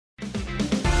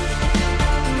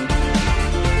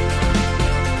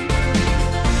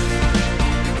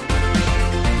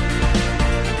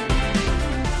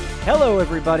Hello,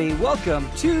 everybody. Welcome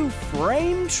to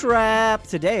Frame Trap.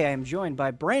 Today, I am joined by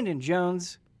Brandon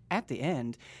Jones at the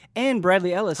end and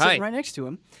Bradley Ellis sitting right next to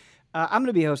him. I'm going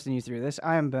to be hosting you through this.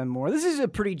 I am Ben Moore. This is a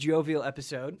pretty jovial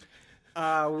episode.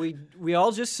 We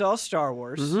all just saw Star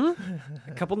Wars a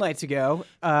couple nights ago.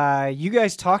 You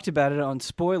guys talked about it on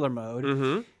Spoiler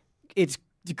Mode. It's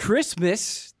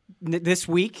Christmas this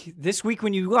week. This week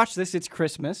when you watch this, it's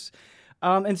Christmas.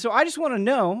 And so I just want to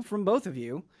know from both of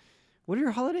you, what are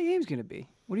your holiday games going to be?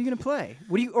 What are you going to play?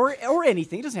 What do you or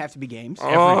anything? It doesn't have to be games.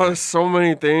 Oh, so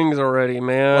many things already,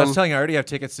 man. Well, I was telling you, I already have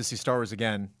tickets to see Star Wars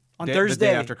again on Thursday,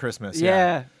 the day after Christmas.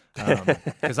 Yeah.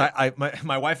 Because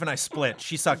my wife and I split.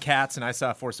 She saw Cats and I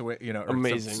saw Force Awakens.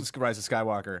 Amazing. Rise of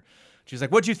Skywalker. She's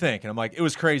like, "What'd you think?" And I'm like, "It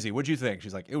was crazy." "What'd you think?"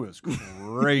 She's like, "It was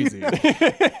crazy."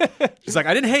 She's like,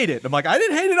 "I didn't hate it." I'm like, "I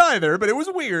didn't hate it either, but it was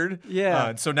weird." Yeah.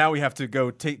 And so now we have to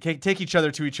go take each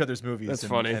other to each other's movies. That's and,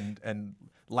 funny. And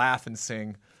laugh and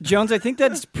sing. Jones, I think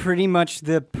that's pretty much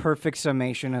the perfect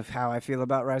summation of how I feel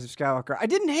about Rise of Skywalker. I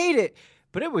didn't hate it,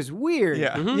 but it was weird.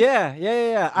 Yeah.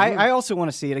 Yeah. I also want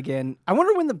to see it again. I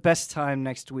wonder when the best time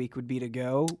next week would be to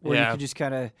go, where you could just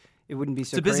kind of, it wouldn't be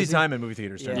so It's a busy crazy. time in movie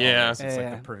theaters. Yeah. It's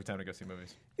like the perfect time to go see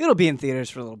movies. It'll be in theaters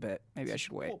for a little bit. Maybe I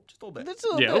should wait. Just a little bit. Just a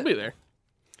little Yeah, it'll bit. be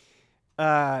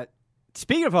there.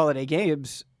 Speaking of holiday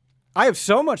games, I have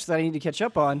so much that I need to catch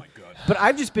up on. Oh my God. But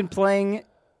I've just been playing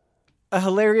a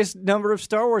hilarious number of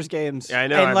Star Wars games. Yeah, I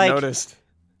know. And I've noticed.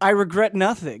 I regret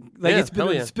nothing. Like Yeah, it's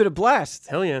hell yeah. been a blast.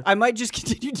 Hell yeah. I might just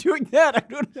continue doing that. I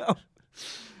don't know.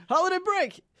 Holiday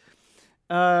break.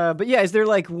 But yeah, is there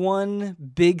like one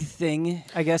big thing,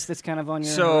 I guess, that's kind of on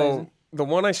your horizon? The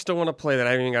one I still want to play that I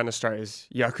haven't even gotten to start is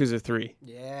Yakuza 3.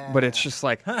 Yeah. But it's just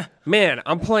like, man,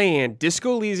 I'm playing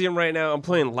Disco Elysium right now. I'm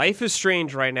playing Life is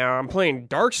Strange right now. I'm playing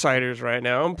Darksiders right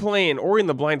now. I'm playing Ori and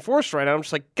the Blind Forest right now. I'm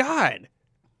just like, God,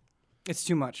 it's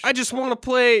too much. I just want to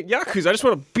play Yakuza. I just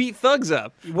want to beat thugs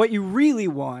up. What you really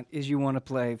want is you want to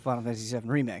play Final Fantasy VII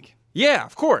Remake. Yeah,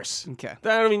 of course. Okay. I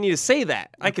don't even need to say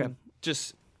that. I Okay. could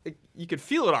just, you could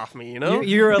feel it off me, you know?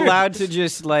 You're allowed to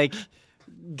just like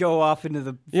go off into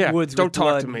the woods. Don't with talk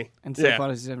blood to me. until Final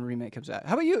Fantasy VII Remake comes out.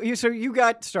 How about you? So you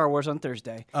got Star Wars on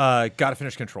Thursday. Gotta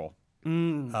finish Control.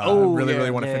 Really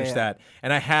want to finish that.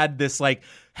 And I had this like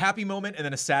happy moment and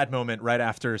then a sad moment right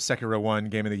after Sekiro won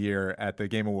Game of the Year at the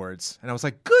Game Awards. And I was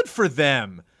like, good for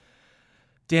them.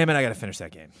 Damn it, I gotta finish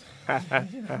that game.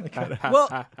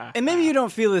 Well, and maybe you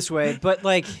don't feel this way, but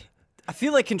like I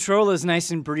feel like Control is nice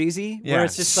and breezy, where Yeah,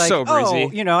 it's just like, so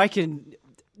breezy. I can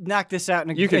knock this out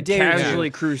in You a could day or two. casually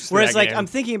cruise through Whereas that like game. I'm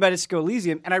thinking about Disco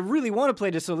Elysium, and I really want to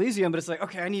play Disco Elysium, but it's like,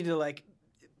 okay, I need to like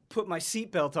put my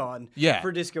seatbelt on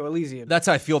for Disco Elysium. That's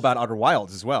how I feel about Outer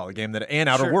Wilds as well, a game and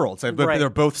Outer Sure. Worlds. Right. They're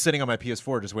both sitting on my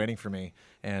PS4 just waiting for me.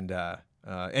 And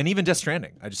even Death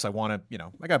Stranding. I want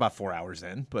to, I got about 4 hours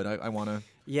in, but I want to.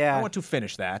 Yeah. I want to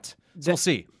finish that. So we'll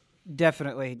see.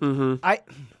 Definitely. Mm-hmm.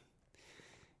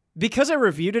 Because I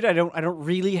reviewed it, I don't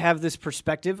really have this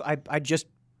perspective. I just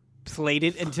played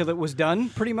it until it was done,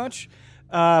 pretty much.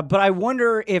 But I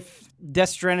wonder if Death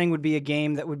Stranding would be a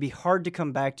game that would be hard to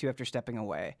come back to after stepping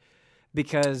away.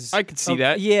 Because I could see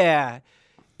that. Yeah.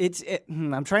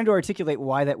 I'm trying to articulate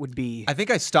why that would be. I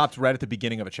think I stopped right at the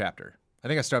beginning of a chapter. I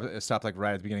think I stopped like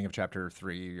right at the beginning of chapter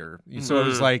 3 so it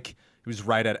was like it was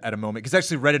right at a moment, because I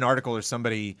actually read an article or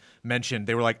somebody mentioned,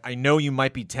 they were like, I know you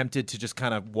might be tempted to just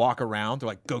kind of walk around. They're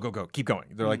like, go, keep going.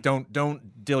 They're like,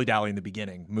 don't dilly-dally in the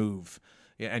beginning, move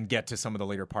and get to some of the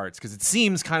later parts, because it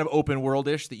seems kind of open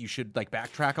world-ish that you should like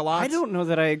backtrack a lot. I don't know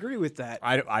that I agree with that.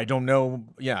 I don't know.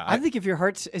 Yeah. I think if your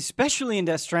heart, especially in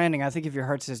Death Stranding, I think if your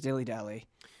heart says dilly-dally.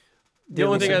 The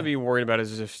only thing I'd be worried about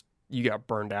is if you got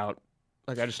burned out.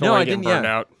 Like, I just don't want to get burned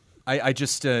out. I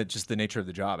just the nature of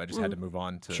the job. I just had to move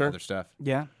on to other stuff.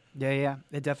 Yeah.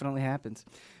 It definitely happens.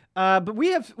 But we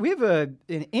have an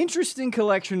interesting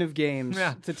collection of games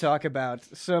to talk about.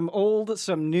 Some old,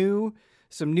 some new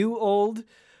old.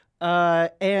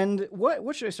 And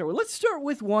what should I start with? Let's start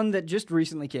with one that just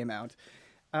recently came out,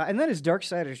 and that is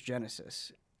Darksiders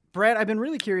Genesis. Brad, I've been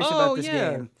really curious about this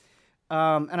game.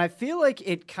 And I feel like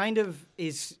it kind of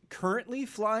is currently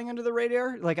flying under the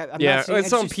radar. Like I'm not seeing,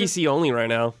 it's on just PC only right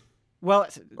now. Well,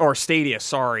 Or Stadia,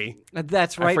 sorry.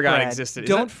 that's right. I forgot Brad. it existed.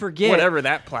 Don't forget whatever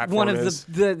that platform one of is.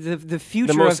 the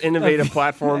future, The most of innovative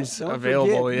platforms Don't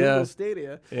available. forget Yeah, Google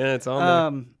Stadia. yeah, it's on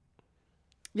there.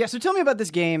 Yeah. So tell me about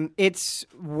this game. It's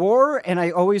War, and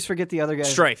I always forget the other guy.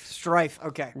 Strife.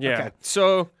 Okay. Yeah. Okay.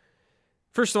 So,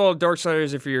 first of all,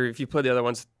 Darksiders, if you play the other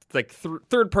ones, like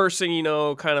third person,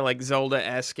 kind of like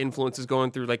Zelda-esque influences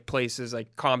going through like places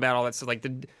like combat, all that stuff, like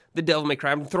the Devil May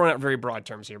Cry. I'm throwing out very broad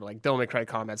terms here, but like Devil May Cry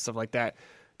combat, stuff like that.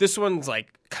 This one's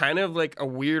like kind of like a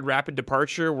weird rapid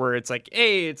departure where it's like,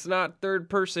 hey, it's not third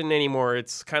person anymore.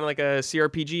 It's kind of like a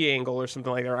CRPG angle or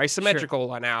something like that, or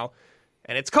isometrical now.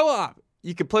 And it's co-op.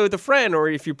 You could play with a friend, or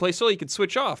if you play solo, you could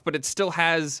switch off. But it still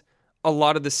has a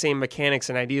lot of the same mechanics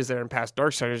and ideas that are in past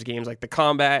Darksiders games, like the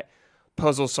combat,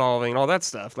 puzzle solving, and all that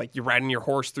stuff. Like you're riding your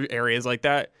horse through areas like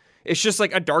that. It's just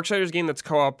like a Darksiders game that's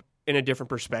co-op in a different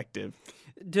perspective.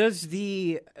 Does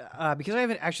the because I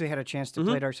haven't actually had a chance to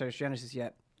play Darksiders Genesis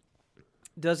yet,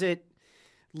 does it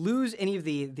lose any of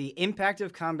the impact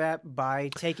of combat by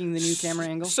taking the new camera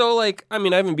angle? So, like, I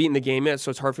mean, I haven't beaten the game yet,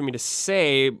 so it's hard for me to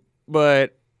say,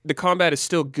 but the combat is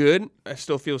still good. It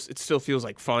still feels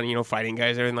like fun, you know, fighting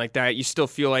guys, everything like that. You still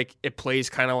feel like it plays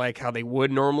kind of like how they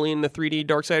would normally in the 3D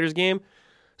Darksiders game.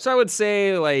 So I would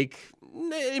say, like,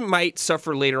 it might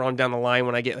suffer later on down the line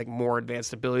when I get, like, more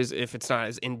advanced abilities if it's not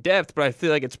as in-depth, but I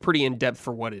feel like it's pretty in-depth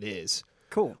for what it is.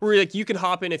 Cool. Where, like, you can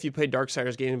hop in if you play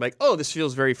Darksiders game and be like, oh, this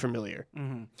feels very familiar.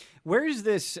 Mm-hmm. Where is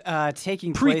this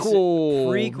taking place?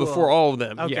 Prequel before all of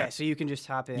them. Okay, yeah. so you can just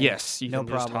hop in. Yes, you no can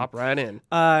problem. just hop right in.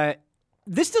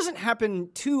 This doesn't happen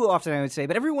too often, I would say,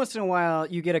 but every once in a while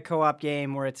you get a co-op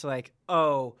game where it's like,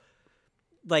 oh,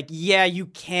 like, yeah, you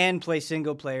can play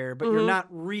single player, but you're not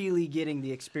really getting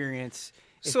the experience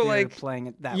if you're like playing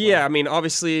it that way. Yeah, I mean,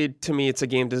 obviously, to me, it's a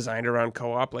game designed around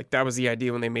co-op. Like, that was the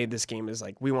idea when they made this game, is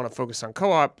like, we want to focus on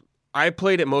co-op. I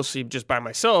played it mostly just by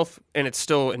myself, and it's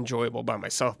still enjoyable by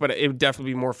myself, but it would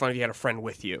definitely be more fun if you had a friend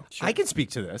with you. Sure. I can speak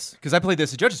to this, because I played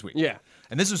this at Judges Week. Yeah.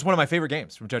 And this was one of my favorite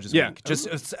games from Judges Week. Just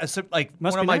like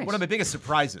one of my biggest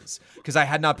surprises, because I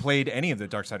had not played any of the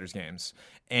Darksiders games,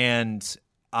 and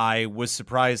I was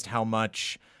surprised how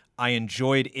much I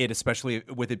enjoyed it, especially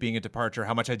with it being a departure,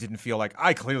 how much I didn't feel like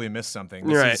I clearly missed something.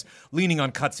 This is leaning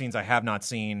on cutscenes I have not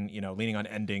seen, you know, leaning on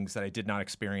endings that I did not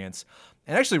experience.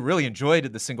 And I actually really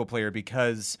enjoyed the single player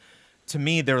because, to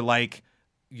me, they're like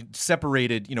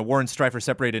separated, you know, War and Strife are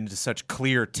separated into such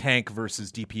clear tank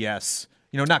versus DPS.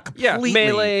 You know, not completely. Yeah,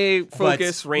 melee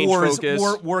focus, range focus.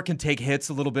 War can take hits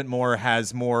a little bit more,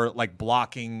 has more like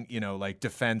blocking, you know, like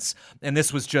defense. And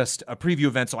this was just a preview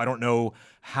event, so I don't know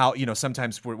how, you know,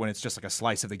 sometimes when it's just like a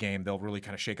slice of the game, they'll really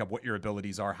kind of shake up what your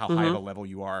abilities are, how high of a level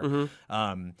you are.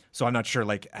 So I'm not sure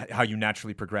like how you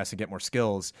naturally progress and get more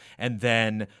skills. And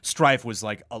then Strife was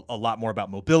like a lot more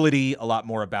about mobility, a lot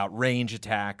more about range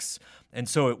attacks. And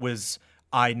so it was...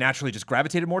 I naturally just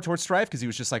gravitated more towards Strife because he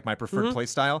was just like my preferred play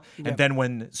style. Yep. And then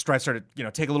when Strife started, you know,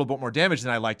 take a little bit more damage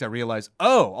than I liked, I realized,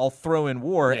 oh, I'll throw in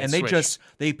War, and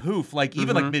they poof like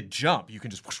even like mid jump, you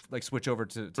can just like switch over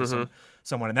to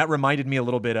someone, and that reminded me a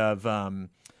little bit of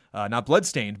not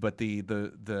Bloodstained, but the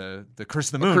Curse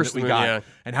of the Moon that we got,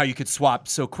 and how you could swap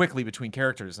so quickly between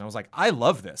characters. And I was like, I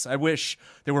love this. I wish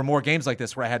there were more games like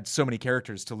this where I had so many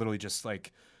characters to literally just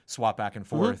like swap back and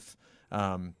forth.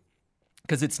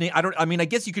 Because I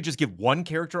guess you could just give one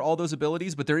character all those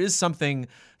abilities, but there is something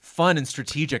fun and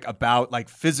strategic about like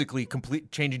physically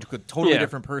changing to a totally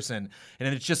different person.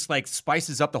 And it just like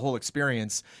spices up the whole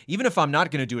experience. Even if I'm not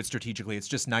going to do it strategically, it's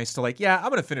just nice to like, I'm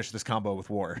going to finish this combo with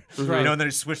War. You know, and then I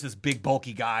switch this big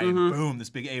bulky guy and boom, this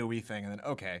big AoE thing. And then,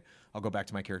 okay, I'll go back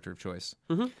to my character of choice.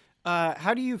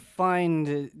 How do you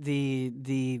find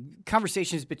the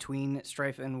conversations between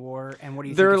Strife and War, and what do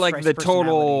you think? They're like the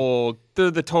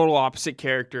total opposite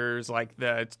characters. Like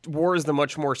War is the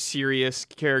much more serious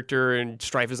character, and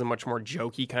Strife is a much more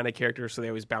jokey kind of character. So they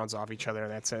always bounce off each other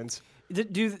in that sense.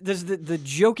 Does the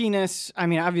jokiness? I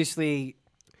mean, obviously,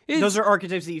 those are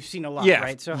archetypes that you've seen a lot,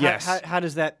 right? So how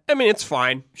does that? I mean, it's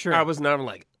fine. Sure, I was not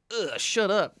like, ugh,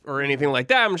 shut up or anything like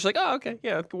that. I'm just like, oh, okay,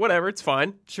 yeah, whatever, it's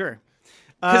fine. Sure.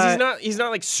 Because he's not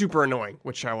like super annoying,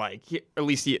 which I like. At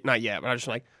least not yet. But I'm just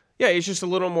like, he's just a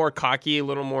little more cocky, a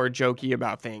little more jokey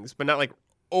about things, but not like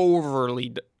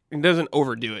overly. It doesn't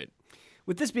overdo it.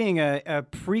 With this being a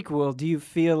prequel, do you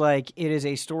feel like it is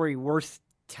a story worth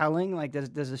telling? Like,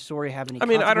 does the story have any? I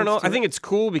mean, I don't know. I think it's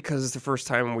cool because it's the first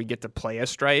time we get to play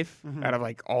as Strife out of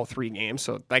like all three games.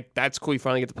 So like that's cool. You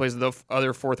finally get to play as the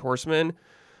other fourth horseman.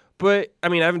 But I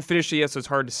mean, I haven't finished it yet, so it's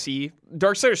hard to see.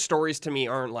 Darksiders stories to me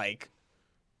aren't like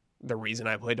the reason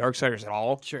I play Darksiders at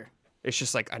all. Sure. It's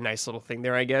just like a nice little thing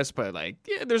there, I guess. But like,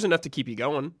 there's enough to keep you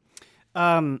going.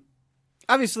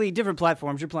 Obviously, different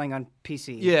platforms. You're playing on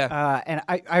PC. Yeah. And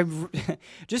I've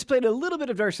just played a little bit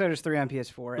of Darksiders 3 on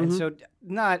PS4. And so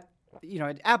not, you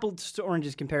know, apples to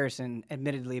oranges comparison,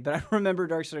 admittedly. But I remember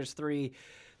Darksiders 3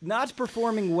 not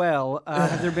performing well.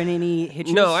 Have there been any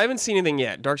hitches? No, I haven't seen anything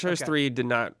yet. Darksiders 3 did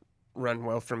not run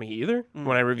well for me either.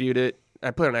 When I reviewed it,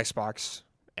 I played on Xbox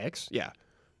X. Yeah.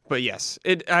 But yes,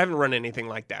 I haven't run anything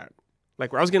like that.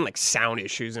 Like where I was getting like sound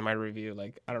issues in my review.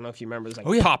 Like I don't know if you remember, there's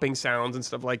like yeah. popping sounds and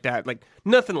stuff like that. Like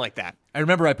nothing like that. I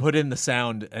remember I put in the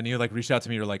sound, and you like reached out to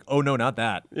me. You're like, "Oh no, not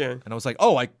that." Yeah. And I was like,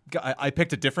 "Oh, I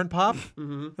picked a different pop,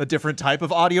 a different type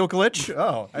of audio glitch."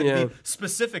 Oh, I didn't be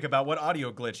specific about what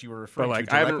audio glitch you were referring But to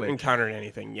like I directly. haven't encountered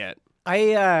anything yet.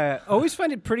 I always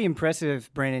find it pretty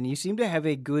impressive, Brandon. You seem to have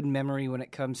a good memory when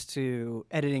it comes to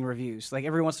editing reviews. Like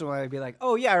every once in a while, I'd be like,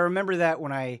 "Oh yeah, I remember that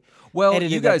when I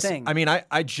edited you guys. that thing." I mean,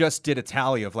 I just did a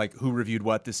tally of like who reviewed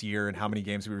what this year and how many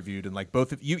games we reviewed, and like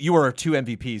both of you were our 2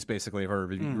 MVPs basically of our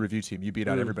review team. You beat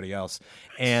out everybody else,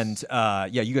 and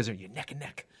you guys are neck and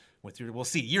neck. We'll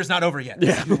see. Year's not over yet.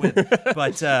 Yeah, you win.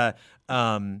 But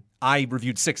I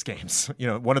reviewed 6 games.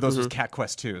 One of those was Cat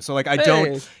Quest 2. So like I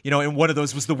don't. And one of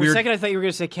those was the For weird. a second, I thought you were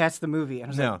going to say Cats the movie, and I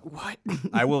was No. like,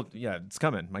 "What?" I will. Yeah, it's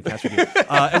coming. My Cats review.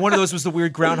 And one of those was the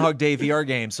weird Groundhog Day VR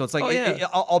game. So it's like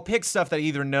I'll pick stuff that I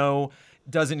either know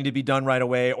doesn't need to be done right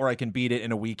away, or I can beat it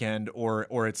in a weekend,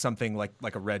 or it's something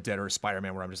like a Red Dead or a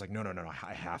Spider-Man where I'm just like, no,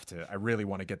 I have to. I really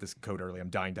want to get this code early. I'm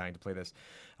dying to play this.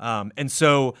 And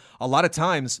so a lot of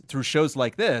times through shows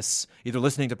like this, either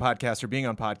listening to podcasts or being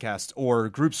on podcasts or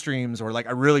group streams, or like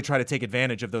I really try to take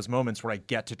advantage of those moments where I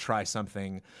get to try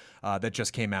something that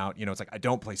just came out. It's like I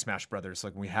don't play Smash Brothers.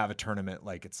 Like when we have a tournament,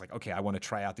 like it's like, okay, I want to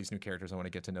try out these new characters. I want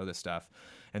to get to know this stuff.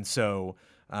 And so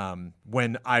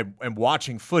when I am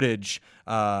watching footage,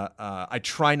 I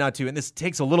try not to, and this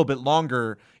takes a little bit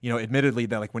longer, admittedly,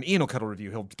 that like when Ian will cut a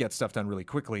review, he'll get stuff done really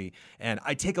quickly. And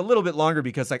I take a little bit longer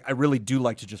because like I really do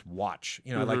like to just watch.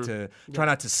 I like to try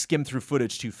not to skim through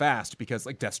footage too fast, because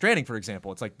like Death Stranding, for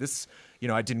example, it's like this,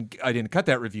 I didn't cut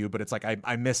that review, but it's like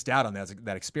I missed out on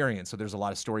that experience. So there's a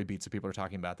lot of story beats that people are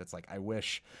talking about that's like, I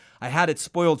wish I had it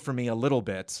spoiled for me a little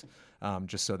bit.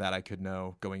 Just so that I could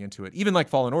know going into it. Even like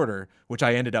Fallen Order, which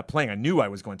I ended up playing, I knew I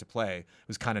was going to play. It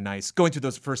was kind of nice going through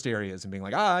those first areas and being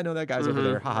like, I know that guy's over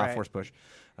there. Haha, Right. force push.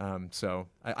 So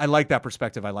I like that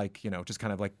perspective. I like, just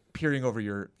kind of like peering over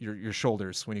your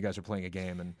shoulders when you guys are playing a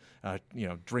game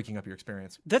and, drinking up your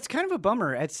experience. That's kind of a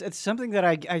bummer. It's something that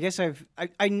I guess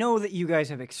I know that you guys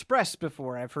have expressed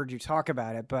before. I've heard you talk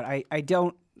about it, but I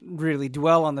don't really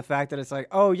dwell on the fact that it's like,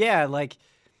 oh yeah, like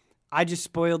I just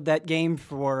spoiled that game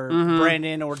for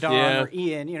Brandon or Don or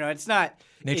Ian. It's not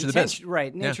nature of the business,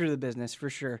 right? Nature of the business for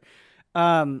sure.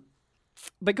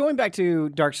 But going back to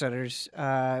Darksiders,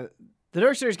 the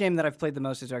Darksiders game that I've played the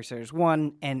most is Darksiders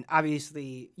 1, and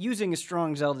obviously using a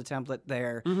strong Zelda template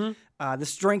there. The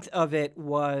strength of it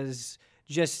was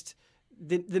just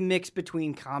the mix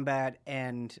between combat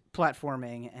and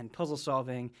platforming and puzzle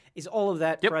solving. Is all of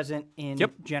that present in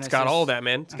Genesis? It's got all of that,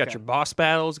 man. It's got your boss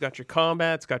battles, got your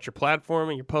combat, it's got your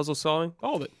platforming, your puzzle solving,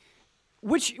 all of it.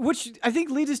 Which I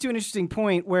think leads us to an interesting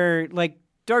point where, like,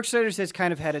 Darksiders has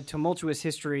kind of had a tumultuous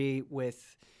history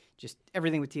with just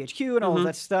everything with THQ and all of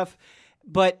that stuff.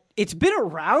 But it's been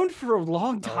around for a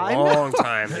long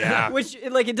time. Yeah. Which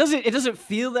like it doesn't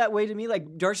feel that way to me.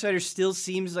 Like Darksiders still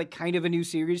seems like kind of a new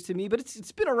series to me, but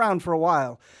it's been around for a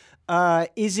while.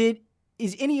 Is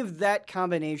any of that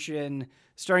combination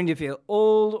starting to feel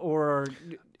old, or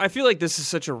I feel like this is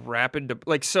such a rapid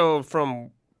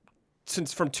from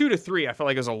 2 to 3, I felt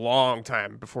like it was a long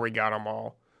time before we got them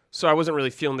all. So I wasn't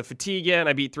really feeling the fatigue yet, and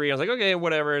I beat 3. I was like, okay,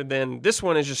 whatever. Then this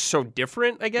one is just so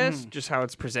different, I guess, just how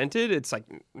it's presented. It's like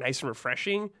nice and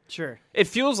refreshing. Sure. It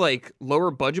feels like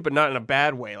lower budget, but not in a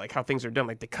bad way, like how things are done,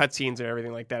 like the cutscenes and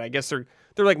everything like that. I guess they're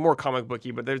like more comic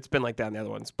booky, but it's been like that in the other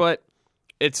ones. But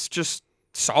it's just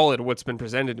solid what's been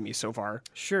presented to me so far.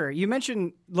 Sure. You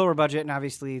mentioned lower budget and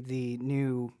obviously the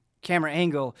new camera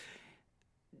angle.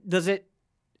 Does it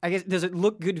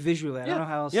look good visually? I don't know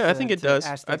how else. Yeah, I think it does.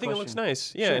 I think it looks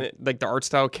nice. Yeah, Sure. and like the art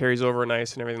style carries over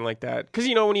nice and everything like that. Because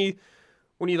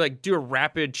when you like do a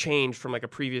rapid change from like a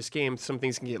previous game, some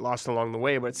things can get lost along the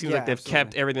way. But it seems like they've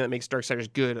kept everything that makes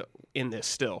Darksiders good in this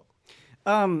still.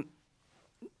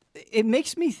 It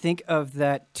makes me think of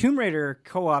that Tomb Raider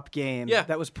co-op game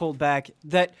that was pulled back.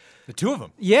 That the 2 of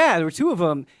them. Yeah, there were 2 of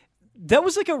them. That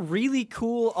was like a really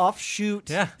cool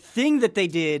offshoot thing that they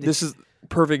did. This is a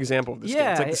perfect example of this game.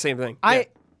 It's like the same thing.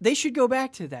 They should go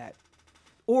back to that.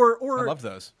 Or I love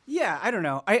those. Yeah, I don't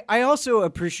know. I also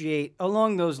appreciate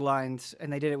along those lines,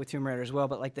 and they did it with Tomb Raider as well,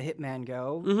 but like the Hitman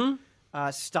Go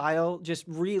style, just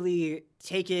really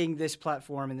taking this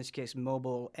platform, in this case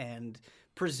mobile, and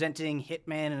presenting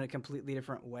Hitman in a completely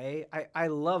different way. I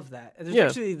love that. There's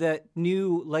actually that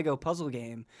new Lego puzzle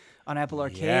game on Apple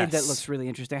Arcade that looks really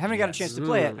interesting. I haven't got a chance to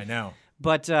play it. I know.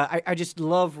 But I just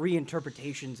love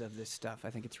reinterpretations of this stuff. I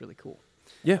think it's really cool.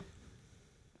 Yeah.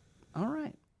 All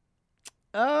right.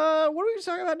 What are we going to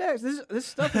talk about next? This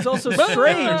stuff is also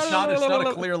strange. It's not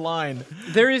a clear line.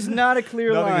 There is not a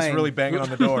clear line. Nothing is really banging on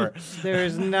the door. There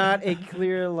is not a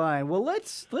clear line. Well,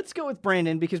 let's go with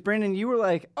Brandon, because Brandon, you were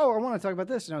like, "Oh, I want to talk about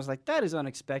this," and I was like, "That is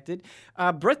unexpected."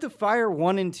 Breath of Fire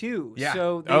 1 and 2. Yeah.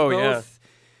 So they both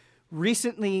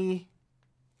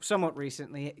somewhat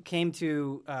recently, came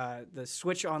to the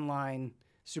Switch Online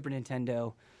Super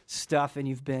Nintendo stuff, and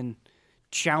you've been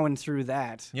chowing through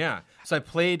that. Yeah. So I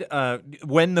played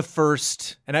when the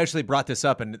first, and I actually brought this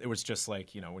up, and it was just like,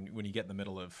 when you get in the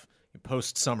middle of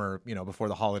post-summer, before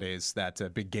the holidays,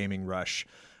 that big gaming rush,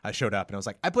 I showed up and I was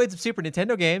like, I played some Super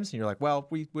Nintendo games. And you're like, well,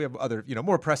 we have other,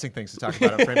 more pressing things to talk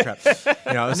about on Frame Trap.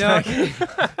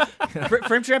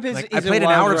 Frame Trap is I played an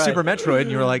hour of Super Metroid, and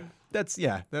you were like,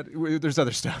 there's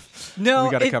other stuff. No,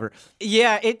 we got to cover.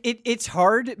 Yeah, it's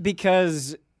hard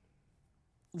because,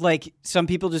 like, some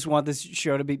people just want this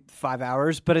show to be 5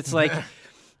 hours, but it's like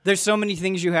there's so many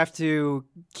things you have to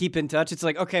keep in touch. It's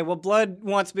like, okay, well, Blood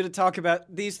wants me to talk about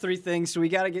these 3 things, so we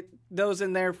got to get those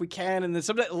in there if we can. And then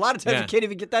a lot of times you can't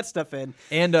even get that stuff in.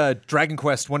 And Dragon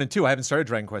Quest 1 and 2. I haven't started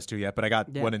Dragon Quest 2 yet, but I got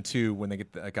 1 and 2 when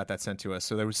I got that sent to us.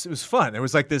 So it was fun. There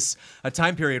was like a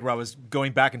time period where I was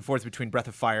going back and forth between Breath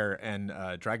of Fire and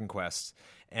Dragon Quest,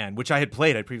 and which I had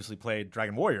played. I'd previously played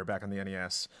Dragon Warrior back on the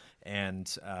NES.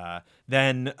 And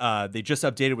then they just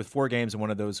updated with 4 games, and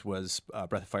one of those was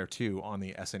Breath of Fire 2 on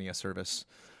the SNES service,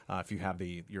 if you have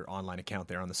your online account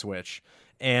there on the Switch.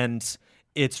 And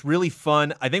it's really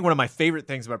fun. I think one of my favorite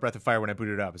things about Breath of Fire when I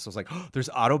booted it up is I was like, oh, there's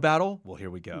auto battle? Well, here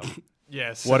we go.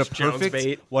 Yes. What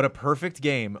a perfect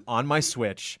game on my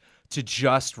Switch to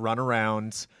just run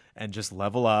around and just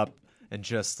level up. And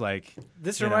just like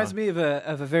this reminds me of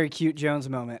a very cute Jones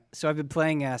moment. So I've been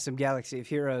playing some Galaxy of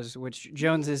Heroes, which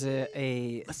Jones is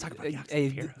let's talk about Galaxy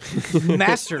of Heroes.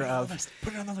 Master of.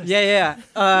 Put it on the list.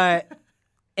 Yeah.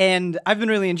 And I've been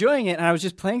really enjoying it. And I was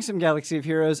just playing some Galaxy of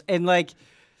Heroes, and like,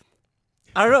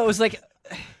 I don't know, it was like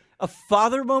a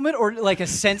father moment or like a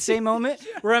sensei moment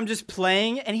where I'm just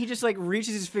playing and he just like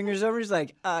reaches his fingers over. He's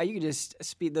like, you can just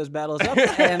speed those battles up.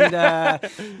 And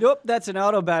nope, that's an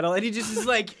auto battle. And he just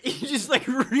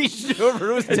reached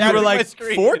over. And you were like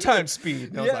 4 times speed.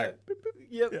 And I was like,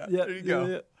 there you go.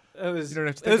 Yeah. It was, you don't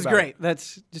have to think about great.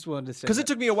 That's just wanted to say. Because it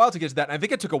took me a while to get to that. And I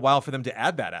think it took a while for them to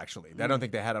add that, actually. I don't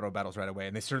think they had auto battles right away.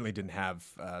 And they certainly didn't have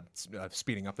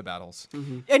speeding up the battles.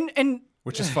 Mm-hmm. And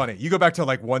which is funny. You go back to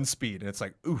like 1 speed, and it's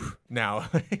like, ooh, now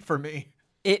for me.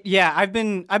 I've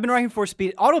been rocking 4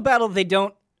 speed. Auto battle, they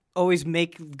don't always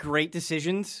make great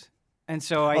decisions. And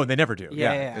so they never do.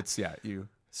 Yeah. It's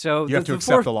So you have to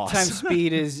accept the loss. 4 times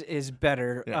speed is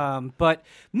better. Yeah. But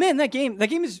man, that game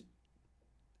is,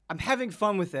 I'm having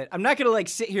fun with it. I'm not gonna like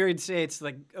sit here and say it's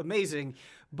like amazing,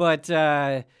 but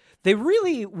they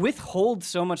really withhold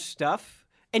so much stuff,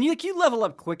 and you level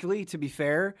up quickly, to be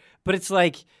fair. But it's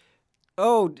like,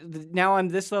 now I'm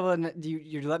this level, and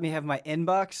you let me have my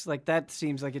inbox. Like that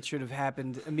seems like it should have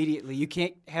happened immediately. You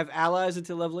can't have allies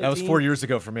until level 18. That was 4 years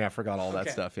ago for me. I forgot all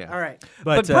that stuff. Yeah. All right,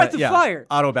 but Breath of Fire,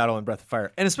 auto battle and Breath of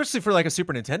Fire, and especially for like a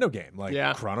Super Nintendo game,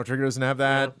 like Chrono Trigger doesn't have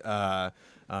that. Yeah.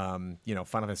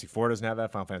 Final Fantasy IV doesn't have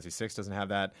that. Final Fantasy VI doesn't have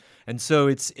that. And so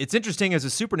it's interesting as a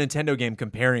Super Nintendo game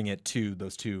comparing it to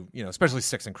those two, especially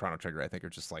 6 and Chrono Trigger, I think are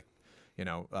just like,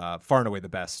 far and away the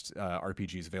best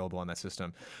RPGs available on that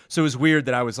system. So it was weird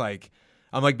that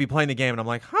I'm be playing the game and I'm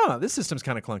like, this system's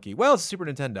kind of clunky. Well, it's a Super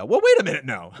Nintendo. Well, wait a minute,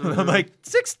 no. I'm like,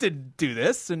 6 didn't do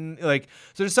this. And so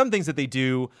there's some things that they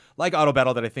do, like auto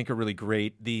battle, that I think are really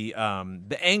great. The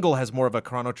angle has more of a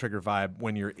Chrono Trigger vibe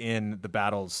when you're in the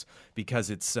battles because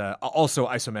it's also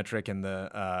isometric, and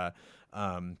the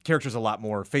characters a lot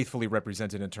more faithfully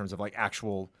represented in terms of like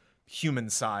actual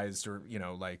human-sized or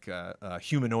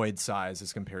humanoid size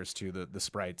as compares to the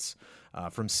sprites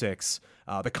from 6.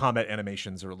 The combat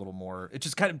animations are a little more. It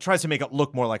just kind of tries to make it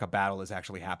look more like a battle is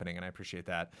actually happening, and I appreciate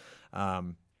that.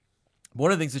 One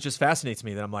of the things that just fascinates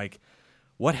me that I'm like,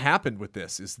 what happened with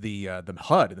this is the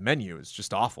HUD, the menu is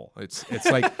just awful. It's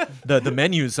like the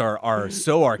menus are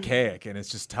so archaic, and it's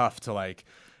just tough to like.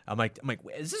 I'm like,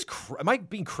 is this? Am I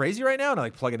being crazy right now? And I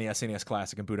plug in the SNES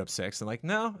Classic and boot up 6, and like,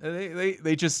 no,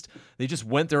 they just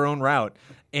went their own route.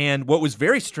 And what was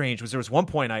very strange was there was one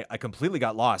point I completely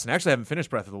got lost, and I actually haven't finished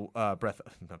Breath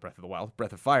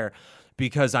of Fire,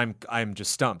 because I'm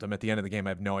just stumped. I'm at the end of the game. I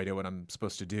have no idea what I'm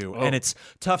supposed to do. And it's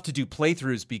tough to do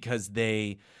playthroughs because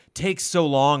they take so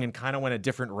long and kind of went a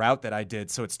different route that I did.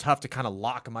 So it's tough to kind of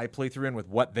lock my playthrough in with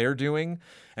what they're doing.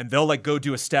 And they'll like go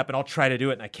do a step and I'll try to do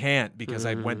it and I can't because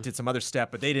I did some other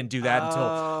step, but they didn't do that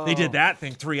until they did that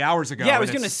thing 3 hours ago. Yeah, I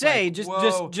was going to say,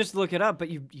 like, just look it up, but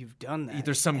you've done that.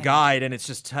 There's some guide and it's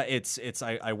just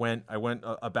I went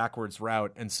a backwards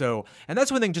route. And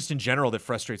that's one thing just in general that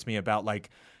frustrates me about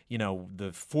like, you know,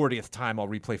 the 40th time I'll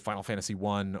replay Final Fantasy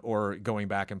 1 or going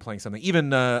back and playing something.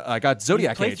 Even I got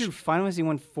Zodiac Age. You played through Final Fantasy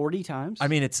 1 40 times? I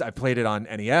mean, I played it on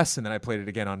NES, and then I played it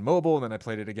again on mobile, and then I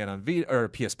played it again on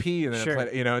PSP, and then I played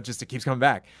it, you know, it keeps coming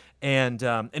back. And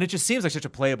it just seems like such a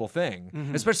playable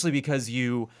thing, especially because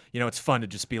you know, it's fun to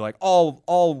just be like,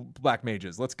 all black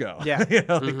mages, let's go. Yeah. You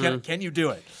know, can you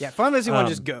do it? Yeah, Final Fantasy 1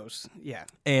 just goes. Yeah.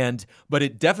 But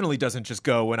it definitely doesn't just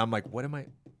go when I'm like, what am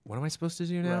I supposed to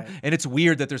do now? Right. And it's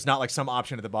weird that there's not like some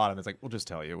option at the bottom. It's like, we'll just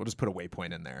tell you. We'll just put a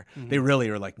waypoint in there. They really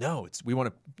are like, no, we want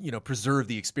to, you know, preserve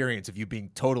the experience of you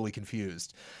being totally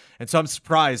confused. And so I'm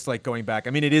surprised, like going back.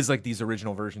 I mean, it is like these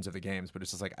original versions of the games, but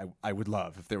it's just like I would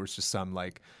love if there was just some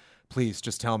like, please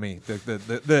just tell me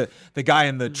the guy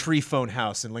in the tree phone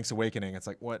house in Link's Awakening. It's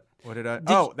like, what did I?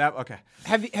 Okay.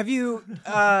 Have you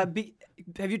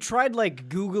tried like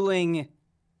Googling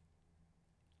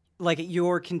like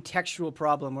your contextual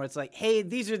problem where it's like, hey,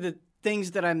 these are the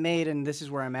things that I made and this is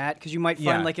where I'm at? Because you might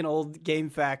find like an old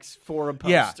GameFAQs forum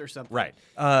post or something. Right.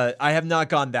 I have not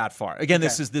gone that far. Again,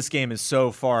 this game is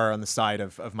so far on the side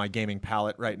of my gaming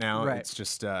palette right now. Right. It's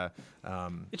just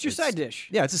it's your side dish.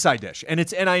 Yeah, it's a side dish, and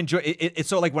I enjoy it. It's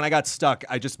so like when I got stuck,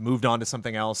 I just moved on to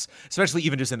something else. Especially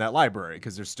even just in that library,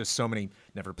 because there's just so many.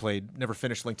 Never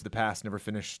finished Link to the Past, never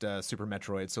finished Super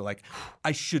Metroid. So like,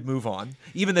 I should move on.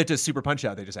 Even that just Super Punch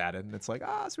Out they just added, and it's like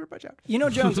Super Punch Out. You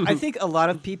know, Jones, I think a lot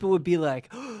of people would be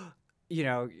like, you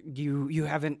know, you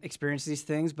haven't experienced these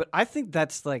things, but I think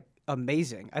that's like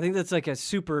amazing. I think that's like a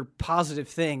super positive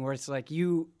thing where it's like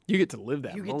you get to live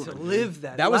that. You moment. get to live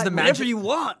that. That was the magic. Whatever you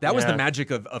want. That was the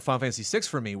magic of Final Fantasy VI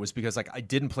for me, was because like I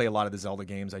didn't play a lot of the Zelda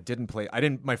games.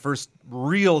 My first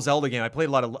real Zelda game. I played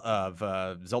a lot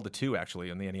of Zelda 2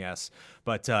 actually on the NES,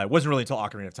 but it wasn't really until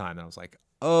Ocarina of Time that I was like,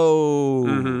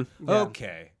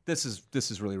 okay, this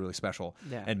is really, really special.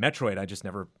 Yeah. And Metroid, I just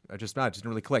didn't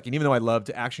really click. And even though I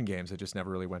loved action games, I just never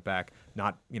really went back.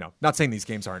 Not saying these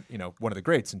games aren't, you know, one of the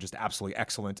greats and just absolutely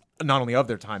excellent, not only of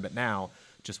their time, but now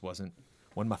just wasn't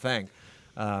my thing.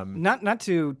 Not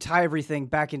to tie everything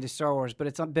back into Star Wars, but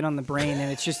it's been on the brain,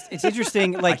 and it's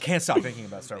interesting. Like I can't stop thinking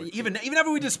about Star Wars. Even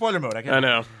after we did spoiler mode, I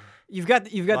know. You've got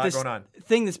this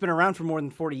thing that's been around for more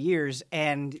than 40 years,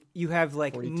 and you have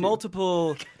like 42.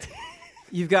 multiple.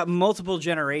 You've got multiple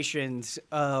generations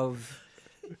of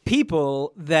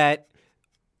people that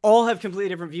all have completely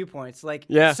different viewpoints. Like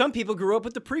some people grew up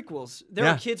with the prequels. There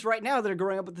are kids right now that are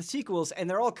growing up with the sequels, and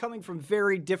they're all coming from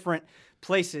very different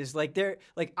places.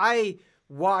 I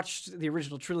watched the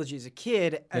original trilogy as a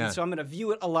kid, and so I'm going to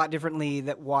view it a lot differently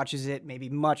that watches it maybe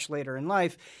much later in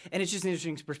life. And it's just an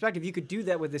interesting perspective. You could do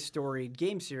that with this storied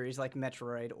game series like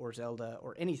Metroid or Zelda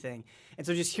or anything. And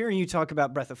so just hearing you talk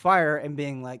about Breath of Fire and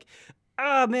being like,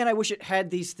 oh man, I wish it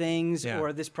had these things,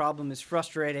 or this problem is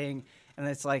frustrating. And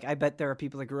it's like, I bet there are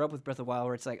people that grew up with Breath of the Wild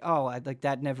where it's like, oh, I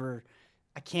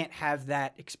can't have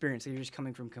that experience. You're just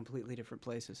coming from completely different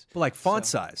places. But like font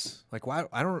size, like why?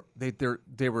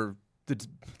 They were the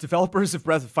developers of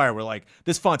Breath of Fire were like,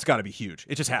 this font's got to be huge.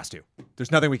 It just has to.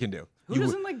 There's nothing we can do. Who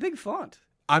doesn't like big font?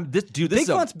 Big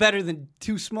font's better than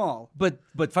too small. But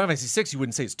Final Fantasy VI, you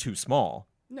wouldn't say it's too small.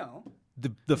 No.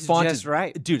 The font is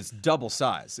right, dude. It's double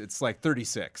size. It's like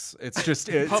 36. It's just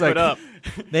pump it up.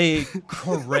 They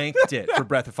cranked it for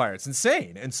Breath of Fire. It's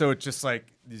insane. And so it's just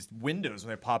like these windows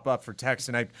when they pop up for text.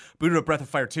 And I booted up Breath of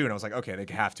Fire 2, and I was like, okay,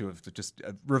 they have to have just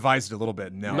revised it a little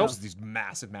bit. And now it's just these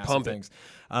massive Pump things.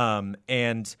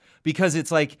 And because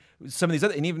it's like some of these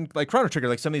other, and even like Chrono Trigger,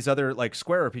 like some of these other like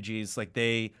Square RPGs, like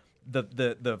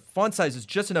the font size is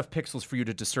just enough pixels for you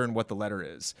to discern what the letter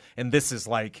is. And this is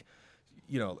like,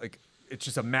 you know, like, it's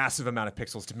just a massive amount of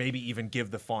pixels to maybe even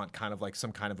give the font kind of like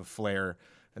some kind of a flair,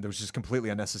 and that was just completely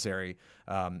unnecessary.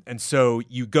 And so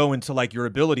you go into like your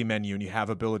ability menu and you have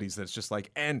abilities that's just like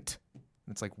Ent.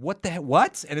 And it's like, what the heck?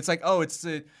 What? And it's like, oh,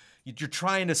 you're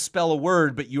trying to spell a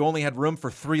word, but you only had room for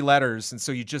 3 letters, and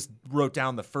so you just wrote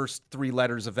down the first 3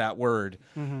 letters of that word.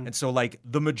 Mm-hmm. And so like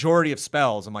the majority of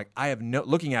spells, I'm like,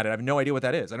 looking at it, I have no idea what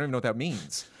that is. I don't even know what that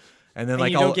means. And then you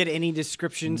don't get any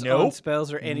descriptions on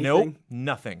spells or anything? Nope,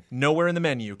 nothing. Nowhere in the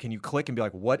menu can you click and be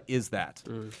like, what is that?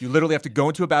 You literally have to go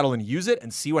into a battle and use it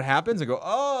and see what happens and go,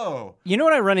 oh. You know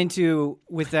what I run into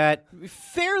with that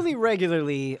fairly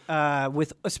regularly,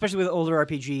 especially with older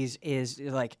RPGs, is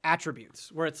like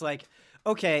attributes, where it's like,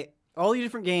 okay, all your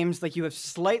different games, like you have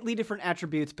slightly different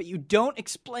attributes, but you don't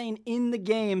explain in the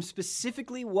game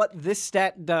specifically what this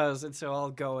stat does. And so I'll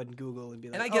go and Google and be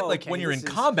like, and I get when you're in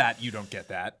combat, you don't get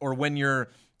that. Or when you're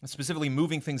specifically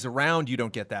moving things around, you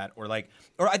don't get that. Or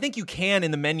I think you can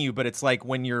in the menu, but it's like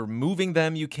when you're moving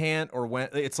them, you can't. Or when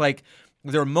it's like,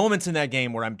 there are moments in that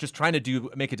game where I'm just trying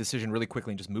to make a decision really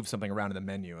quickly and just move something around in the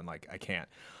menu, and like I can't.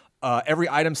 Every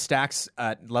item stacks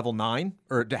at level 9,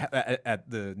 or at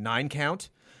the 9 count.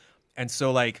 And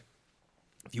so, like,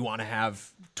 if you want to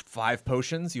have 5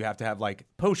 potions, you have to have, like,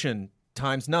 potion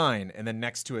times 9, and then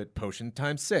next to it, potion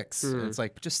times 6. And it's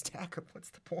like, just stack them.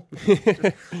 What's the point?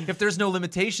 If there's no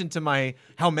limitation to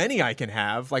how many I can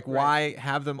have, like, why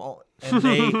have them all?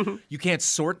 And you can't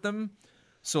sort them.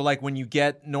 So, like, when you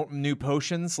get new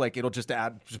potions, like, it'll just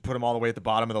put them all the way at the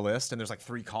bottom of the list, and there's, like,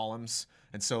 3 columns.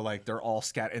 And so, like, they're all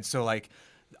scattered. And so, like,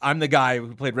 I'm the guy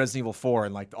who played Resident Evil 4,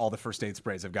 and like all the first aid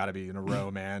sprays have got to be in a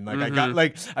row, man.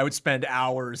 Like I would spend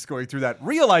hours going through that,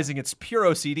 realizing it's pure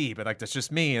OCD, but like that's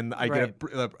just me, and I get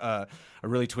a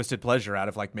really twisted pleasure out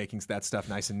of like making that stuff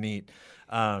nice and neat.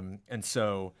 And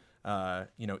so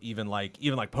even like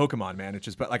Pokemon, man, it's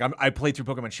just, but like I played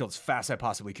through Pokemon Shield as fast as I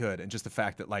possibly could, and just the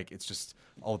fact that like it's just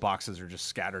all the boxes are just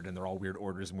scattered and they're all weird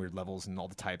orders and weird levels and all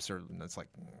the types are, and it's like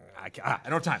I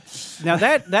don't have time. Now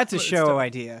that's a show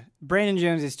idea. Brandon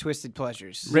Jones' Twisted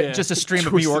Pleasures. Just a stream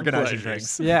of me organizing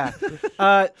things. Yeah,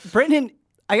 Brandon.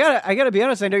 I gotta be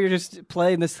honest. I know you're just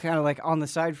playing this kind of like on the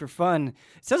side for fun.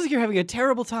 It sounds like you're having a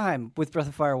terrible time with Breath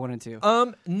of Fire 1 and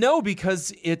 2. No,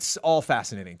 because it's all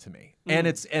fascinating to me, and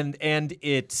it's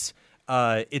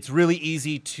really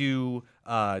easy to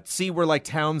see where like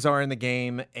towns are in the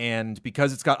game, and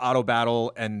because it's got auto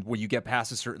battle and where you get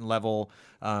past a certain level,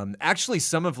 actually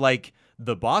some of like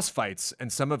the boss fights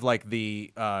and some of like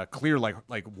the clear like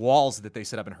walls that they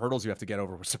set up and hurdles you have to get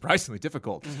over were surprisingly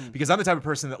difficult, because I'm the type of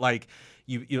person that like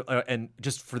and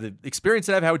just for the experience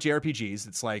that I've had with JRPGs,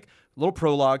 it's like little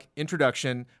prologue,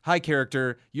 introduction, high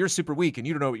character, you're super weak and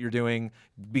you don't know what you're doing.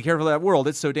 Be careful of that world.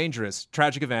 It's so dangerous.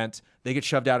 Tragic event. They get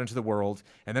shoved out into the world.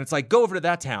 And then it's like, go over to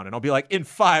that town. And I'll be like, in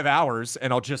 5 hours.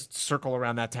 And I'll just circle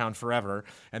around that town forever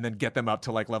and then get them up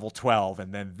to like level 12.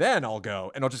 And then I'll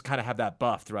go. And I'll just kind of have that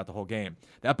buff throughout the whole game.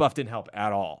 That buff didn't help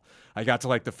at all. I got to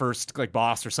like the first like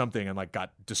boss or something and like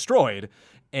got destroyed.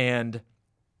 And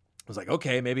I was like,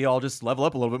 okay, maybe I'll just level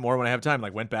up a little bit more when I have time.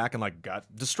 Like went back and like got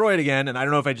destroyed again. And I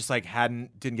don't know if I just like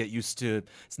didn't get used to.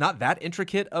 It's not that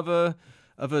intricate of a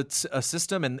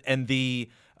system. And the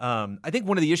I think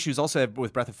one of the issues also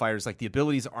with Breath of Fire is like the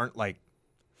abilities aren't like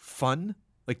fun.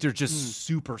 Like they're just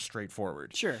super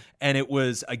straightforward. Sure. And it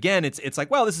was, again, it's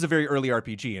like, well, this is a very early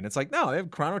RPG. And it's like, no, they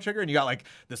have Chrono Trigger and you got like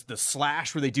the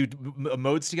slash where they do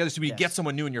modes together. So when you get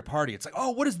someone new in your party, it's like, oh,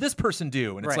 what does this person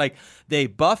do? And it's like they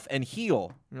buff and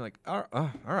heal. And you're like, all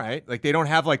right. Like they don't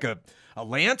have like a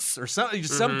lance or something,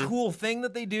 just some cool thing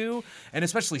that they do. And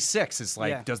especially 6 is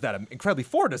like, does that incredibly.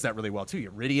 4 does that really well too. You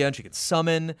get Rydia and she can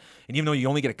summon. And even though you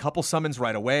only get a couple summons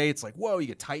right away, it's like, whoa, you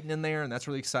get Titan in there and that's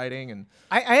really exciting. And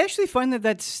I actually find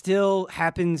that still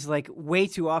happens like way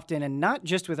too often, and not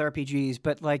just with RPGs,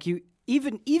 but like you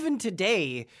even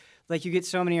today, like you get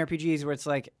so many RPGs where it's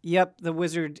like, yep, the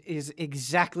wizard is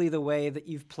exactly the way that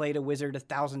you've played a wizard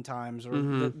 1,000 times, or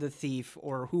the thief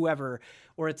or whoever,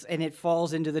 or it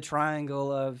falls into the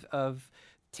triangle of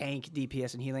tank,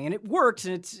 DPS, and healing, and it works,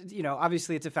 and it's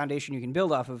obviously it's a foundation you can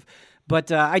build off of.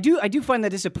 But I do find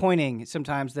that disappointing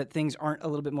sometimes that things aren't a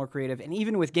little bit more creative, and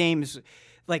even with games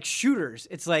like shooters,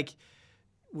 it's like,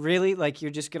 really, like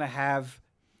you're just gonna have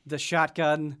the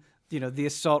shotgun, the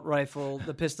assault rifle,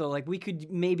 the pistol. Like we could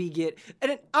maybe get,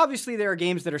 and obviously there are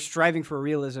games that are striving for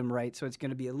realism, right? So it's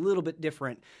going to be a little bit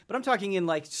different. But I'm talking in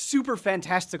like super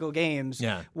fantastical games.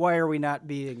 Yeah. Why are we not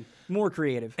being more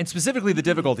creative? And specifically the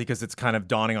difficulty, because it's kind of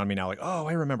dawning on me now, like, oh,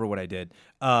 I remember what I did.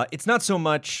 It's not so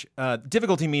much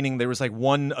difficulty, meaning there was like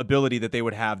one ability that they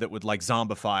would have that would like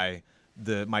zombify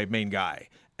my main guy.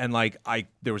 And like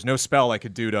there was no spell I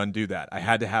could do to undo that. I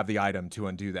had to have the item to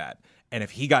undo that. And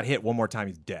if he got hit one more time,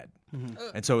 he's dead.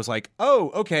 And so it was like,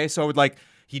 oh, okay. So I would like,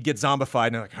 he'd get zombified,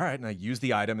 and I'm like, all right, and I use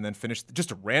the item and then finish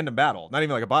just a random battle, not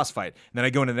even like a boss fight. And then I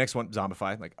go into the next one,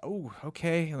 zombified, like, oh,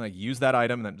 okay, and like use that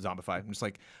item and then zombify. I'm just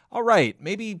like, all right,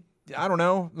 maybe I don't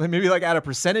know, maybe like add a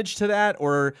percentage to that,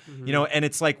 or you know, and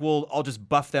it's like, well, I'll just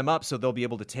buff them up so they'll be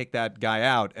able to take that guy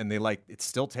out, and it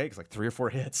still takes like 3 or 4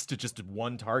 hits to just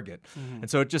one target, and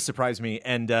so it just surprised me.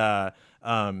 And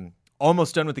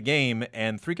almost done with the game,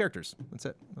 and 3 characters. That's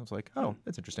it. I was like, oh,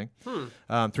 that's interesting. 3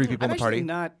 people in the party.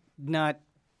 I'm not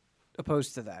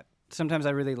opposed to that. Sometimes I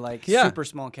really like super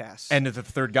small casts. And the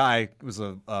third guy was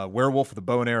a werewolf with a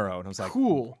bow and arrow, and I was like,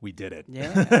 cool, we did it.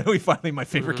 Yeah, we finally my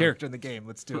favorite character in the game.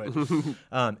 Let's do it.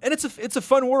 And it's a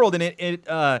fun world, and it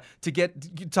to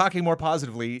get talking more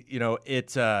positively, you know,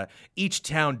 each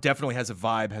town definitely has a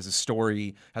vibe, has a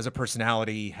story, has a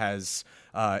personality, has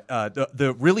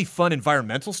the really fun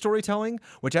environmental storytelling,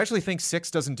 which I actually think 6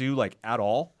 doesn't do like at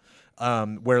all.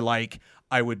 Where like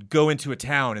I would go into a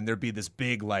town and there'd be this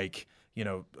big like, you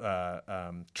know,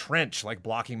 trench like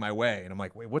blocking my way, and I'm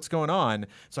like, wait, what's going on?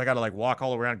 So I got to like walk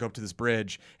all around, go up to this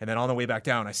bridge, and then on the way back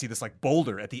down, I see this like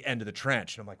boulder at the end of the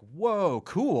trench, and I'm like, whoa,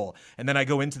 cool. And then I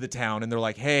go into the town, and they're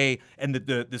like, hey, and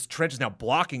this trench is now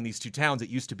blocking these 2 towns that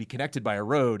used to be connected by a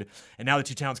road, and now the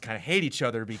 2 towns kind of hate each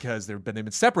other because they've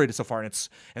been separated so far,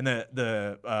 and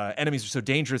the enemies are so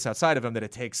dangerous outside of them that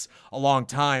it takes a long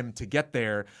time to get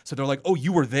there. So they're like, oh,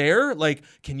 you were there? Like,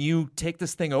 can you take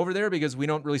this thing over there, because we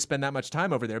don't really spend that much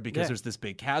time over there because there's this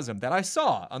big chasm that I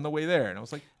saw on the way there, and I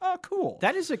was like, oh, cool.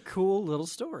 That is a cool little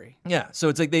story. Yeah, so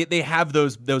it's like they have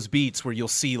those beats where you'll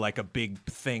see like a big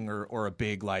thing or a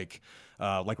big like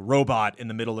robot in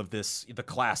the middle of the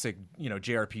classic, you know,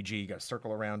 JRPG. You got to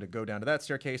circle around to go down to that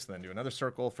staircase, and then do another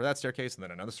circle for that staircase, and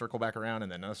then another circle back around,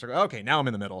 and then another circle. Okay, now I'm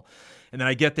in the middle, and then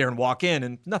I get there and walk in,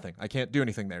 and nothing. I can't do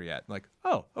anything there yet. Like,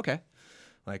 oh, okay.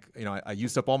 Like, you know, I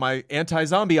used up all my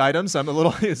anti-zombie items.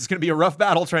 It's going to be a rough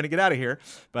battle trying to get out of here.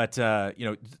 But, you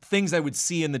know, things I would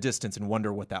see in the distance and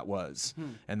wonder what that was.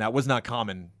 And that was not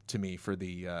common to me for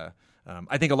the,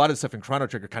 I think a lot of the stuff in Chrono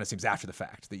Trigger kind of seems after the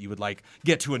fact, that you would like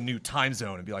get to a new time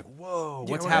zone and be like, whoa,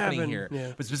 what's happening here?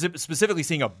 Yeah. But specifically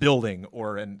seeing a building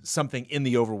or something in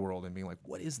the overworld and being like,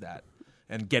 what is that?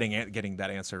 And getting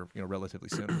that answer, you know, relatively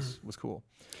soon was cool.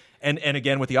 And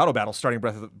again, with the auto battle, starting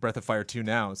Breath of Fire 2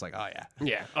 now, it's like, oh, yeah.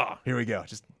 Yeah. Oh. Here we go.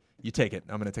 Just, you take it.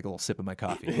 I'm going to take a little sip of my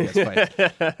coffee. You guys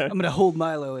fight. I'm going to hold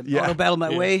Milo and auto battle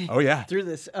my way through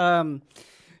this.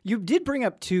 You did bring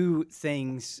up 2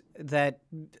 things that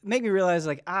make me realize,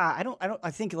 like, I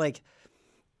think, like,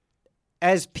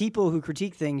 as people who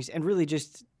critique things and really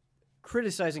just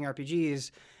criticizing RPGs,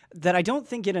 that I don't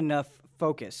think get enough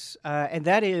focus, and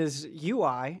that is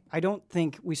UI. I don't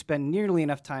think we spend nearly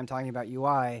enough time talking about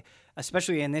UI,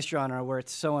 especially in this genre where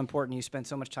it's so important. You spend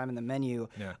so much time in the menu.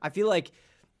 Yeah. I feel like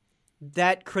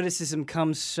that criticism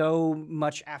comes so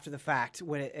much after the fact,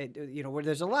 when where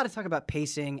there's a lot of talk about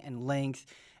pacing and length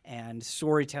and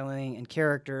storytelling and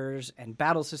characters and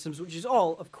battle systems, which is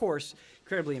all, of course,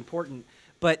 incredibly important.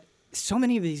 But so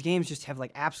many of these games just have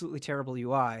like absolutely terrible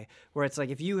UI, where it's like,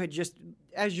 if you had just,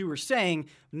 as you were saying,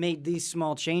 made these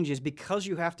small changes, because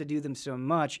you have to do them so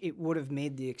much, it would have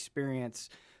made the experience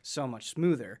so much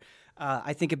smoother.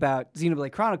 I think about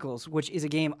Xenoblade Chronicles, which is a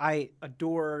game I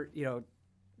adore, you know,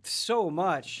 so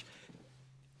much.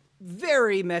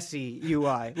 Very messy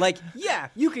UI. Like, yeah,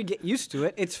 you could get used to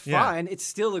it. It's fine. Yeah. It's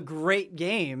still a great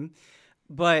game,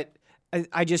 but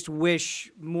I just wish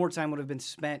more time would have been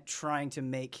spent trying to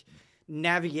make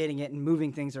navigating it and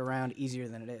moving things around easier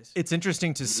than it is. It's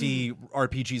interesting to see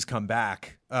RPGs come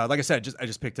back. Like I said, I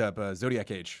just picked up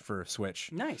Zodiac Age for Switch.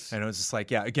 Nice. And it was just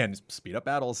like, yeah, again, speed up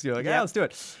battles. You're like, yeah, let's do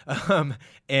it.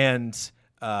 And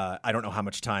I don't know how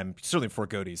much time, certainly before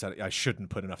GOTYs, I shouldn't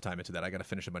put enough time into that. I got to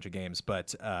finish a bunch of games.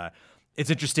 But it's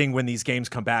interesting when these games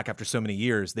come back after so many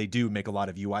years, they do make a lot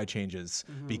of UI changes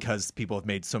because people have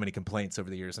made so many complaints over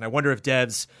the years. And I wonder if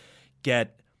devs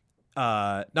get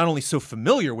not only so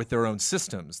familiar with their own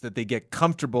systems, that they get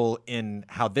comfortable in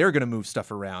how they're going to move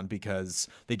stuff around because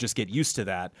they just get used to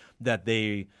that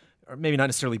they are maybe not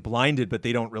necessarily blinded, but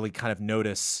they don't really kind of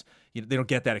notice, you know, they don't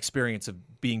get that experience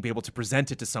of being able to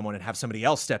present it to someone and have somebody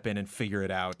else step in and figure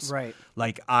it out. Right.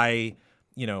 Like I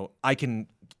can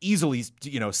easily,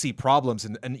 you know, see problems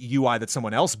in an UI that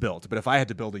someone else built. But if I had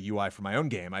to build a UI for my own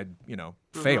game, I'd, you know,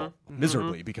 fail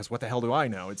miserably because what the hell do I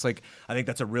know? It's like, I think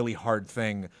that's a really hard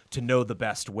thing to know the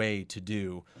best way to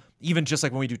do. Even just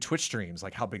like when we do Twitch streams,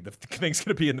 like how big the thing's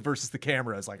going to be versus the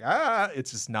camera. It's like,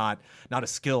 it's just not a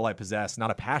skill I possess,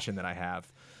 not a passion that I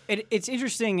have. It's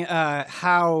interesting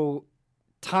how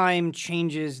time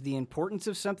changes the importance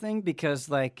of something, because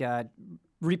like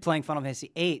replaying Final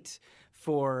Fantasy VIII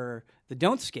for the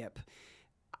Don't Skip,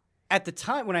 at the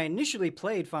time when I initially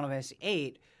played Final Fantasy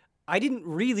VIII, I didn't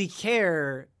really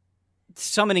care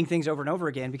summoning things over and over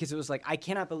again because it was like, I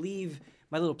cannot believe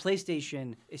my little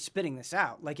PlayStation is spitting this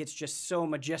out. Like, it's just so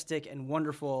majestic and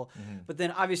wonderful. But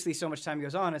then obviously so much time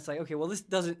goes on. It's like, okay, well, this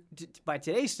doesn't, by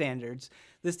today's standards,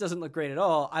 this doesn't look great at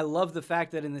all. I love the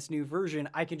fact that in this new version,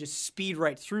 I can just speed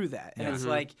right through that. And it's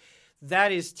like,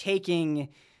 that is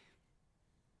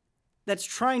that's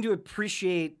trying to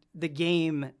appreciate the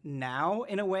game now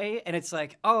in a way. And it's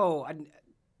like,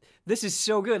 this is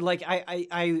so good. Like,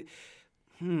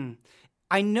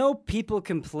 I know people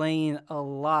complain a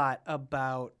lot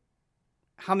about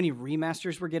how many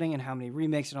remasters we're getting and how many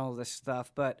remakes and all of this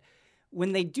stuff, but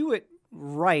when they do it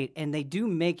right and they do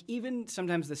make even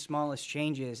sometimes the smallest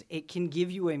changes, it can give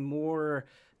you a more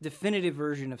definitive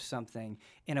version of something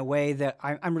in a way that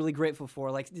I'm really grateful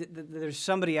for. Like, there's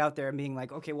somebody out there being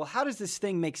like, okay, well, how does this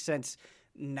thing make sense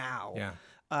now? Yeah.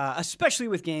 Especially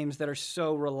with games that are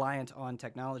so reliant on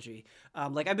technology.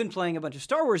 Like, I've been playing a bunch of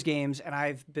Star Wars games, and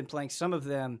I've been playing some of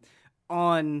them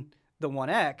on the One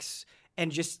X,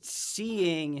 and just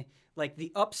seeing like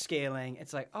the upscaling,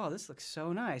 it's like, oh, this looks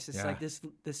so nice. It's like this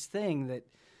thing that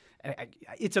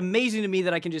it's amazing to me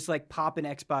that I can just like pop an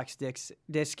Xbox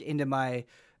disc into my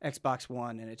Xbox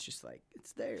One, and it's just like,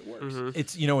 it's there, it works.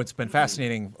 It's, it's been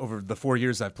fascinating over the 4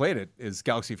 years I've played it is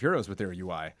Galaxy of Heroes with their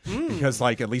UI. Because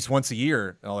like at least once a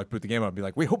year, I'll like boot the game up and be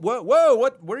like, wait, whoa,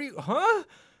 what are you, huh?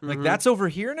 Like, that's over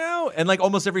here now? And like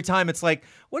almost every time it's like,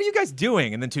 what are you guys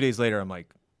doing? And then 2 days later, I'm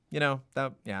like,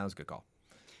 that was a good call.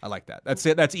 I like that. That's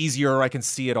it. That's easier. I can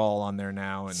see it all on there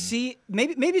now. And see,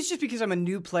 maybe it's just because I'm a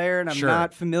new player and I'm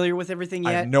not familiar with everything yet.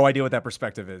 I have no idea what that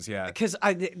perspective is. Yeah, because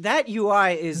that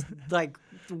UI is like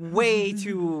way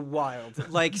too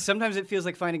wild. Like, sometimes it feels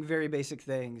like finding very basic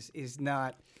things is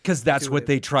not. Because that's what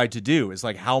they tried to do, is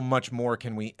like, how much more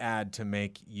can we add to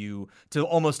make you, to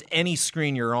almost any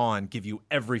screen you're on, give you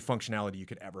every functionality you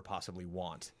could ever possibly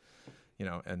want.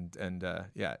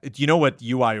 What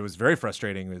UI was very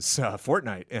frustrating is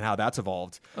Fortnite and how that's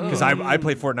evolved. Because I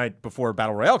played Fortnite before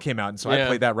Battle Royale came out, and so I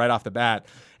played that right off the bat.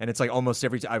 And it's like almost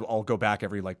every time I'll go back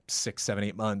every like 6, 7,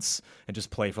 8 months and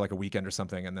just play for like a weekend or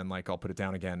something, and then like I'll put it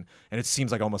down again. And it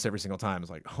seems like almost every single time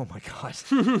it's like, oh my god,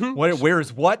 where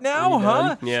is what now,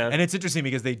 huh? Yeah. And it's interesting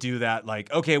because they do that,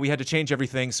 like, okay, we had to change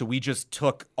everything, so we just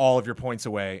took all of your points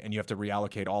away, and you have to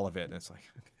reallocate all of it. And it's like,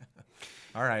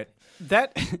 all right,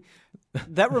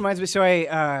 That reminds me. So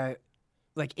I,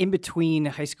 like, in between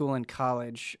high school and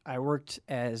college, I worked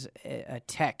as a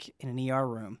tech in an ER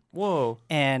room. Whoa.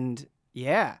 And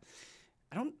I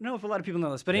don't know if a lot of people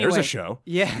know this, but anyway. There's a show.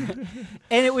 Yeah.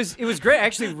 And it was great. I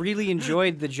actually really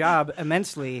enjoyed the job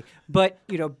immensely. But,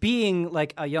 being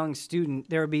like a young student,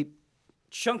 there would be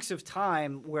chunks of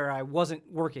time where I wasn't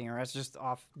working, or I was just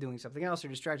off doing something else or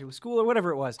distracted with school or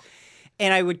whatever it was.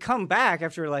 And I would come back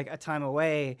after like a time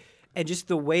away, and just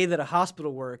the way that a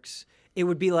hospital works, it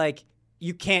would be like,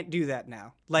 you can't do that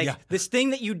now. Like, this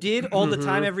thing that you did all the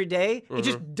time every day, it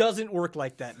just doesn't work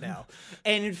like that now.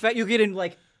 And in fact, you'll get in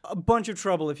like a bunch of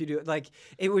trouble if you do it. Like,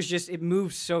 it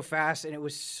moves so fast, and it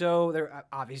was so,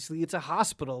 obviously it's a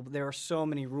hospital, but there are so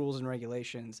many rules and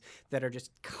regulations that are just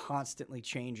constantly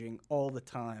changing all the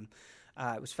time.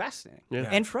 It was fascinating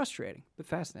and frustrating, but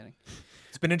fascinating.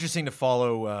 It's been interesting to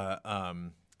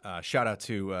follow. Shout out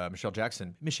to Michelle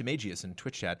Jackson, Mishimagius in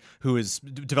Twitch chat, who is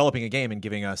developing a game and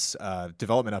giving us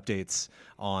development updates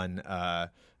on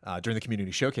during the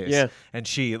community showcase. Yeah. And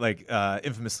she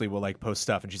infamously will like post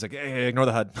stuff, and she's like, hey, ignore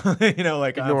the HUD. I'm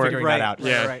figuring that out.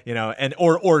 Yeah. Right. And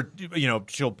or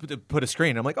she'll put a screen,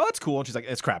 and I'm like, oh, that's cool. And she's like,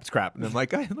 it's crap. And I'm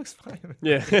like, it looks fine.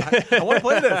 Yeah. I want to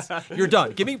play this. You're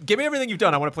done. Give me everything you've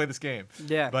done. I want to play this game.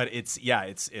 Yeah. But it's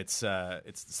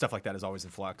stuff like that is always in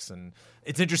flux, and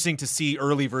it's interesting to see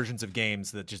early versions of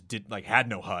games that just had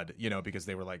no HUD, because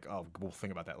they were like, oh, we'll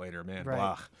think about that later, man.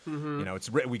 Right.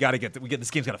 Blah. We got to get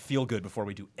this game's got to feel good before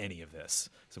we do any of this.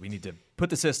 So we need to put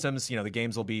the systems. The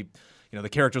games will be, the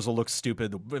characters will look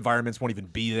stubid, the environments won't even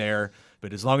be there.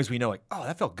 But as long as we know, like, oh,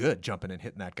 that felt good jumping and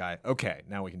hitting that guy. Okay,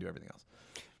 now we can do everything else.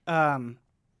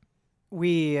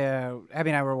 Abby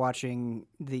and I were watching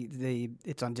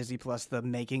it's on Disney Plus, the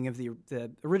making of the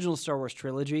original Star Wars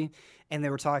trilogy, and they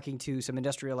were talking to some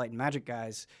Industrial Light and Magic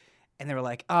guys, and they were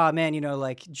like, man,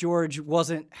 like George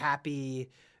wasn't happy.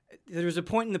 There was a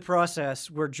point in the process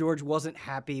where George wasn't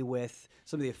happy with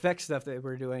some of the effects stuff that we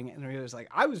were doing, and he was like,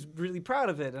 I was really proud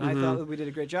of it, and I thought that we did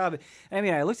a great job. And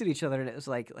I looked at each other, and it was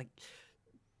like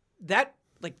that,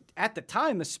 like at the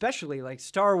time especially, like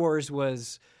Star Wars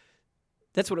was.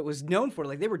 That's what it was known for.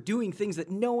 Like, they were doing things that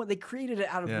they created it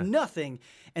out of nothing.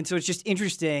 And so it's just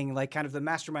interesting, like, kind of the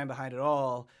mastermind behind it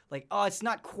all. Like, oh, it's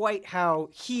not quite how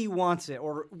he wants it,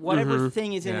 or whatever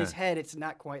thing is in his head, it's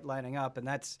not quite lining up. And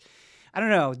that's, I don't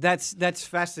know. That's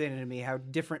fascinating to me how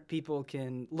different people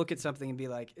can look at something and be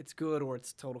like, it's good or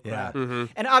it's total crap.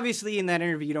 And obviously, in that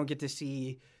interview, you don't get to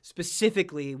see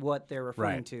specifically what they're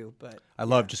referring to. But I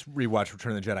love just rewatch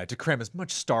Return of the Jedi to cram as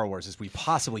much Star Wars as we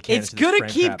possibly can. It's gonna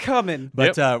keep coming.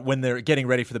 But when they're getting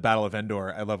ready for the Battle of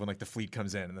Endor, I love when like the fleet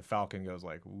comes in and the Falcon goes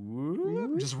like,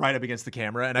 whoop, just right up against the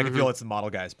camera, and I can feel it's the model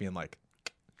guys being like,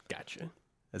 "Gotcha."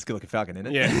 That's a good looking Falcon, isn't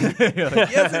it? Yeah. You're like,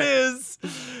 yes, it is.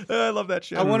 I love that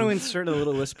shit. I want to insert a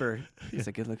little whisper. It's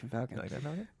a good looking Falcon. You like that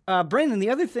Falcon? Brandon,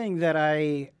 the other thing that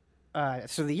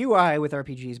so the UI with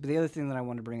RPGs, but the other thing that I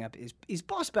want to bring up is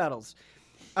boss battles.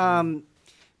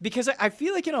 Because I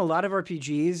feel like in a lot of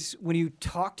RPGs, when you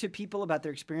talk to people about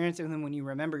their experience and then when you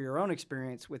remember your own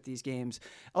experience with these games,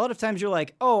 a lot of times you're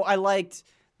like, oh, I liked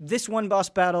this one boss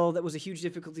battle that was a huge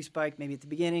difficulty spike, maybe at the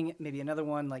beginning, maybe another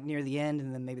one like near the end,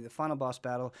 and then maybe the final boss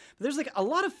battle. But there's like a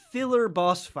lot of filler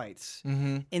boss fights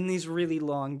in these really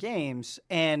long games.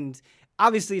 And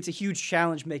obviously it's a huge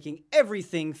challenge making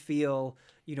everything feel,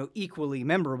 equally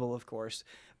memorable, of course.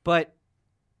 But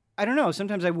I don't know,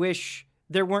 sometimes I wish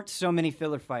there weren't so many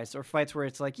filler fights or fights where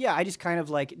it's like, yeah, I just kind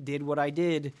of like did what I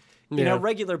did in a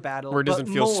regular battle. Where it doesn't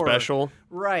feel special.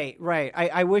 Right.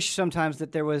 I wish sometimes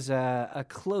that there was a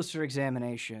closer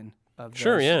examination of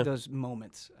those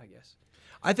moments, I guess.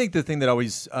 I think the thing that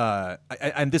always,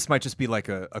 and this might just be like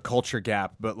a culture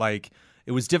gap, but like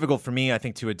it was difficult for me, I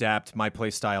think, to adapt my play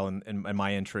style and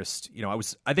my interest.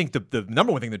 I think the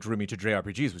number one thing that drew me to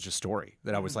JRPGs was just story.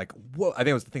 That I was like, whoa! I think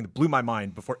it was the thing that blew my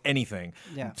mind before anything.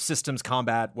 Yeah. Systems,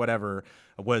 combat, whatever,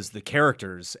 was the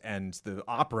characters and the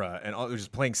opera and all,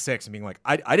 just playing Six and being like,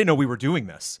 I didn't know we were doing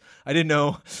this. I didn't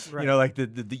know, like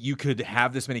the you could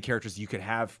have this many characters. You could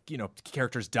have,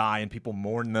 characters die and people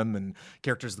mourn them, and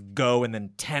characters go and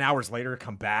then 10 hours later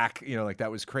come back. Like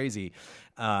that was crazy,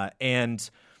 so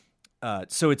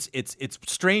it's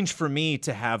strange for me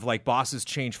to have like bosses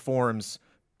change forms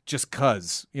just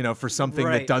cause, for something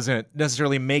that doesn't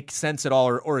necessarily make sense at all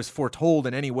or is foretold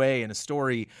in any way in a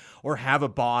story, or have a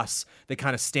boss that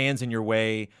kind of stands in your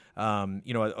way. One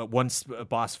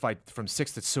boss fight from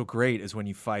Six that's so great is when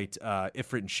you fight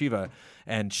Ifrit and Shiva,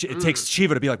 and it takes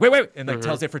Shiva to be like, wait, and like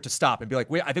tells Ifrit to stop and be like,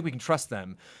 wait, I think we can trust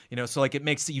them. So like it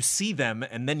makes you see them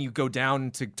and then you go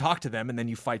down to talk to them and then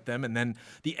you fight them and then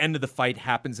the end of the fight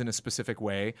happens in a specific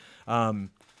way.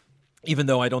 Even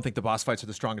though I don't think the boss fights are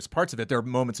the strongest parts of it, there are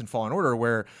moments in Fallen Order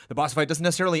where the boss fight doesn't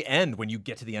necessarily end when you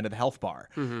get to the end of the health bar.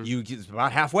 It's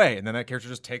about halfway, and then that character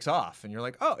just takes off, and you're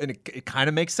like, oh, and it kind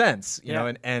of makes sense, you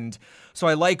know. And so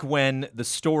I like when the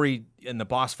story and the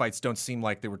boss fights don't seem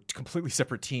like they were completely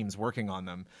separate teams working on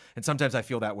them. And sometimes I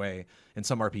feel that way in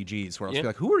some RPGs where I'll be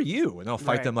like, who are you? And I'll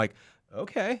fight them like,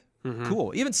 okay.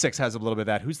 Cool. Even Six has a little bit of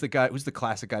that. Who's the guy? Who's the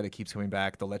classic guy that keeps coming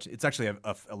back? It's actually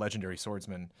a legendary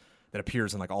swordsman that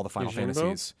appears in like all the Final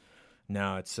Fantasies.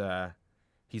 No, it's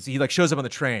he like shows up on the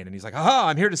train and he's like, "Aha,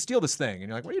 I'm here to steal this thing." And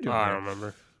you're like, "What are you doing?" I don't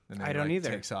remember. And then I don't either.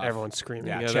 Takes off. Everyone's screaming.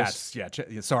 Yeah, chats.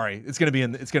 Sorry, it's gonna be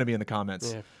in the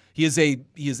comments. Yeah. He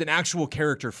is an actual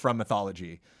character from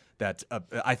mythology. That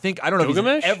I don't know.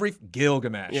 Gilgamesh?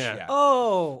 Gilgamesh. Yeah.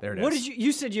 Oh, there it is. What did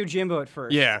you said Yojimbo at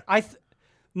first? Yeah.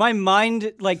 My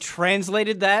mind like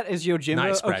translated that as Yojimbo.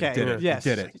 Nice, Brad. Okay. Did it. Yes.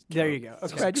 Did it. There you go.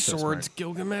 Okay. Swords,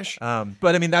 Gilgamesh.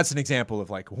 But I mean, that's an example of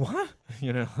like what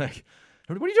like.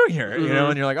 What are you doing here?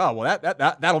 And you're like, oh, well,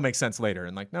 that'll make sense later.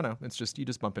 And like, no, it's just you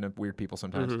just bump into weird people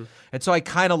sometimes. And so I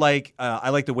kind of like I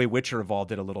like the way Witcher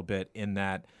evolved it a little bit in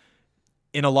that.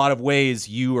 In a lot of ways,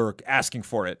 you are asking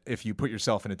for it if you put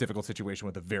yourself in a difficult situation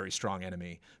with a very strong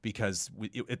enemy, because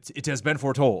it has been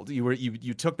foretold.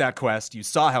 You took that quest, you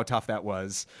saw how tough that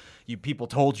was, people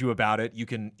told you about it. You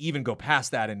can even go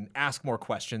past that and ask more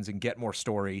questions and get more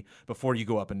story before you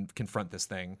go up and confront this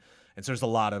thing. And so there's a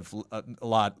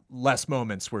lot less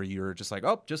moments where you're just like,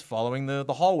 oh, just following the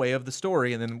hallway of the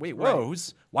story, and then wait, whoa,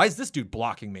 why is this dude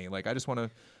blocking me? Like I just want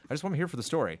to hear for the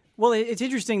story. Well, it's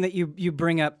interesting that you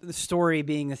bring up the story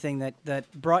being the thing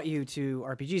that brought you to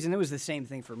RPGs, and it was the same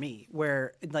thing for me,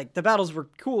 where like the battles were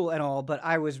cool and all, but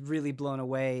I was really blown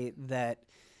away that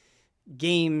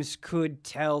games could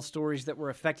tell stories that were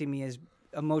affecting me as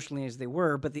emotionally as they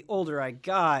were. But the older I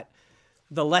got,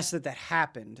 the less that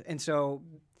happened, and so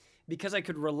because I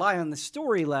could rely on the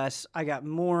story less, I got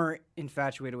more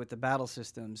infatuated with the battle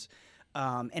systems.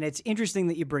 And it's interesting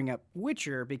that you bring up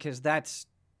Witcher, because that's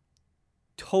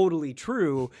totally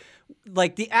true.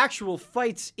 Like the actual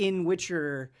fights in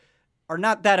Witcher are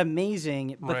not that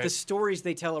amazing, but the stories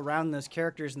they tell around those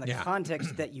characters and the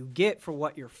context that you get for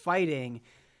what you're fighting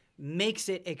makes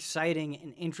it exciting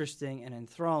and interesting and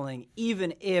enthralling,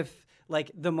 even if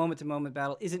like the moment-to-moment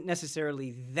battle isn't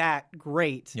necessarily that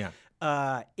great. Yeah.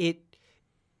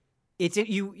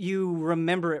 you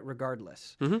remember it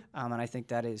regardless, Mhm. and I think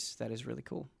that is really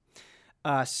cool.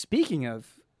 Speaking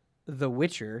of The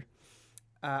Witcher,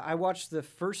 I watched the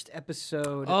first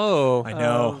episode. Oh, I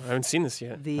know. I haven't seen this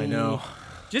yet. I know.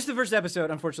 Just the first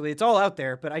episode, unfortunately. It's all out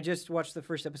there, but I just watched the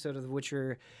first episode of The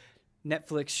Witcher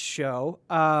Netflix show.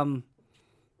 How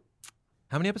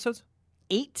many episodes?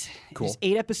 8. Cool. Just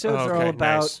 8 episodes. Oh, They're okay, all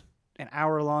about nice. an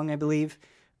hour long, I believe.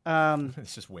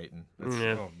 It's just waiting.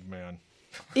 Yeah. Oh man.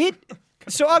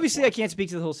 So obviously I can't speak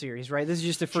to the whole series, right? This is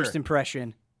just a first Sure.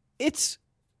 impression. It's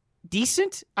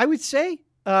decent, I would say. It's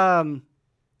solid.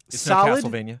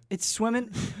 not Castlevania. It's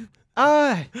swimming.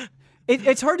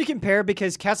 It's hard to compare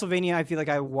because Castlevania, I feel like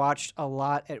I watched a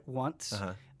lot at once.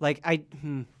 Uh-huh. Like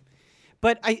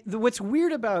what's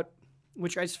weird about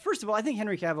first of all, I think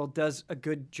Henry Cavill does a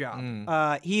good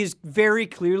job. He is very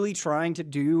clearly trying to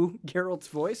do Geralt's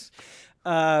voice,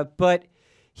 but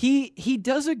he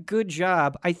does a good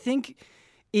job. I think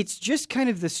it's just kind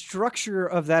of the structure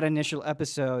of that initial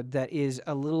episode that is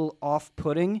a little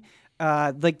off-putting.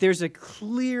 Like there's a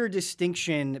clear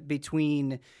distinction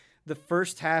between the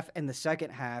first half and the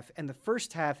second half, and the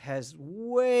first half has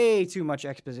way too much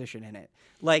exposition in it.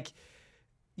 Like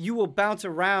you will bounce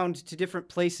around to different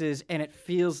places and it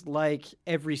feels like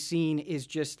every scene is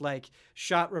just like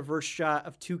reverse shot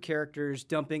of two characters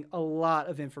dumping a lot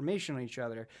of information on each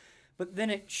other. But then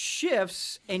it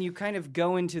shifts and you kind of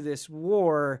go into this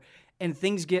war and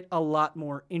things get a lot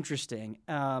more interesting.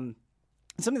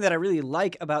 Something that I really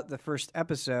like about the first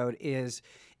episode is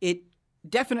it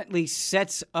definitely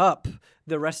sets up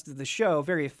the rest of the show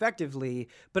very effectively,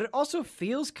 but it also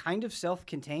feels kind of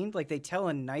self-contained. Like they tell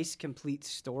a nice, complete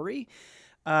story.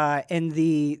 And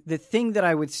the thing that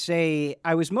I would say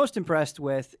I was most impressed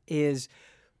with is,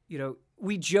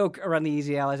 we joke around the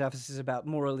Easy Allies offices about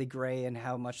morally gray and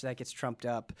how much that gets trumped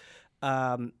up.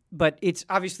 But it's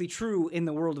obviously true in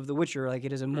the world of The Witcher. Like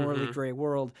it is a morally gray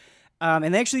world.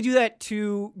 And they actually do that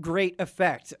to great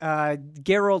effect.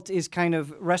 Geralt is kind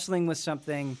of wrestling with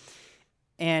something,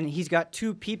 and he's got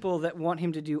two people that want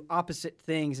him to do opposite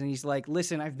things. And he's like,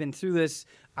 listen, I've been through this.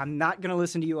 I'm not going to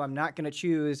listen to you. I'm not going to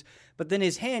choose. But then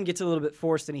his hand gets a little bit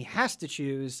forced, and he has to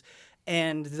choose.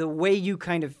 And the way you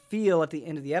kind of feel at the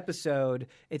end of the episode,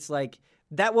 it's like,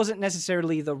 that wasn't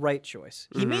necessarily the right choice.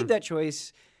 He made that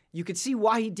choice. You could see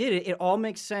why he did it. It all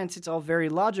makes sense. It's all very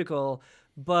logical.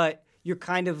 But you're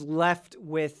kind of left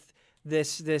with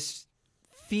this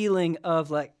feeling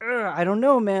of like, I don't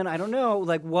know, man. I don't know.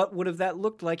 Like, what would have that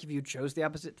looked like if you chose the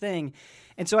opposite thing?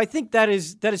 And so I think that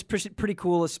is pretty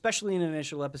cool, especially in an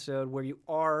initial episode where you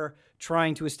are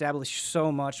trying to establish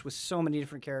so much with so many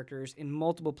different characters in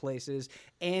multiple places,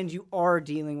 and you are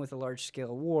dealing with a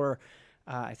large-scale war.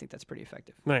 I think that's pretty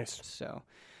effective. Nice. So,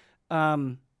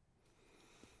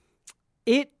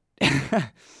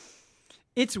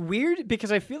 it's weird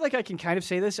because I feel like I can kind of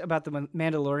say this about The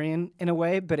Mandalorian in a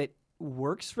way, but it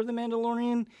works for The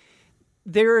Mandalorian.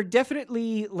 There are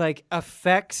definitely like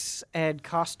effects and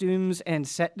costumes and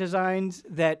set designs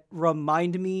that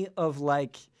remind me of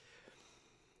like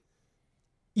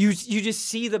you just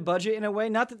see the budget in a way.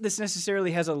 Not that this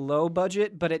necessarily has a low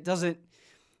budget, but it doesn't.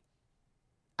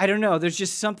 I don't know. There's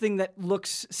just something that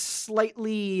looks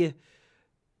slightly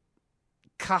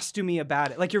costumey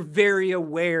about it. Like you're very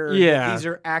aware that these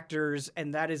are actors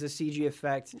and that is a CG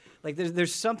effect. Like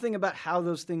there's something about how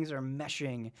those things are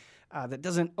meshing that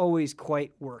doesn't always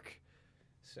quite work.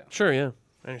 So Sure, yeah.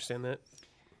 I understand that.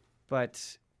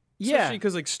 But Especially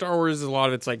because like Star Wars, a lot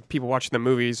of it's like people watching the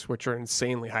movies, which are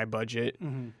insanely high budget,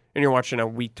 and you're watching a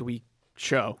week-to-week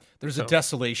show. There's a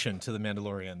desolation to The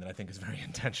Mandalorian that I think is very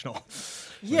intentional.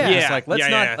 Yeah. It's like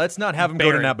let's not have him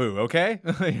Barren. go to Naboo, okay?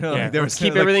 Like, there was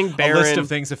keep everything a list barren. of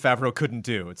things that Favreau couldn't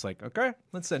do. It's like, okay,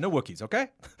 let's say no Wookiees, okay?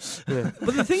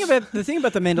 But the thing about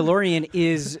The Mandalorian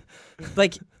is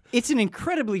like it's an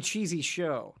incredibly cheesy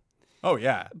show. Oh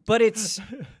yeah, But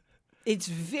it's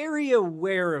very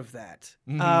aware of that.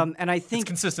 And I think it's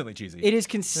consistently cheesy. it is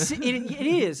it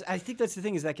is. I think that's the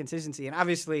thing, is that consistency. And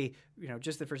obviously,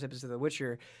 just the first episode of The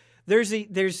Witcher,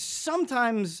 there's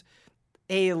sometimes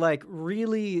a like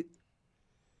really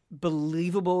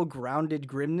believable grounded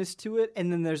grimness to it,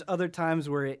 and then there's other times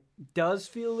where it does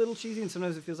feel a little cheesy, and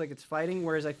sometimes it feels like it's fighting,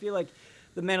 whereas I feel like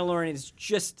The Mandalorian is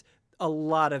just a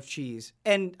lot of cheese.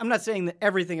 And I'm not saying that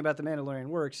everything about The Mandalorian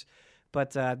works,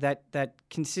 but that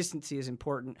consistency is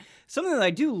important. Something that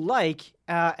I do like,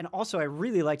 and also I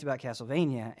really liked about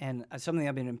Castlevania, and something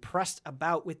I've been impressed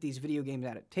about with these video game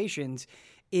adaptations,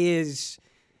 is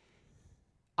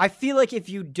I feel like if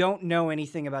you don't know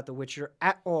anything about The Witcher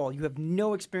at all, you have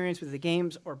no experience with the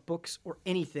games or books or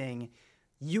anything,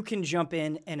 you can jump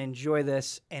in and enjoy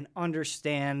this and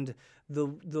understand the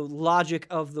logic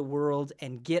of the world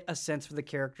and get a sense for the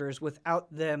characters without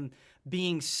them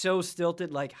being so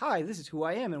stilted, like, hi, this is who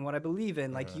I am and what I believe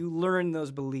in. Like, you learn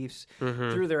those beliefs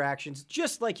through their actions,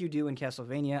 just like you do in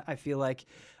Castlevania, I feel like.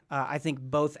 I think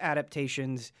both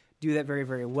adaptations do that very,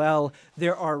 very well.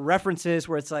 There are references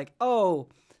where it's like, oh,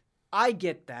 I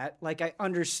get that. Like, I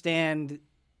understand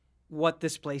what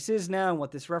this place is now and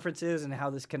what this reference is and how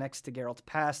this connects to Geralt's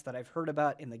past that I've heard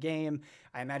about in the game.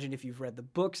 I imagine if you've read the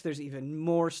books, there's even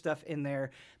more stuff in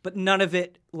there, but none of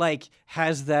it like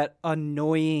has that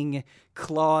annoying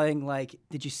clawing, like,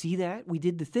 did you see that? We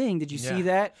did the thing. Did you see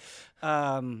that?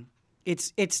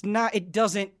 It's not, it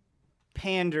doesn't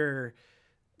pander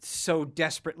so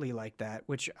desperately like that,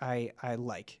 which I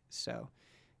like. So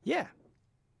yeah,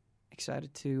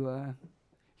 excited to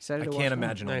I can't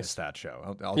imagine on Nice. that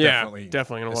show. I'll definitely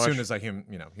gonna as watch. soon as I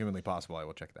humanly possible, I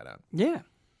will check that out. Yeah.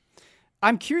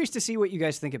 I'm curious to see what you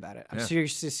guys think about it. I'm Yeah.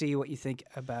 curious to see what you think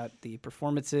about the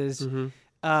performances.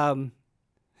 The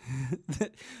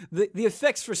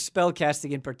effects for spellcasting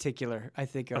in particular, I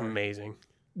think, are Amazing.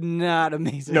 not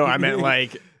amazing. No, I meant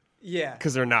like yeah,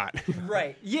 because they're not.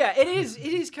 right. Yeah, it is.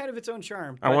 It is kind of its own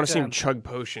charm. I want to see but, him chug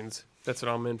potions. That's what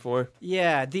I'm in for.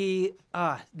 Yeah, the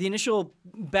initial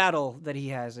battle that he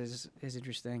has is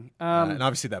interesting. And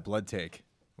obviously that blood take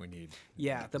we need.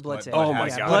 Yeah, the blood take. Oh my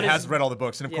has, God. Blood is- has read all the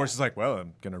books, and of yeah. course it's like, well,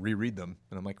 I'm gonna reread them,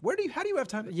 and I'm like, how do you have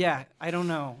time? Yeah, I don't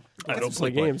know. I don't play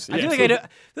Blood. games. I feel like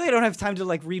I don't have time to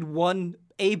like read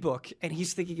a book, and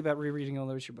he's thinking about rereading all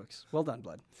the Witcher books. Well done,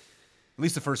 Blood. At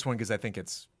least the first one, because I think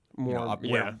it's More,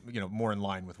 more in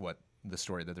line with what the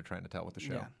story that they're trying to tell with the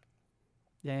show.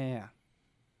 Yeah.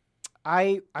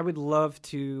 I would love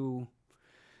to.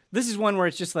 This is one where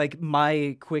it's just like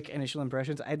my quick initial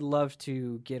impressions. I'd love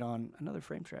to get on another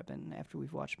Frame Trap and after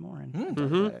we've watched more and talk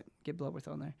about it, get Bloodworth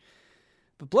on there.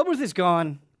 But Bloodworth is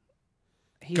gone.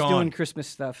 He's doing Christmas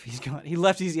stuff. He's gone. He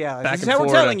left. This Back is in how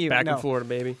Florida. we're telling you. Back No. in Florida,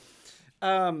 baby.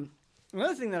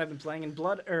 Another thing that I've been playing in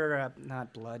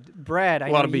not Blood, Brad.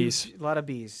 A lot of bees. A lot of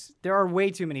bees. There are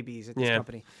way too many bees at this Yeah.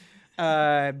 company.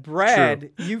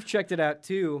 Brad, you've checked it out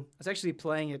too. I was actually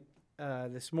playing it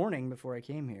this morning before I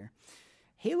came here.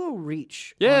 Halo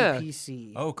Reach Yeah. on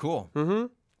PC. Oh, cool.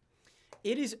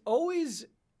 It is always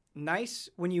nice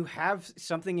when you have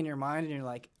something in your mind and you're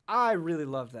like, I really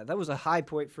love that. That was a high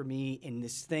point for me in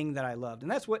this thing that I loved.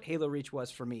 And that's what Halo Reach was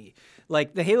for me.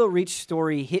 Like, the Halo Reach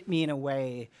story hit me in a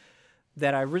way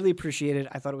that I really appreciated.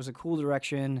 I thought it was a cool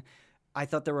direction. I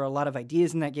thought there were a lot of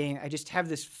ideas in that game. I just have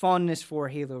this fondness for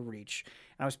Halo Reach.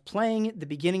 And I was playing at the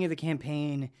beginning of the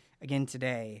campaign again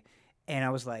today, and I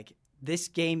was like, this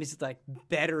game is like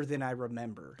better than I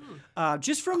remember.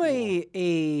 Just from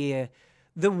the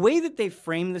way that they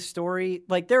frame the story,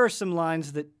 like there are some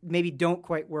lines that maybe don't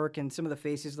quite work, and some of the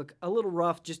faces look a little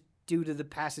rough just due to the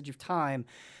passage of time.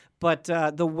 But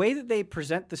the way that they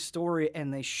present the story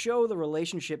and they show the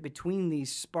relationship between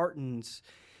these Spartans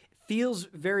feels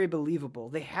very believable.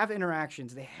 They have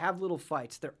interactions. They have little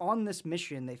fights. They're on this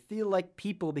mission. They feel like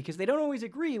people because they don't always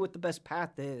agree what the best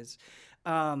path is.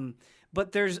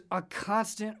 But there's a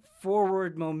constant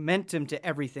forward momentum to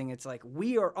everything. It's like,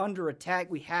 we are under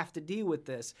attack. We have to deal with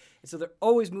this. And so they're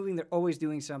always moving. They're always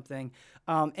doing something.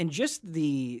 And just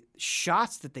the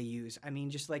shots that they use. I mean,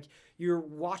 just like you're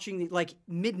watching, like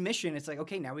mid-mission, it's like,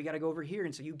 okay, now we got to go over here.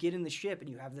 And so you get in the ship and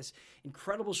you have this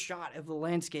incredible shot of the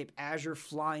landscape as you're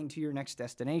flying to your next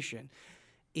destination.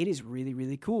 It is really,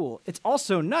 really cool. It's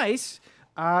also nice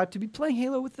to be playing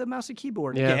Halo with the mouse and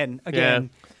keyboard again.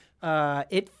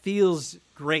 It feels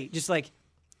great. Just like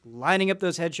lining up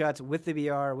those headshots with the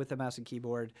VR, with the mouse and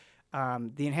keyboard.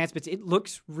 The enhancements, it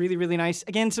looks really, really nice.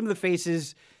 Again, some of the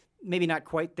faces, maybe not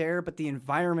quite there, but the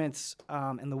environments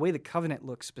and the way the Covenant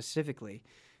looks specifically,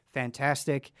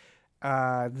 fantastic.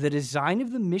 The design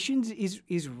of the missions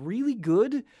is really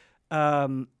good.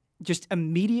 Just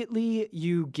immediately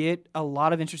you get a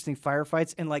lot of interesting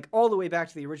firefights, and like all the way back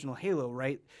to the original Halo,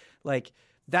 right? Like,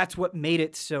 that's what made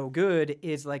it so good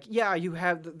is like, yeah, you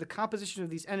have the composition of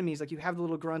these enemies. Like, you have the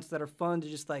little grunts that are fun to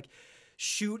just like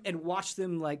shoot and watch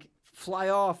them like fly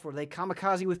off, or they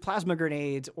kamikaze with plasma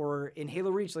grenades, or in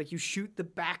Halo Reach, like you shoot the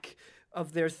back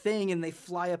of their thing and they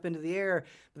fly up into the air.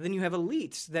 But then you have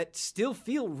elites that still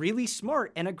feel really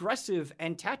smart and aggressive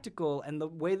and tactical, and the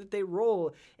way that they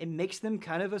roll, it makes them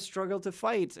kind of a struggle to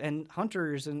fight, and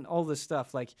hunters and all this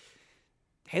stuff. Like,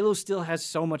 Halo still has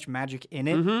so much magic in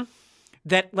it.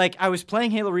 That, like, I was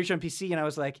playing Halo Reach on PC, and I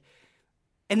was like,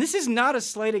 and this is not a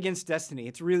slight against Destiny.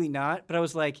 It's really not. But I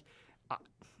was like,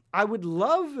 I would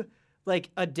love,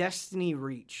 like, a Destiny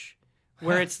Reach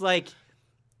where it's, like,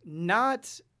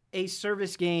 not a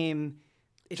service game.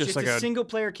 It's just like a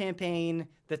single-player campaign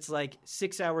that's like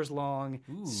 6 hours long,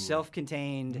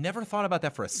 self-contained. Never thought about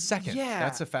that for a second. Yeah.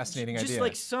 That's a fascinating idea. Just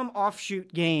like some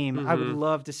offshoot game I would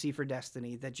love to see for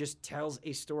Destiny that just tells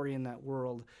a story in that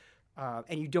world.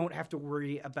 And you don't have to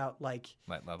worry about like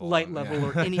light level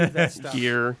or any of that stuff.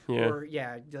 Gear. Yeah. Or,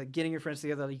 like getting your friends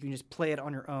together. You can just play it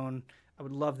on your own. I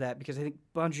would love that because I think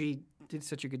Bungie did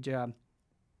such a good job.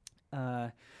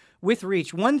 With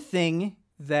Reach, one thing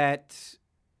that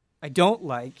I don't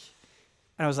like,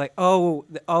 and I was like, oh,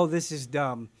 this is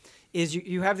dumb, is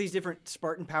you have these different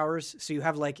Spartan powers. So you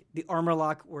have like the armor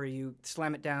lock where you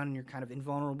slam it down and you're kind of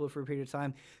invulnerable for a period of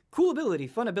time. Cool ability,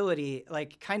 fun ability,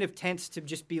 like kind of tense to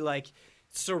just be like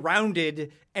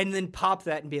surrounded and then pop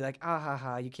that and be like,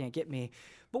 you can't get me.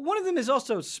 But one of them is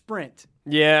also sprint.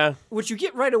 Yeah. Which you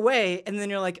get right away, and then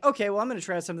you're like, okay, well, I'm going to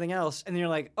try something else. And then you're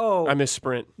like, oh. I miss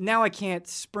sprint. Now I can't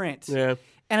sprint. Yeah.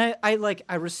 And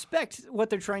I respect what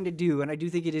they're trying to do, and I do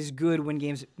think it is good when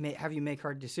games have you make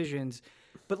hard decisions.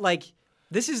 But like,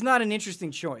 this is not an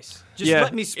interesting choice. Just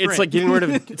let me sprint. It's like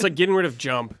getting rid of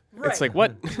jump. Right. It's like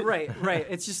what? Right.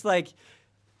 It's just like,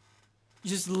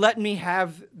 just let me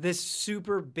have this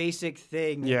super basic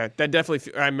thing. Yeah, that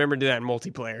definitely. I remember doing that in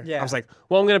multiplayer. Yeah. I was like,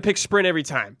 well, I'm gonna pick sprint every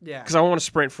time. Yeah. Because I want to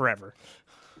sprint forever.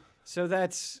 So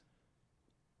that's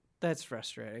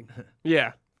frustrating.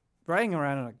 Yeah. Riding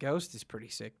around on a Ghost is pretty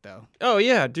sick, though. Oh,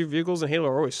 yeah. Dude, vehicles in Halo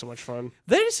are always so much fun.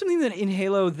 That is something that in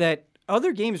Halo that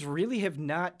other games really have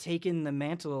not taken the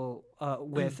mantle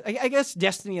with. I guess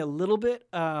Destiny a little bit,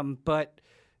 but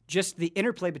just the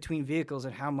interplay between vehicles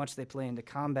and how much they play into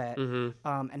combat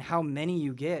and how many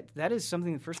you get. That is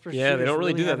something the first-person Yeah, they don't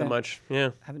really do that much. Yeah.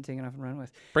 Haven't taken off and run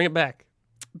with. Bring it back.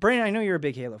 Brandon, I know you're a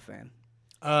big Halo fan.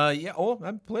 Yeah. Oh,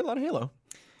 I played a lot of Halo.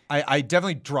 I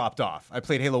definitely dropped off. I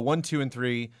played Halo 1, 2, and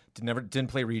 3. Didn't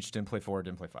play Reach, didn't play 4,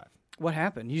 didn't play 5. What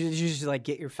happened? You just like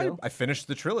get your fill? I finished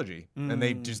the trilogy, and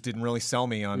they just didn't really sell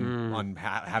me on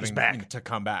having to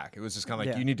come back. It was just kind of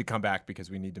like, you need to come back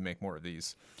because we need to make more of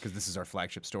these because this is our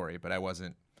flagship story. But I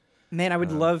wasn't. Man, I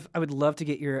would love to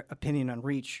get your opinion on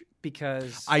Reach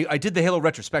because I did the Halo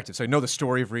retrospective, so I know the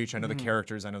story of Reach. I know the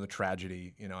characters. I know the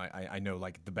tragedy. You know, I know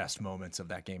like the best moments of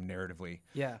that game narratively.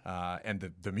 Yeah.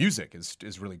 And the music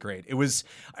is really great.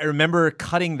 I remember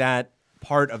cutting that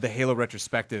part of the Halo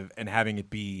retrospective and having it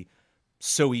be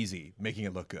so easy, making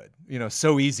it look good. You know,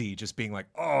 so easy just being like,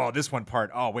 oh, this one part,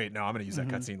 oh, wait, no, I'm going to use that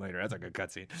cutscene later. That's a good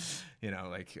cutscene. You know,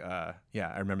 like, I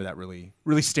remember that really,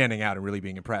 really standing out and really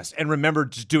being impressed. And remember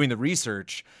just doing the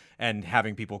research and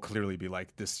having people clearly be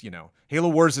like, this, you know, Halo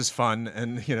Wars is fun.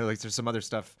 And, you know, like there's some other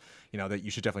stuff, you know, that you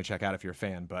should definitely check out if you're a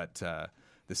fan. But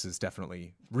this is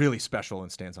definitely really special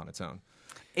and stands on its own.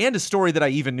 And a story that I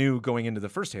even knew going into the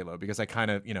first Halo because I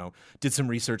kind of, you know, did some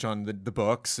research on the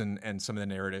books and some of the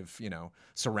narrative, you know,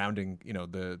 surrounding, you know,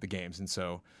 the games. And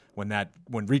so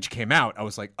when Reach came out, I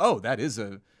was like, oh, that is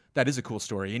a cool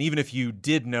story. And even if you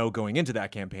did know going into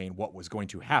that campaign what was going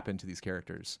to happen to these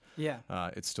characters,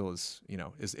 it still is, you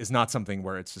know, is not something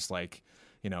where it's just like,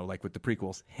 you know, like with the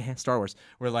prequels, Star Wars,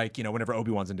 where like, you know, whenever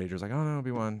Obi-Wan's in danger, it's like, oh no,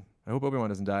 Obi-Wan, I hope Obi-Wan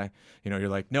doesn't die. You know, you're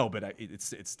like, no, but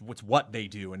it's what they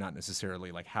do and not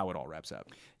necessarily like how it all wraps up.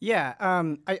 Yeah,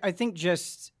 I think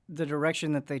just the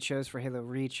direction that they chose for Halo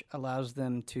Reach allows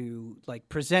them to like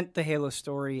present the Halo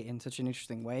story in such an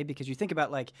interesting way because you think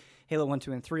about like Halo 1,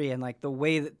 2, and 3 and like the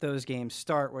way that those games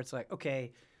start where it's like,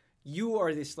 okay, you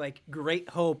are this like great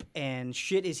hope and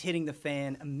shit is hitting the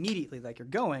fan immediately like you're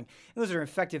going. And those are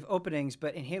effective openings,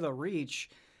 but in Halo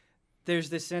Reach, there's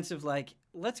this sense of like,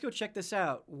 let's go check this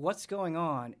out. What's going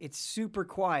on? It's super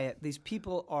quiet. These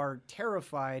people are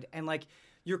terrified and like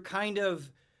you're kind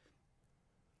of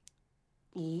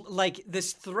like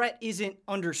this threat isn't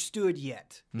understood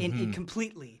yet in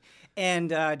completely.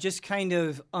 And just kind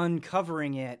of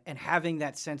uncovering it and having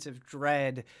that sense of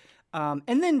dread. And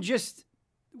then just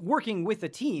working with a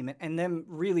team and them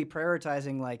really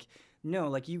prioritizing like, no,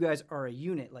 like you guys are a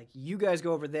unit. Like you guys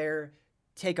go over there,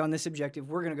 take on this objective.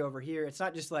 We're going to go over here. It's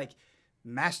not just like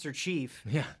Master Chief.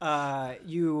 Yeah.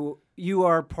 You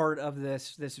are part of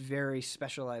this very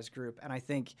specialized group. And I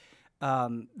think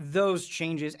those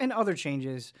changes and other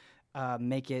changes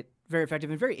make it very effective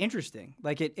and very interesting.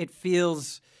 Like it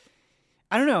feels,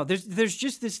 I don't know, there's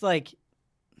just this like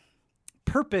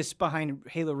purpose behind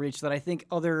Halo Reach that I think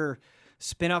other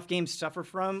spin-off games suffer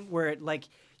from where it like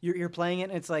you're playing it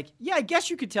and it's like, yeah, I guess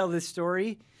you could tell this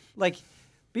story. Like,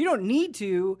 but you don't need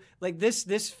to. Like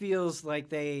this feels like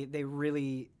they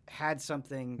really had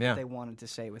something that they wanted to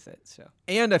say with it. So,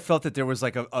 and I felt that there was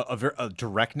like a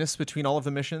directness between all of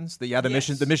the missions.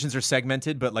 The missions are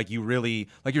segmented, but like you really,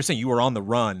 like you're saying, you were on the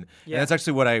run. Yeah. And that's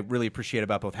actually what I really appreciate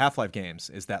about both Half-Life games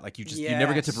is that like you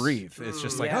never get to breathe. It's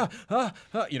just like you know,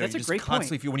 that's you a just great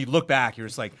constantly feel, when you look back, you're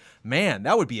just like, man,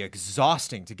 that would be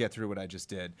exhausting to get through what I just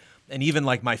did. And even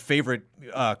like my favorite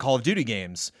Call of Duty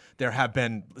games, there have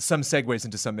been some segues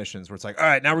into some missions where it's like, all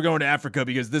right, now we're going to Africa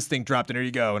because this thing dropped and here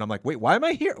you go. And I'm like, wait, why am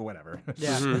I here? Or whatever.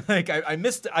 Yeah. Like I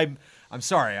missed. I'm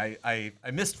sorry. I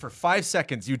missed for 5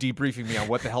 seconds you debriefing me on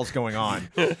what the hell's going on.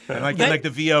 And like the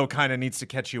VO kind of needs to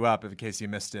catch you up in case you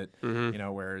missed it. You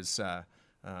know, whereas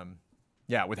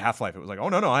with Half-Life it was like, oh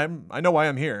no, I know why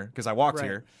I'm here because I walked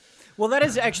here. Well, that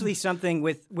is actually something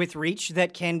with Reach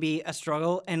that can be a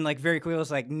struggle, and like very quickly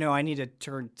it's like, no, I need to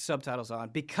turn subtitles on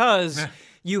because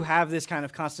you have this kind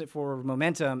of constant forward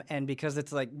momentum, and because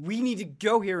it's like we need to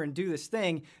go here and do this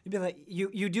thing. You'd be like,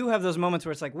 you do have those moments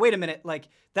where it's like, wait a minute, like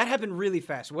that happened really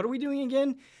fast. What are we doing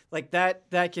again? Like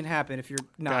that can happen if you're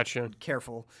not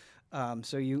careful.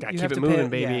 So you gotta have keep to it moving,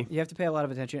 baby. Yeah, you have to pay a lot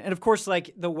of attention, and of course,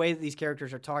 like the way that these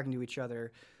characters are talking to each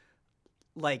other,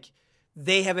 like.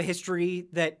 They have a history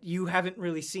that you haven't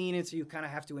really seen it, so you kind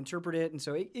of have to interpret it, and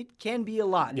so it can be a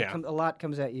lot. Yeah. A lot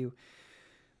comes at you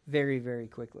very, very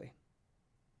quickly.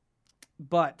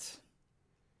 But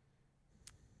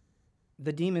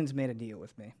the demons made a deal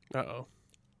with me. Uh-oh.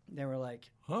 They were like...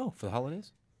 Oh, for the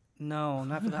holidays? No,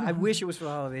 not for the... I wish it was for the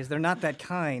holidays. They're not that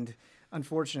kind,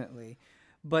 unfortunately.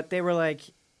 But they were like,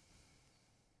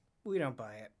 we don't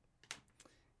buy it.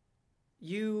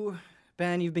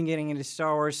 Ben, you've been getting into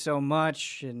Star Wars so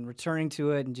much and returning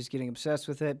to it and just getting obsessed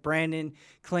with it. Brandon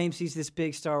claims he's this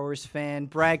big Star Wars fan.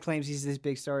 Brad claims he's this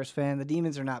big Star Wars fan. The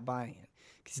demons are not buying it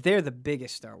because they're the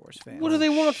biggest Star Wars fans. What do they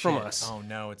want from us? Oh,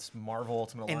 no, it's Marvel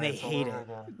Ultimate And Alliance. they hate it.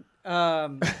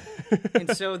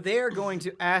 And so they're going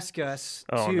to ask us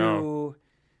to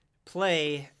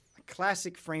play a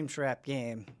classic frame trap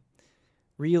game,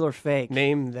 real or fake.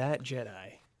 Name that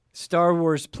Jedi. Star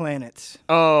Wars Planets.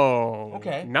 Oh,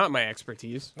 okay. Not my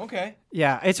expertise. Okay.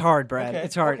 Yeah, it's hard, Brad. Okay,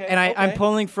 it's hard. okay, and okay. I'm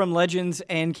pulling from Legends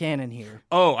and canon here.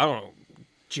 Oh, I don't know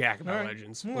jack about All right.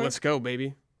 Legends. All Well, let's go,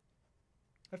 baby.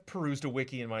 I've perused a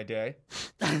wiki in my day.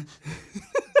 The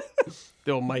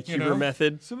old Mike Huber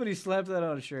method. Somebody slapped that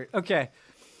on a shirt. Okay.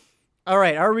 All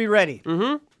right, are we ready?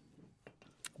 Mm-hmm.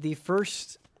 The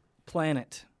first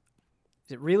planet.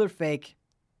 Is it real or fake?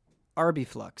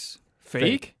 Arbiflux.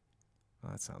 Fake? Oh,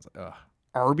 that sounds like...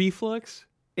 Arbiflux?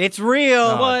 It's real.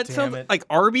 Oh, What? damn Sounds it. like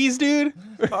Arby's, dude?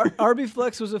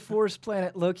 Arbiflux was a forest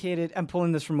planet located... I'm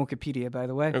pulling this from Wikipedia, by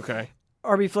the way. Okay.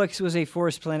 Arbiflux was a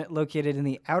forest planet located in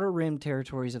the outer rim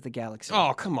territories of the galaxy.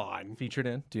 Oh, come on. Featured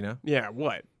in? Do you know? Yeah,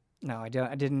 what? No, I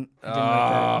didn't write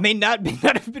that. It may not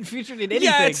have been featured in anything.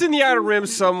 Yeah, it's in the Outer Rim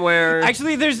somewhere.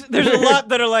 Actually, there's a lot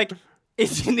that are like...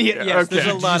 It's in the... Yes, okay. there's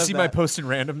a Did lot you of see that. my post in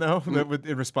random, though,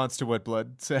 in response to what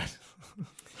Blood said?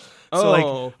 Oh. So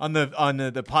like on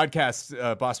the podcast,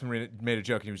 Bossman made a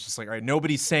joke and he was just like, all right,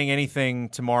 nobody's saying anything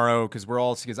tomorrow because we're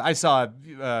all, because I saw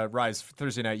Rise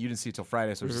Thursday night, you didn't see it till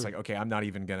Friday, so I was just like, okay, I'm not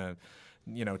even gonna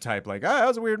type like, that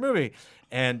was a weird movie.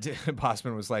 And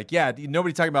Bossman was like, yeah,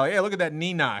 nobody talking about, hey, look at that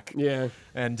knee knock. Yeah.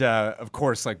 And of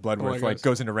course, like Bloodworth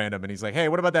goes into random and he's like, hey,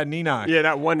 what about that knee knock? Yeah,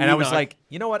 that one knee And I was knock. like,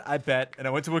 you know what? I bet. And I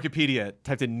went to Wikipedia,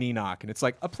 typed in knee knock, and it's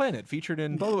like a planet featured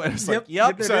in blah, blah, blah. And it's like,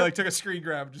 Yep. So I like took a screen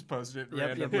grab and just posted it.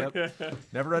 Yep.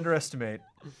 Never underestimate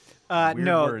weird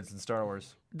No, words in Star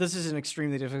Wars. this is an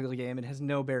extremely difficult game. It has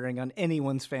no bearing on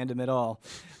anyone's fandom at all.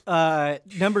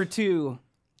 Number 2,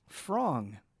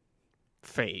 Frong.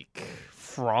 Fake.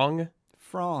 Frong?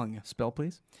 Frong. Spell,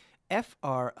 please.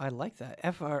 I like that.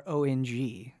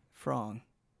 Frong. Frong.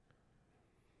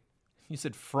 You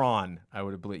said Frawn. I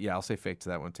would have believed. Yeah, I'll say fake to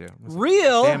that one too.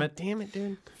 Real? Damn it. Damn it,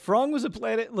 dude. Frong was a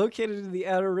planet located in the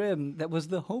outer rim that was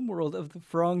the homeworld of the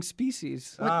Frong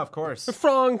species. Ah, of course.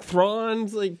 Frong,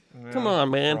 Thrawns, like, come on,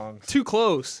 man. Frongs. Too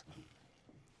close.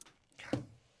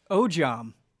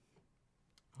 Ojam.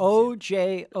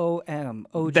 Ojom.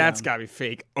 Ojam. That's gotta be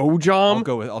fake.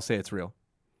 Ojam? I'll say it's real.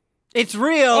 It's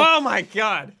real. Oh my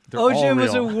god. They're all Ojam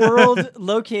was a real. world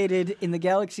located in the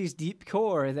galaxy's deep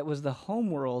core that was the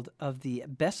homeworld of the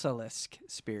Besalisk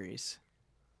species.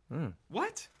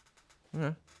 What?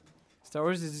 Yeah. Star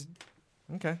Wars is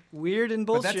Okay. weird and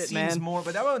But bullshit, that seems man. more.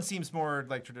 But that one seems more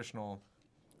like traditional.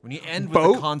 When you end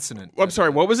with a consonant. I'm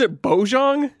sorry, what was it?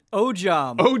 Bojong?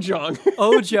 Ojam. Ojong.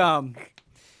 Ojam.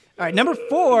 All right, number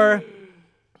 4,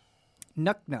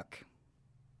 Nuk Nuk.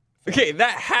 Okay,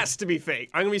 that has to be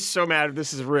fake. I'm gonna be so mad if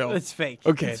this is real. It's fake.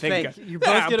 Okay, it's thank fake. God. You both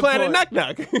Yeah, get a Planet point.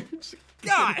 Nuck Nuck.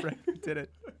 God. Did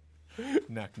it.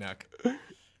 Knuck knuck.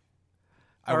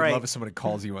 I would love if somebody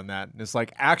calls you on that. And it's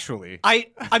like, actually. I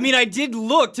mean, I did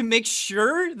look to make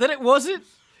sure that it wasn't.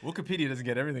 Wikipedia doesn't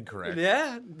get everything correct.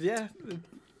 Yeah.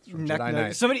 Jedi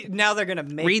Knight. Somebody, now they're going to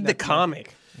make Read the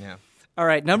comic. Yeah. All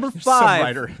right, number 5. Some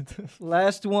writer.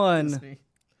 Last one.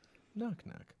 Knock,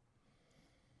 knock.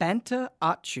 Banta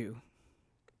Achu.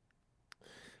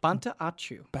 Banta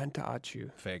Achu. Banta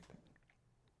Achu. Fake.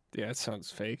 Yeah, that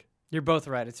sounds fake. You're both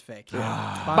right. It's fake.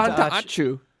 Banta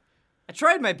Achu. I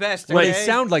tried my best. Well, Okay? they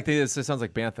sound like it sounds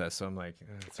like Bantha, so I'm like,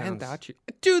 it sounds... Banta Achu.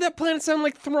 Dude, that planet sounded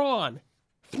like Thrawn.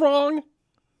 Thrawn.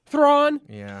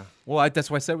 Yeah. Well,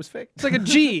 that's why I said it was fake. It's like a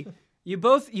G. You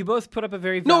both put up a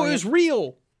very No, valiant, it was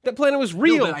real. That planet was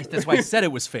real. No, that's why I said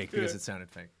it was fake, because it sounded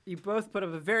fake. You both put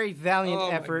up a very valiant Oh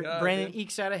my effort. God, Brandon man.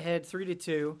 ekes out ahead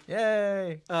 3-2.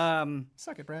 Yay. Um,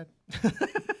 Suck it, Brad.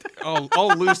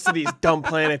 I'll lose to these dumb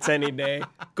planets any day.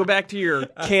 Go back to your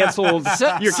canceled,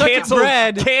 Suck it,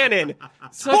 Brad. canon.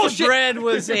 Suck It Bread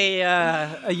was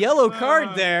a yellow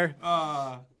card there.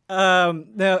 No,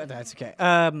 that's okay.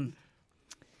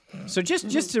 So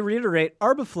just to reiterate,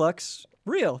 Arbiflux,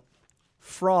 real.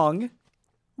 Frong,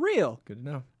 real. Good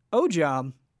to know.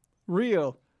 Ojam,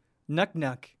 real.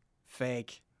 Nuck,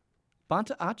 fake.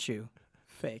 Banta Achu,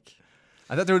 fake.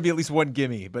 I thought there would be at least one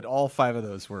gimme, but all 5 of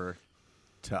those were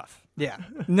tough. Yeah.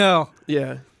 No.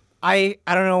 Yeah. I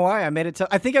don't know why I made it tough.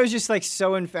 I think I was just like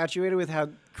so infatuated with how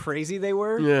crazy they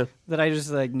were that I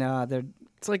just like, nah, they're...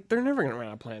 It's like they're never gonna run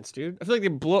out of planets, dude. I feel like they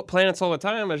blow up planets all the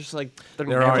time. I just like they're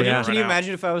There never are, gonna yeah. run Can you out.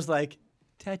 imagine if I was like,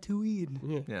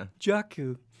 Tatooine, Yeah.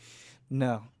 Jakku?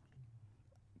 No.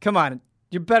 Come on.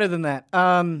 You're better than that.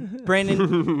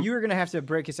 Brandon, you are going to have to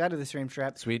break us out of this frame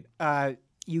trap. Sweet.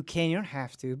 You don't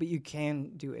have to, but you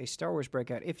can do a Star Wars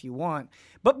breakout if you want.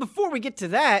 But before we get to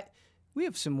that, we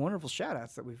have some wonderful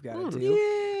shout-outs that we've got to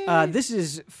do. This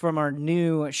is from our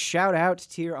new shout-out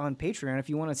tier on Patreon. If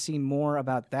you want to see more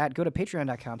about that, go to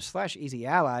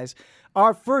patreon.com/easyallies.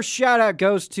 Our first shout-out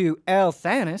goes to El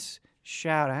Thanis.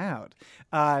 Shout-out.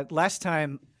 Last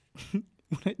time when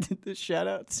I did the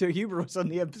shout-out, so Huber was on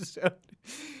the episode.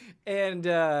 And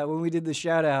when we did the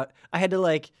shout-out, I had to,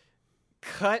 like,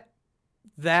 cut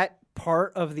that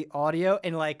part of the audio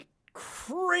and, like,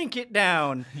 crank it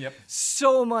down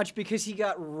so much because he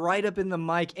got right up in the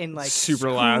mic and like super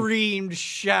loud screamed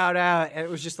shout out, and it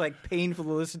was just like painful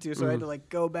to listen to, so I had to like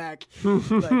go back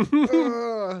like,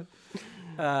 good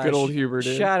old Huber,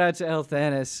 dude. Shout out to El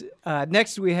Thanis.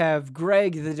 Next we have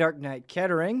Greg the Dark Knight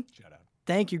Kettering. Shout out.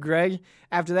 Thank you, Greg.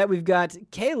 After that we've got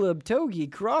Caleb Togi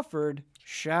Crawford.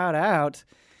 Shout out.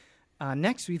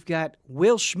 Next we've got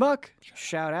Will Schmuck.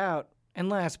 Shout out. And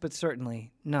last but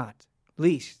certainly not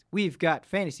least, we've got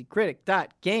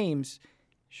FantasyCritic.Games.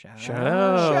 Shout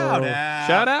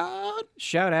out.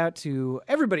 Shout out to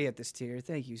everybody at this tier.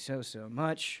 Thank you so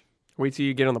much. Wait till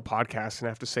you get on the podcast and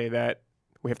have to say that.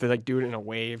 We have to like do it in a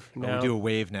wave now. We do a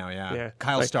wave now, yeah. Yeah.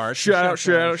 Kyle like, starts. Shout out.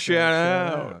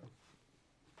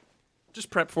 Just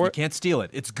prep for You it. can't steal it.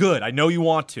 It's good. I know you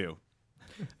want to.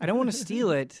 I don't want to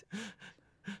steal it.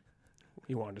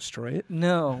 You want to destroy it?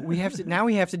 No, we have to. Now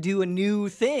we have to do a new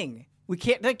thing. We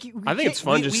can't. Like, I think it's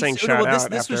fun just saying shout out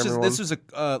this after was everyone. This was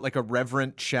a like a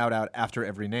reverent shout out after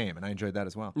every name, and I enjoyed that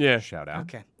as well. Yeah. Shout out.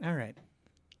 Okay. All right,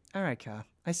 Kyle.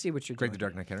 I see what you're Greg the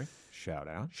doing. Dark Knight Kettering. Shout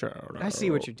out. Shout out. I see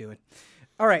what you're doing.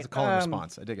 All right. It's a call and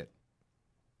response. I dig it.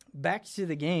 Back to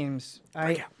the games.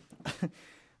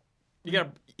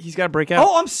 He's got to break out.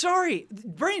 Oh, I'm sorry,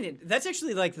 Brandon. That's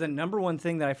actually like the number one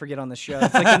thing that I forget on the show.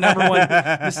 It's like the number one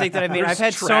mistake that I've made. I've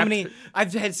had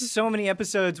so many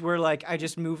episodes where like I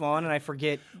just move on and I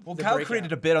forget. Well, the Kyle breakout.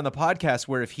 created a bit on the podcast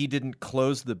where if he didn't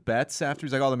close the bets after,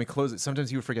 he's like, "Oh, let me close it." Sometimes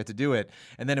he would forget to do it,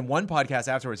 and then in one podcast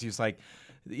afterwards, he was like,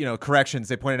 corrections.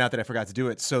 They pointed out that I forgot to do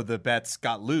it, so the bets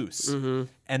got loose. Mm-hmm.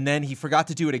 And then he forgot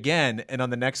to do it again, and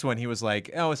on the next one, he was like,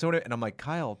 "Oh, so," and I'm like,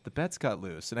 "Kyle, the bets got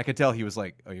loose," and I could tell he was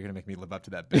like, "Oh, you're gonna make me live up to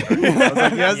that bet." I was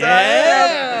like, "Yes, I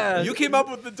am." You came up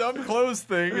with the dumb close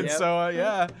thing, and so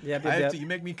you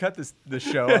make me cut this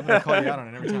show. I'm gonna call you out on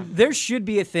it every time. There should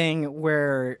be a thing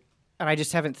where, and I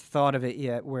just haven't thought of it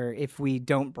yet, where if we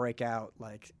don't break out,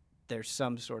 like there's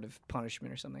some sort of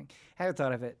punishment or something. Haven't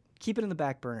thought of it. Keep it in the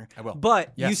back burner. I will.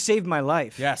 But Yes. you saved my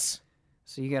life. Yes.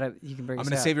 So you can bring I'm us going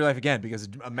to out. save your life again because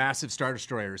a massive Star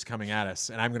Destroyer is coming at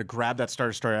us, and I'm going to grab that Star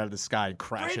Destroyer out of the sky and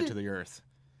crash it to the earth.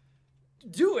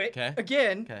 Do it Okay.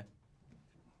 again. Okay.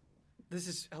 This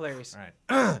is hilarious. All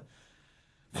right.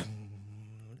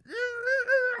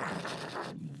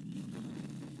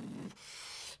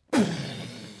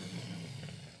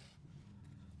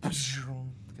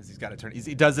 Because he's got to turn.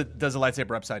 He does the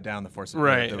lightsaber upside down. The Force.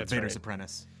 Right, The that's Vader's right.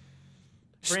 apprentice.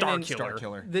 Brandon, Star Killer. Star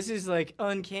Killer. This is like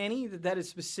uncanny that is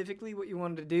specifically what you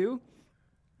wanted to do.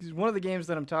 one of the games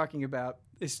that I'm talking about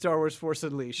is Star Wars Force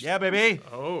Unleashed. Yeah, baby.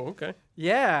 Oh, okay.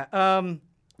 Yeah.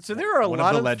 So there are a One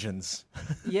lot of the legends.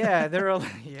 Yeah, there are.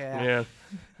 Yeah.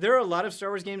 There are a lot of Star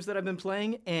Wars games that I've been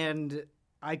playing, and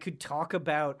I could talk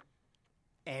about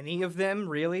any of them.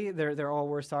 Really, they're all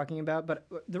worth talking about. But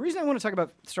the reason I want to talk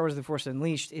about Star Wars: The Force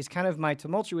Unleashed is kind of my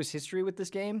tumultuous history with this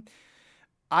game.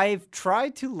 I've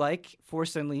tried to like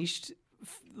Force Unleashed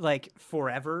like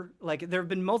forever. Like there have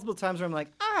been multiple times where I'm like,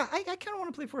 I kind of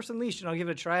want to play Force Unleashed, and I'll give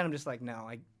it a try, and I'm just like, no,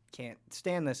 I can't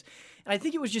stand this. And I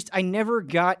think it was just I never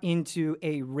got into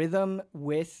a rhythm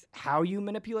with how you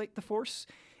manipulate the Force.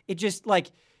 It just like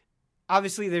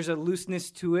obviously there's a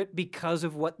looseness to it because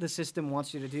of what the system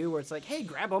wants you to do, where it's like, hey,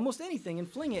 grab almost anything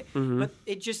and fling it. But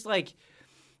it just like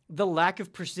the lack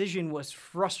of precision was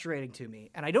frustrating to me,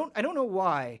 and I don't know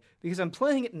why, because I'm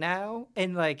playing it now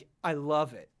and like I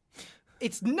love it.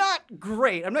 It's not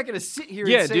great. I'm not going to sit here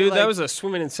and say, dude, like, that was a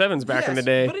swimming in sevens back in the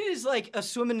day. But it is like a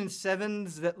swimming in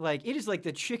sevens that, like, it is like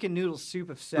the chicken noodle soup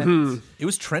of sevens. It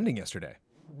was trending yesterday.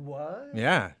 What?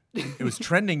 Yeah. It was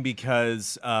trending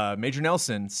because Major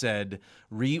Nelson said,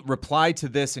 reply to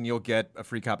this and you'll get a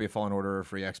free copy of Fallen Order or a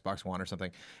free Xbox One or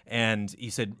something. And he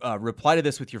said, reply to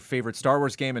this with your favorite Star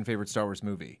Wars game and favorite Star Wars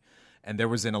movie. And there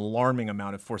was an alarming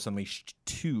amount of Force Unleashed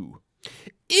 2.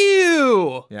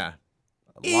 Ew! Yeah.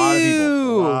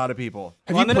 A lot of people.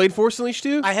 Have you played Force Unleashed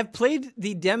 2? I have played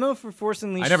the demo for Force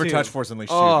Unleashed 2. I never touched Force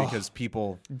Unleashed 2 because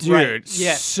people Dude, Right.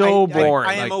 Yes, so boring.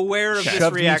 I am aware of this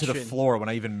shoved me reaction. to the floor when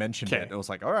I even mentioned it. It was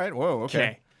like, all right, whoa,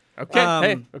 okay.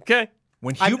 Okay.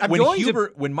 When I'm going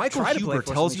to when Michael try to play Huber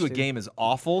Force tells you a Unleashed 2. game is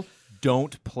awful,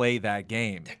 don't play that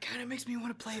game. That kind of makes me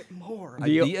want to play it more.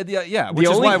 Yeah, which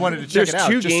is why I wanted to check it out,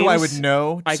 two just so I would games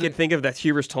know. I could think of that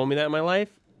Huber's told me that in my life.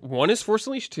 One is Force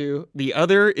Unleashed 2. The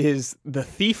other is the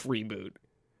Thief reboot.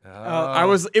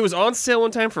 It was on sale one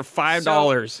time for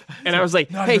 $5, and I was like,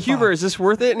 "Hey Huber, is this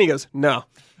worth it?" And he goes, "No."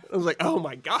 I was like, "Oh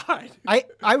my god!"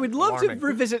 I would love Alarming. to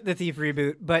revisit the Thief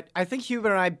reboot, but I think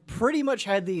Huber and I pretty much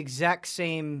had the exact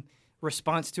same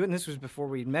response to it, and this was before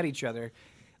we met each other.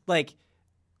 Like,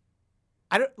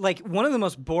 I don't like one of the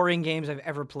most boring games I've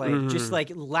ever played. Just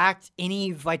like lacked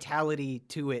any vitality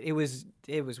to it. It was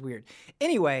weird.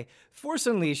 Anyway, Force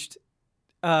Unleashed.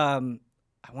 I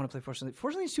want to play Force Unleashed.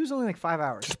 Force Unleashed 2 is only like 5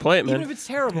 hours. Just play it, man. Even if it's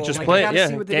terrible, Just like, play I it. gotta Yeah,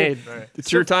 see what they do. Gabe,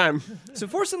 it's your time. So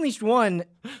Force Unleashed 1,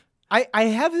 I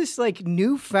have this like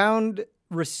newfound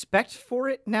respect for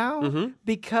it now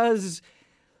because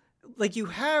like you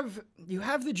have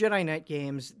the Jedi Knight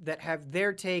games that have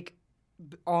their take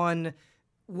on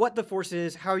what the Force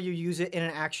is, how you use it in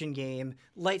an action game,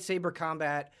 lightsaber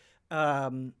combat,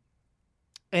 and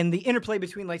the interplay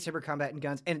between lightsaber combat and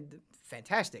guns, and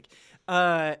fantastic.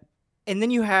 And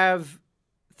then you have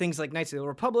things like Knights of the Old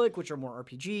Republic, which are more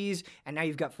RPGs, and now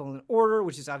you've got Fallen Order,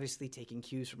 which is obviously taking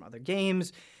cues from other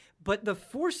games. But the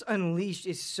Force Unleashed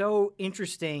is so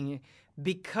interesting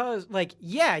because, like,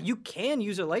 yeah, you can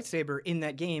use a lightsaber in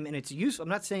that game, and it's useful. I'm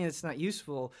not saying it's not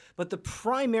useful, but the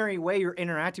primary way you're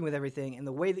interacting with everything and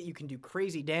the way that you can do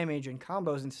crazy damage and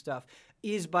combos and stuff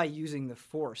is by using the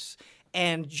Force.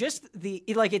 And just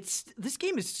this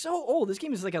game is so old. This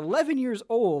game is like 11 years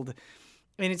old.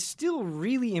 And it's still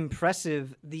really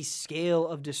impressive, the scale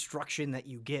of destruction that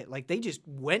you get. Like, they just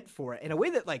went for it in a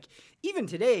way that, like, even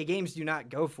today, games do not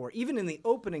go for. Even in the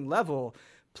opening level,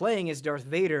 playing as Darth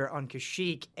Vader on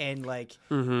Kashyyyk and, like,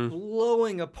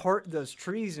 blowing apart those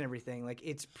trees and everything. Like,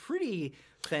 it's pretty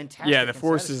fantastic. Yeah, the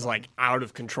Force is, like, out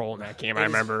of control in that game, I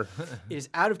remember. It is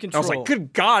out of I control. was like,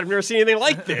 good God, I've never seen anything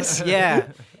like this. Yeah.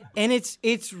 And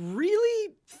it's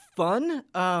really fun.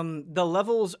 The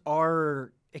levels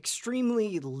are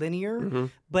extremely linear,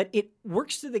 but it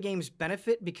works to the game's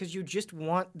benefit because you just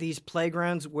want these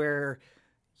playgrounds where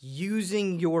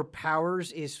using your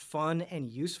powers is fun and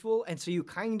useful, and so you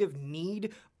kind of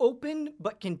need open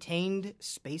but contained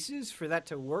spaces for that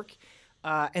to work.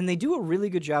 And they do a really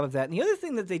good job of that. And the other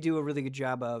thing that they do a really good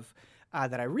job of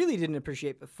that I really didn't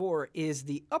appreciate before is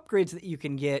the upgrades that you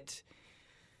can get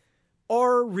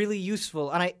are really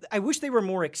useful, and I wish they were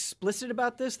more explicit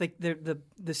about this. Like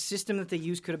the system that they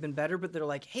use could have been better, but they're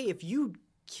like, hey, if you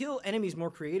kill enemies more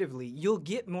creatively, you'll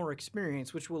get more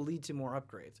experience, which will lead to more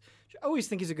upgrades. Which I always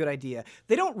think is a good idea.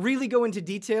 They don't really go into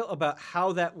detail about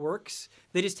how that works.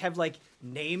 They just have like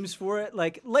names for it,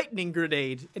 like lightning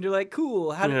grenade, and you're like,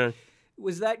 cool.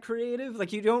 Was that creative?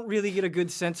 Like you don't really get a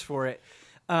good sense for it.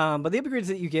 But the upgrades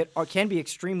that you get can be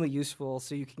extremely useful.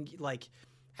 So you can like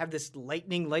have this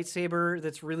lightning lightsaber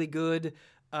that's really good.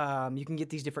 You can get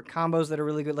these different combos that are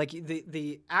really good. Like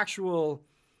the actual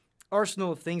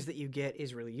arsenal of things that you get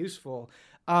is really useful.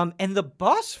 And the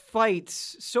boss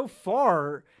fights so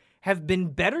far have been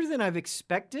better than I've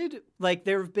expected. Like,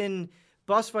 there have been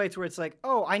boss fights where it's like,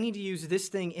 oh, I need to use this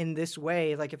thing in this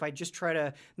way. Like, if I just try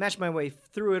to match my way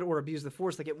through it or abuse the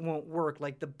Force, like, it won't work.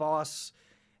 Like, the boss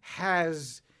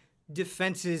has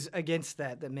defenses against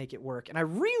that make it work. And I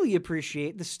really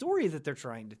appreciate the story that they're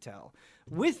trying to tell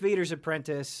with Vader's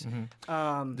apprentice.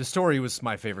 The story was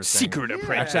my favorite thing. Secret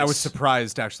apprentice. Actually, I was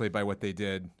surprised actually by what they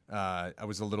did. I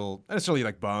was a little, not necessarily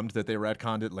like bummed that they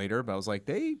retconned it later, but I was like,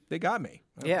 they got me.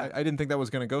 Yeah. I didn't think that was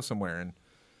going to go somewhere.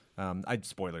 And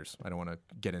spoilers. I don't want to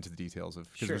get into the details of,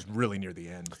 because Sure. it was really near the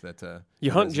end that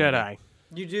You hunt Jedi.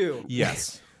 You do.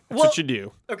 Yes. That's what you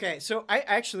do. Okay, so I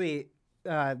actually,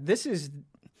 this is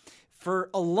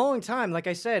for a long time. Like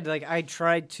I said, like I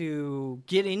tried to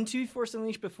get into Force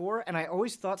Unleashed before, and I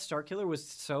always thought Starkiller was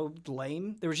so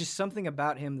lame. There was just something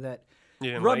about him that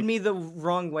rubbed me the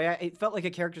wrong way. It felt like a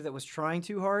character that was trying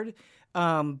too hard.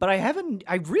 But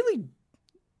I really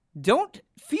don't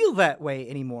feel that way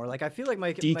anymore. Like I feel like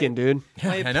my Deacon, dude.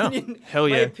 my I know. opinion, Hell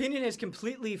my yeah. opinion has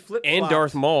completely flipped. And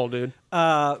Darth Maul, dude.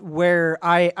 Where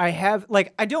I have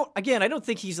like I don't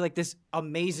think he's like this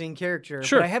amazing character,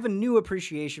 Sure. but I have a new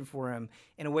appreciation for him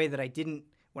in a way that I didn't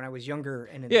when I was younger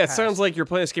and in the Yeah, it past. sounds like you're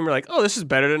playing this game. You're like, oh, this is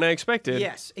better than I expected.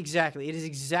 Yes, exactly. It is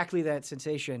exactly that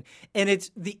sensation. And it's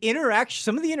the interaction,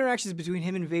 some of the interactions between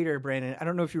him and Vader, Brandon, I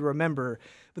don't know if you remember,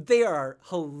 but they are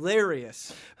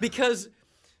hilarious because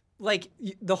like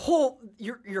the whole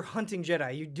you're hunting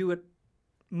Jedi, you do it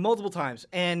multiple times,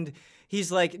 and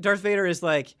he's like, Darth Vader is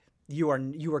like, you are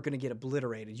going to get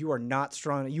obliterated. You are not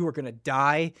strong. You are going to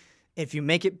die. If you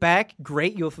make it back,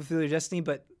 great, you'll fulfill your destiny.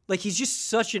 But like, he's just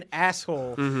such an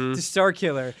asshole to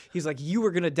Starkiller. He's like, you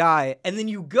are going to die, and then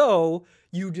you go,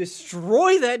 you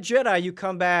destroy that Jedi. You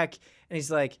come back, and he's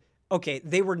like, okay,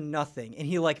 they were nothing, and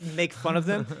he like make fun of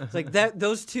them. It's like that.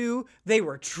 Those two, they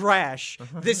were trash.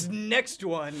 This next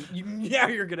one, now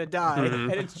you're gonna die,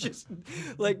 and it's just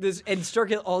like this. And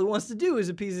Starkiller, all he wants to do is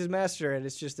appease his master, and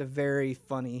it's just a very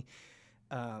funny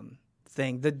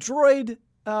thing. The droid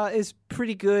is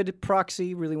pretty good.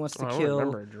 Proxy really wants to I don't kill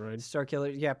remember a droid.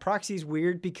 Starkiller. Yeah, Proxy's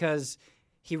weird because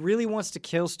he really wants to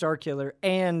kill Starkiller,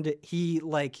 and he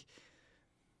like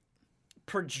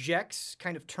projects,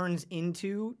 kind of turns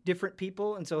into different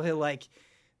people, and so he'll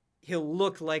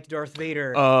look like Darth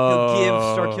Vader. He'll give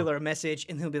Starkiller a message,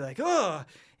 and he'll be like, "Oh,"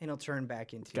 and he'll turn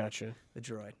back into the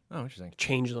droid. Oh, interesting.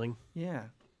 Changeling. Yeah.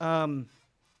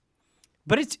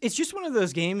 But it's just one of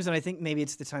those games, and I think maybe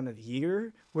it's the time of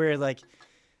year where like,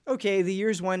 okay, the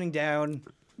year's winding down.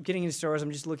 I'm getting into Star Wars.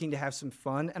 I'm just looking to have some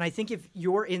fun, and I think if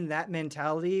you're in that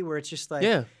mentality where it's just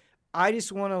like, I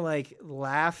just want to like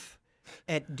laugh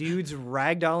at dudes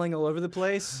ragdolling all over the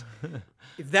place.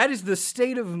 If that is the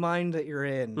state of mind that you're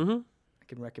in, I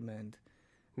can recommend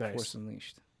Force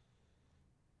Unleashed.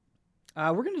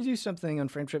 We're going to do something on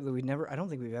Frame Trip that I don't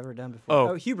think we've ever done before.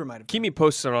 Oh, Huber might have. Keep me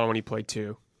posted on when you play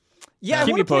 2. Yeah, keep I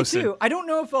me want to play posted. 2. I don't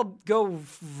know if I'll go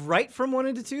right from 1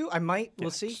 into 2. I might.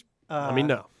 We'll see. Let me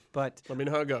know. But let me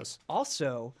know how it goes.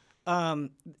 Also, and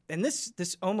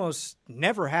this almost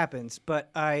never happens, but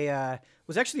I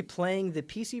was actually playing the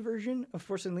PC version of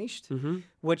Force Unleashed,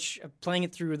 which playing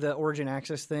it through the Origin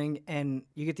Access thing, and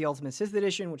you get the Ultimate Sith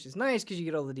Edition, which is nice because you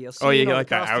get all the DLC. Oh, you and get all like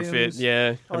the that outfit. costumes,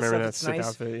 Yeah, I all that remember stuff. that It's sick nice.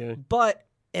 outfit. Yeah. But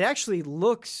it actually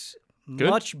looks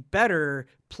much better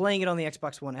playing it on the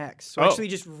Xbox One X. So I actually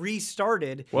just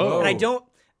restarted, and I don't.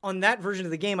 On that version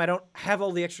of the game, I don't have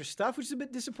all the extra stuff, which is a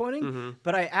bit disappointing.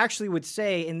 But I actually would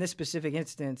say, in this specific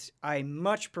instance, I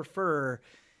much prefer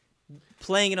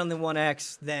playing it on the One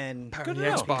X than Good to the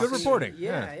know. Xbox. Good reporting.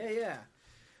 Yeah.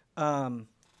 Xbox.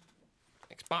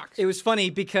 It was funny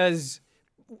because,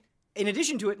 in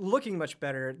addition to it looking much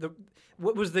better,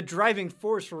 what was the driving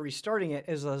force for restarting it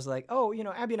is I was like, oh,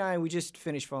 Abby and I, we just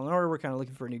finished Fallen Order. We're kind of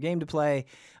looking for a new game to play.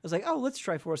 I was like, oh, let's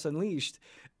try Force Unleashed.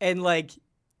 And, like,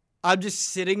 I'm just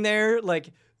sitting there,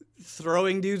 like,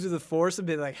 throwing dudes with the Force and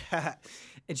being like, ha.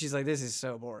 And she's like, this is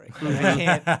so boring. Like, I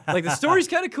can't. Like, the story's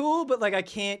kind of cool, but, like, I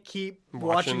can't keep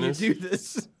watching you do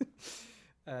this.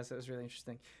 So it was really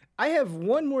interesting. I have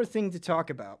one more thing to talk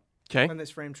about on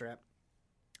this Frame Trap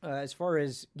as far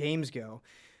as games go.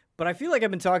 But I feel like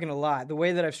I've been talking a lot. The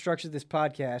way that I've structured this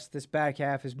podcast, this back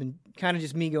half, has been kind of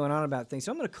just me going on about things.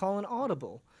 So I'm going to call an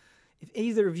audible. If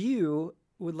either of you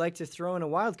would like to throw in a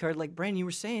wild card, like Brandon, you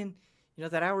were saying,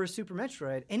 that hour of Super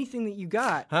Metroid, anything that you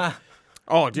got.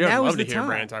 Oh, dude, I'd now love is to the hear time.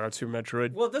 Brandon talk about Super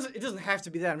Metroid. Well, it doesn't have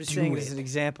to be that. I'm just saying it as an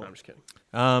example. No, I'm just kidding.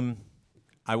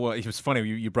 It was funny.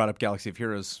 You brought up Galaxy of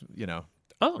Heroes,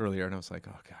 earlier, and I was like,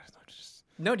 oh god,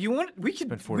 No, do you want? We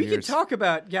could years. talk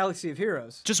about Galaxy of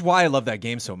Heroes. Just why I love that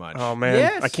game so much. Oh man,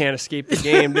 Yes. I can't escape the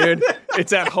game, dude.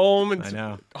 It's at home. It's I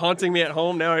know. haunting me at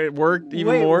home now. It worked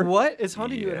even Wait, more. what is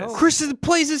haunting you at home? Chris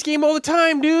plays this game all the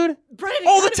time, dude. Brandon,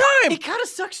 all the time. It kind of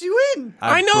sucks you in.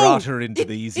 I know. brought her into It-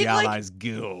 the Easy it, like- Allies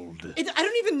Guild. I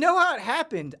don't even know how it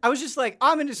happened. I was just like,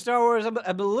 I'm into Star Wars. I'm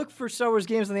gonna look for Star Wars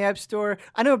games on the App Store.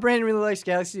 I know Brandon really likes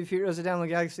Galaxy of Heroes. I download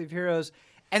Galaxy of Heroes,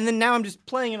 and then now I'm just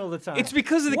playing it all the time. It's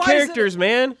because of the Why is it- characters,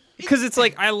 man. Because it's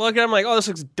like I look at it, I'm like, oh, this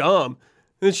looks dumb.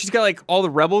 And then she's got like all the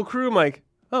rebel crew. I'm like,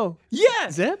 oh, Yeah.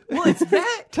 Zeb? Well, it's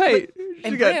that. tight.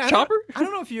 And You got Brandon, Chopper? I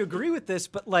don't know if you agree with this,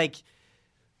 but like,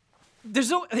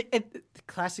 there's no the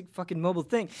classic fucking mobile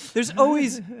thing. There's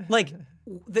always like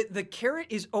the carrot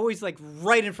is always like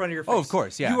right in front of your face. Oh, of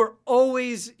course, yeah. You are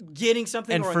always getting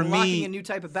something And or for unlocking me- a new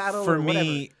type of battle. For or whatever.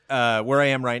 me, where I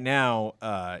am right now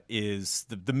is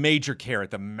the major carrot,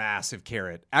 the massive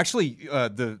carrot. Actually,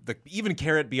 the even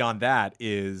carrot beyond that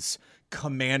is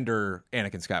Commander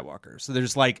Anakin Skywalker. So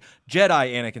there's like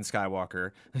Jedi Anakin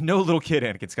Skywalker, no little kid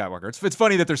Anakin Skywalker. It's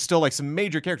funny that there's still like some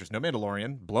major characters. No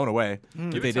Mandalorian, blown away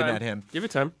if they didn't add him. Give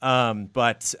it time.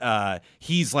 But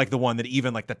he's like the one that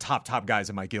even like the top guys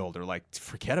in my guild are like,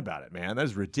 forget about it, man. That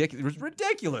is ridiculous. It was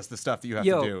ridiculous the stuff that you have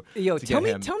to do. To tell get me,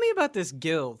 him. tell me about this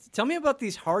guild. Tell me about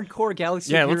these hardcore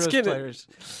Galaxy Yeah, of let's Heroes get it. players.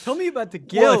 Tell me about the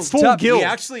guild. Well, it's Full tough. guild. We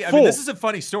actually, I Full. mean, this is a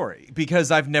funny story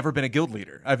because I've never been a guild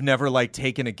leader. I've never like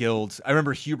taken a guild. I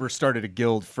remember Huber started a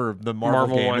guild for the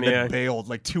Marvel game one, and then yeah. bailed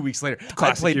like 2 weeks later. I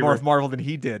Classic played more Huber. of Marvel than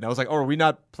he did. And I was like, oh, are we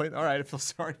not playing? All right, I feel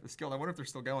sorry for this guild. I wonder if they're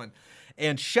still going.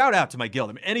 And shout out to my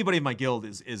guild. I mean, anybody in my guild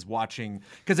is watching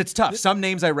because it's tough. Some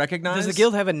names I recognize. Does the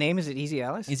guild have a name? Is it Easy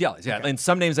Allies? Easy Allies, yeah. And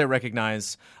some names I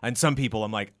recognize, and some people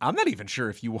I'm like, I'm not even sure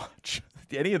if you watch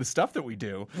any of the stuff that we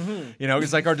do. You know,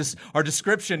 it's like our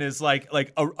description is like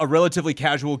a relatively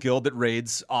casual guild that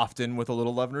raids often with a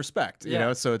little love and respect. You Yeah.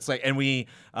 know, so it's like, and we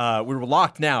were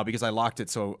locked now because I locked it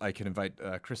so I can invite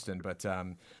Kristen. But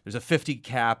there's a 50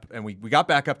 cap, and we got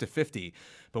back up to 50,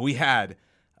 but we had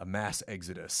a mass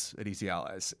exodus at Easy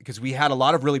Allies because we had a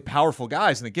lot of really powerful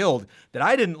guys in the guild that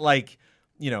I didn't like,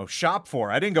 shop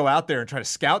for. I didn't go out there and try to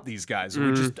scout these guys.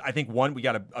 We just, I think we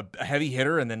got a heavy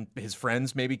hitter, and then his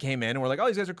friends maybe came in and were like, oh,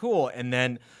 these guys are cool. And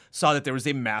then saw that there was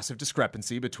a massive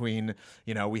discrepancy between,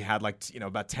 we had like,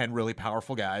 about 10 really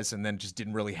powerful guys, and then just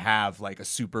didn't really have like a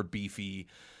super beefy,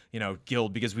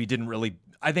 guild because we didn't really,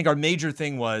 I think our major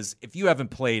thing was if you haven't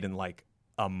played in like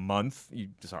a month,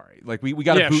 like we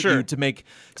got to boot you to make.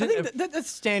 I think that's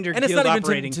standard. And it's guild not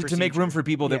operating even to make room for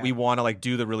people that Yeah. we want to like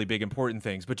do the really big important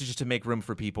things, but just to make room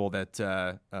for people that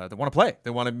want to play. They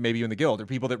want to maybe you in the guild, or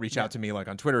people that reach out to me like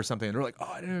on Twitter or something, and they're like,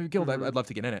 "Oh, I didn't know your guild. I'd love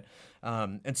to get in it."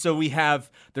 And so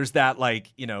there's that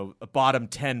like a bottom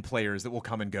 10 players that will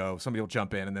come and go. Somebody will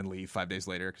jump in and then leave 5 days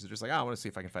later because they're just like, I want to see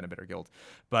if I can find a better guild.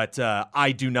 But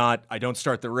I don't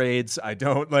start the raids. I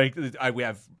don't we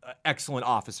have excellent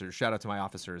officers. Shout out to my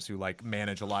officers who like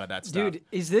manage a lot of that stuff. Dude,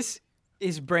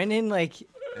 is Brendan like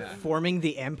forming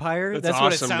the empire? That's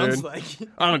what it awesome, sounds dude. like.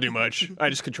 I don't do much. I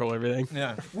just control everything.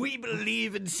 Yeah. We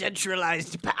believe in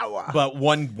centralized power. But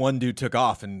one dude took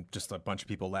off and just a bunch of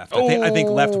people left. I think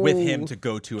left with him to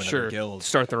go to another guild.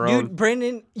 Start their own. Dude,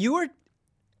 Brendan,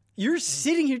 you're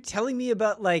sitting here telling me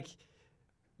about like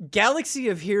Galaxy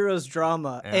of Heroes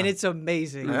drama, and it's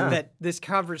amazing that this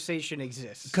conversation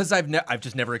exists. Because I've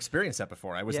just never experienced that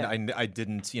before. I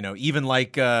didn't even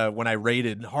like when I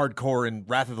raided hardcore in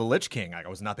Wrath of the Lich King. I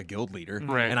was not the guild leader,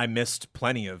 and I missed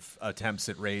plenty of attempts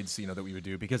at raids that we would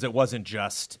do because it wasn't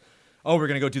just, oh, we're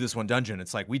gonna go do this one dungeon.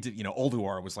 It's like we did.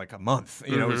 Ulduar was like a month.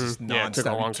 It was just Yeah, it took a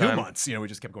nonstop. long 2 time. months. We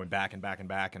just kept going back and back and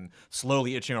back and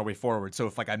slowly itching our way forward. So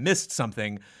if like I missed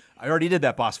something, I already did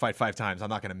that boss fight 5 times. I'm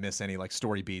not gonna miss any like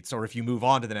story beats. Or if you move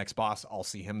on to the next boss, I'll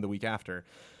see him the week after.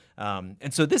 And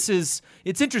so it's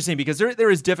interesting because there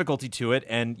is difficulty to it,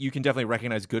 and you can definitely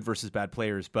recognize good versus bad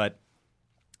players. But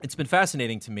it's been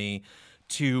fascinating to me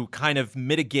to kind of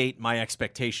mitigate my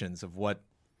expectations of what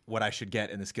I should get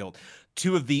in this guild.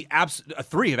 3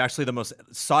 of actually the most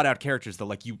sought out characters that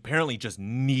like you apparently just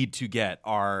need to get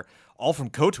are all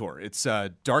from KOTOR. It's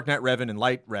Dark Knight Revan and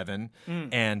Light Revan,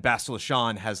 and Bastila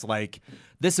Shan has like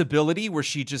this ability where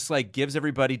she just like gives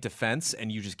everybody defense,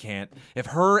 and you just can't. If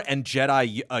her and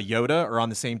Jedi Yoda are on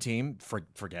the same team,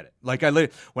 forget it. Like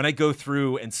when I go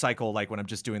through and cycle, like when I'm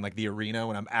just doing like the arena,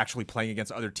 when I'm actually playing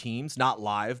against other teams, not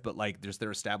live, but like there's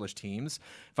their established teams.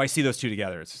 If I see those two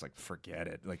together, it's just like forget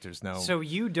it. Like there's no. So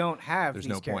you don't have There's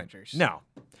these no characters. point. No,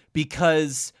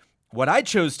 because what I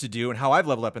chose to do and how I've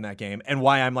leveled up in that game and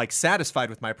why I'm like satisfied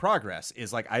with my progress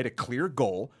is like I had a clear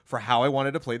goal for how I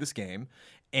wanted to play this game.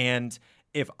 And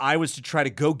if I was to try to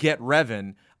go get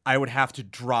Revan, I would have to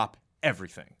drop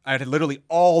everything. I had literally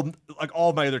all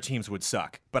my other teams would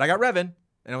suck, but I got Revan,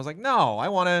 and I was like, no, I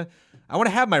want to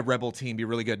have my Rebel team be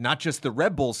really good, not just the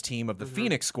Red Bulls team of the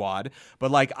Phoenix Squad,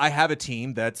 but like I have a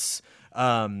team that's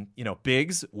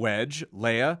Biggs, Wedge,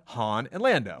 Leia, Han, and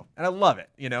Lando, and I love it.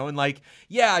 And like,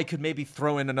 yeah, I could maybe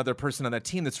throw in another person on that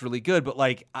team that's really good, but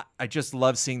like I just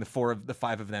love seeing the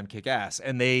 5 of them kick ass,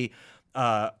 and they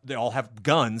all have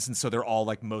guns, and so they're all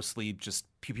like mostly just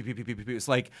pew pew pew pew pew pew. It's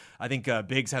like I think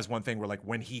Biggs has one thing where like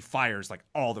when he fires, like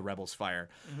all the rebels fire.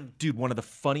 Dude, one of the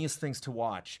funniest things to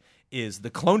watch is the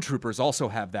clone troopers also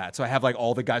have that. So I have like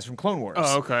all the guys from Clone Wars.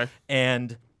 Oh, okay.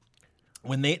 And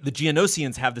when the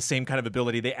Geonosians have the same kind of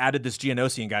ability, they added this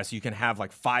Geonosian guy, so you can have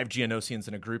like 5 Geonosians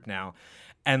in a group now.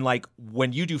 And like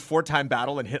when you do 4-time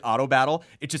battle and hit auto battle,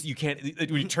 it just you can't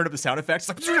when you turn up the sound effects,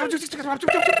 it's like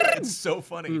it's so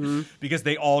funny because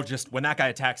they all just when that guy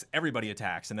attacks, everybody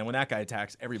attacks, and then when that guy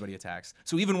attacks, everybody attacks.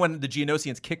 So even when the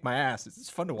Geonosians kick my ass, it's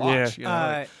fun to watch.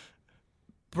 Yeah.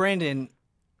 Brandon,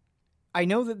 I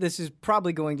know that this is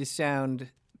probably going to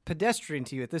sound pedestrian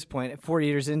to you at this point, at 4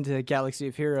 years into Galaxy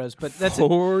of Heroes, but that's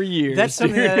 4 years. That's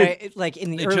something that I like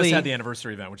in the it early. Just had the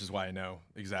anniversary event, which is why I know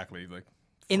exactly like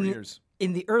 4 years.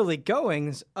 In the early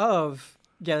goings of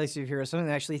Galaxy of Heroes, something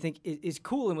that I actually think is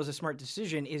cool and was a smart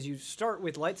decision is you start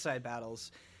with light side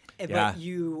battles, but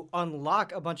you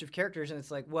unlock a bunch of characters, and it's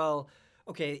like, well,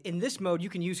 okay, in this mode you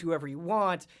can use whoever you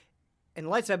want. In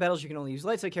light side battles, you can only use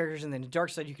light side characters, and then in dark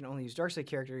side, you can only use dark side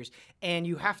characters, and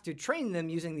you have to train them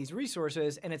using these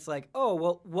resources. And it's like, oh,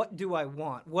 well, what do I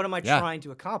want? What am I trying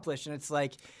to accomplish? And it's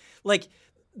like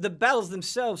the battles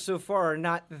themselves so far are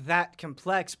not that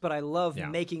complex, but I love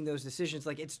making those decisions.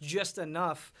 Like it's just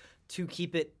enough to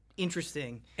keep it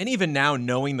interesting. And even now,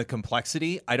 knowing the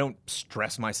complexity, I don't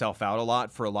stress myself out a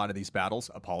lot for a lot of these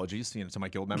battles. Apologies, to my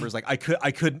guild members. Like I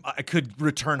could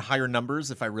return higher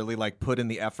numbers if I really like put in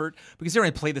the effort. Because I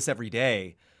play this every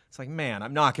day. It's like, man,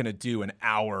 I'm not going to do an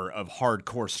hour of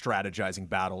hardcore strategizing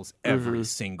battles every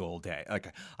single day.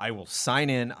 Like, I will sign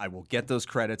in, I will get those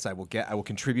credits, I will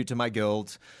contribute to my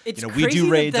guild. It's we do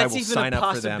raids, I will even sign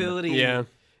up for them. Yeah.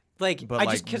 Like,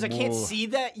 because I can't see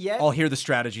that yet. I'll hear the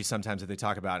strategy sometimes that they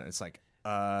talk about it, and it's like,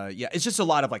 it's just a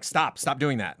lot of like, stop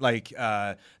doing that. Like,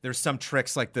 there's some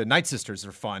tricks, like the Night Sisters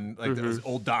are fun, like those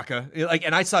old Daka. Like,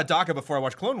 and I saw Daka before I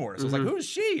watched Clone Wars. I was like, who is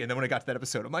she? And then when I got to that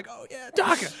episode, I'm like, oh yeah,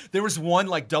 Daka. There was one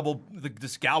like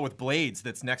this gal with blades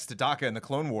that's next to Daka in the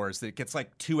Clone Wars that gets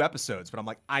like 2 episodes, but I'm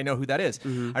like, I know who that is. I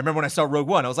remember when I saw Rogue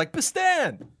One, I was like,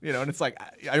 Bastan, and it's like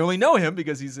I only know him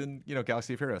because he's in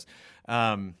Galaxy of Heroes.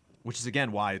 Which is,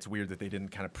 again, why it's weird that they didn't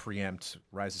kind of preempt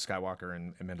Rise of Skywalker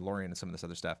and Mandalorian and some of this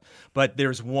other stuff. But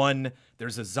there's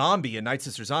a zombie, a Night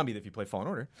Sister zombie that if you play Fallen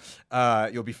Order,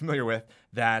 you'll be familiar with,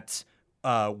 that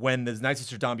when the Night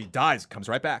Sister zombie dies, it comes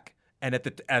right back. And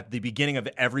at the beginning of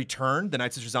every turn the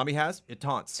Night Sister zombie has, it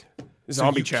taunts.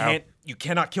 Zombie chow. You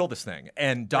cannot kill this thing.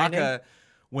 And Daka...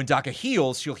 When Daka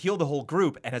heals, she'll heal the whole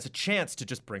group and has a chance to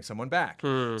just bring someone back.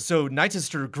 So Night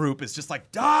Sister group is just like,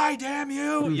 die, damn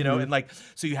you, and like,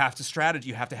 so you have to strategy.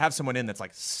 You have to have someone in that's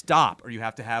like, stop, or you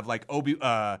have to have like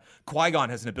Qui-Gon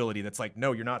has an ability that's like,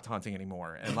 no, you're not taunting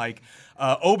anymore, and like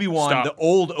Obi-Wan, the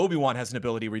old Obi-Wan has an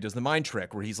ability where he does the mind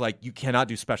trick, where he's like, you cannot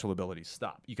do special abilities,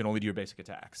 stop, you can only do your basic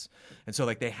attacks, and so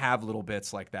like they have little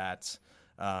bits like that.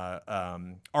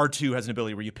 R2 has an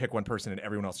ability where you pick one person and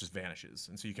everyone else just vanishes,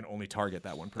 and so you can only target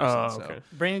that one person. Oh, okay. So.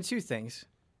 Brandon, 2 things.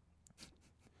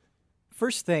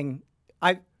 First thing,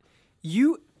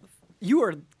 you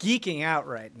are geeking out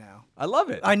right now. I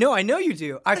love it. I know you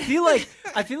do. I feel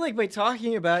like by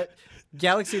talking about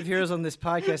Galaxy of Heroes on this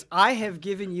podcast, I have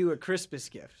given you a Christmas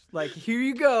gift. Like, here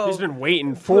you go. He's been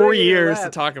waiting 4 years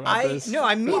to talk about this. No,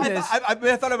 I mean this. I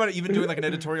thought about it even doing like an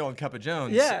editorial on Cup of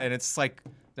Jones. Yeah. And it's like,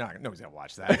 no, nobody's gonna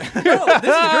watch that. No,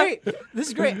 this is great. This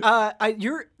is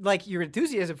great. Your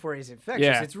enthusiasm for it is infectious.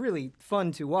 Yeah. It's really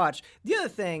fun to watch. The other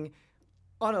thing,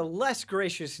 on a less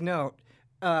gracious note,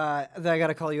 that I got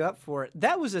to call you up for,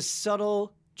 that was a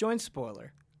subtle joint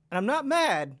spoiler, and I'm not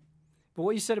mad. But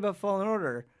what you said about Fallen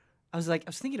Order, I was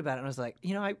thinking about it, and I was like,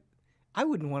 I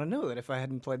wouldn't want to know that if I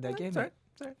hadn't played that game. Sorry.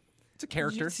 It's a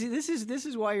character. See, this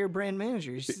is why you're a brand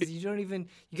manager. You don't even.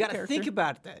 You got to think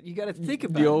about that. You got to think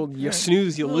about the old. You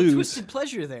snooze, you lose. Twisted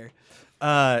pleasure there.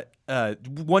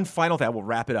 One final thing. We'll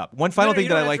wrap it up. One final thing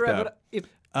that I like though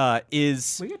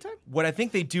is what I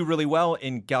think they do really well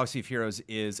in Galaxy of Heroes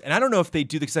is, and I don't know if they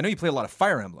do this because I know you play a lot of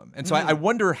Fire Emblem, and so I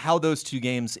wonder how those 2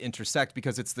 games intersect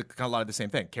because it's a lot of the same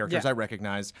thing. Characters I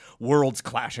recognize, worlds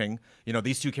clashing.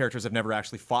 These 2 characters have never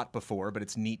actually fought before, but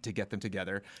it's neat to get them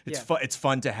together. It's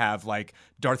fun to have like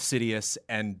Darth Sidious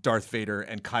and Darth Vader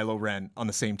and Kylo Ren on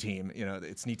the same team.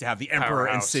 It's neat to have the Emperor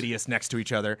and Sidious next to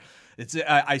each other. It's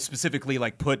I specifically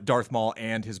like put Darth Maul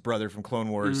and his brother from Clone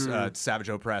Wars, Savage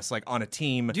Opress, like on a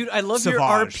team. Dude, I love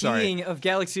Savage, your RPing of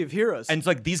Galaxy of Heroes. And it's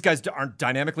like these guys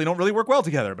don't really work well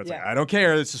together. But it's like, I don't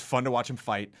care. It's just fun to watch them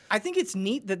fight. I think it's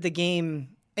neat that the game,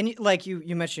 and like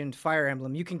you mentioned Fire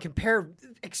Emblem, you can compare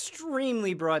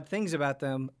extremely broad things about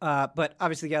them. But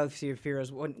obviously, Galaxy of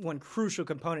Heroes, one crucial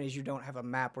component is you don't have a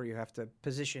map where you have to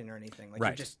position or anything. Like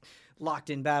you're just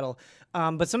locked in battle.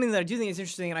 But something that I do think is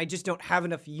interesting, and I just don't have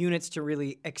enough units to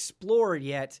really explore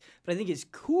yet, but I think is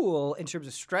cool in terms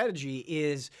of strategy,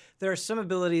 is there are some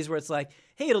abilities where it's like,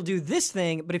 hey, it'll do this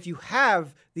thing, but if you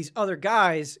have these other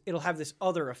guys, it'll have this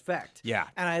other effect. Yeah.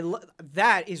 And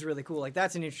that is really cool. Like,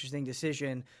 that's an interesting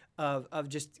decision of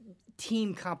just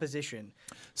team composition.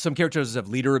 Some characters have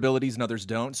leader abilities and others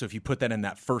don't. So if you put that in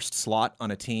that first slot on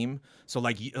a team, so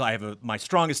like I have my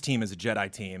strongest team is a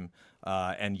Jedi team,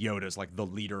 and Yoda's like the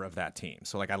leader of that team.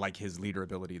 So like I like his leader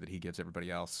ability that he gives everybody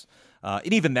else.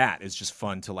 And even that is just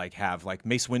fun to like have like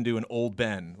Mace Windu and Old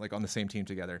Ben like on the same team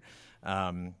together.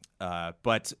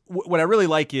 But what I really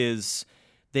like is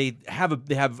they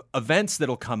have events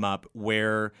that'll come up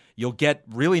where you'll get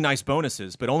really nice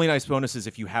bonuses, but only nice bonuses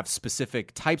if you have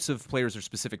specific types of players or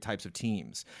specific types of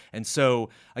teams. And so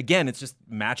again, it's just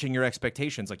matching your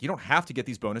expectations. Like you don't have to get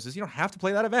these bonuses. You don't have to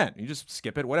play that event. You just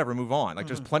skip it, whatever, move on. Like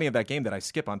there's plenty of that game that I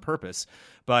skip on purpose,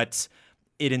 but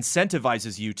it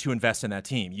incentivizes you to invest in that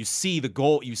team. You see the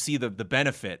goal, you see the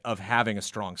benefit of having a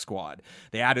strong squad.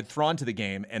 They added Thrawn to the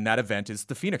game, and that event is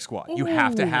the Phoenix Squad. You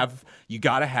got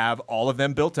to have all of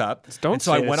them built up.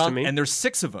 I went on, and there's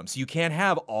 6 of them, so you can't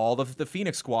have all of the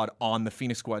Phoenix Squad on the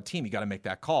Phoenix Squad team. You got to make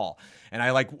that call. And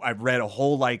I read a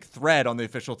whole thread on the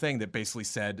official thing that basically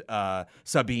said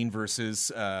Sabine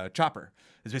versus Chopper.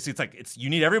 It's you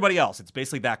need everybody else. It's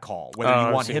basically that call. Whether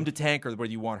you want him to tank or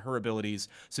whether you want her abilities.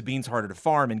 Sabine's harder to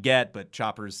farm and get, but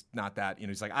Chopper's not that.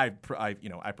 He's like, I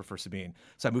prefer Sabine.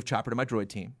 So I moved Chopper to my droid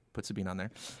team, put Sabine on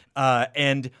there.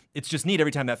 And it's just neat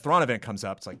every time that Thrawn event comes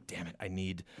up. It's like, damn it, I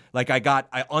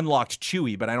unlocked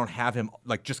Chewie, but I don't have him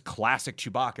like just classic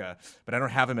Chewbacca, but I don't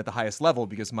have him at the highest level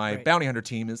because my bounty hunter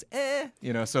team is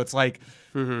so it's like,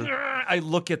 I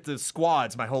look at the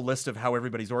squads, my whole list of how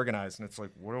everybody's organized, and it's like,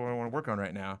 what do I want to work on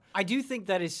right now? I do think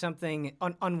that is something,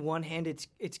 on one hand,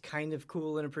 it's kind of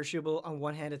cool and appreciable. On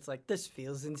one hand, it's like, this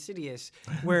feels insidious,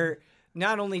 where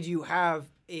not only do you have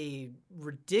a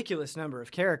ridiculous number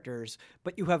of characters,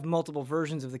 but you have multiple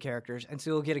versions of the characters, and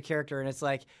so you'll get a character, and it's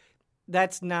like,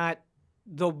 that's not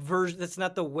the version, that's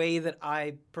not the way that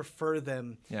I prefer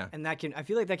them. Yeah. And I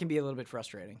feel like that can be a little bit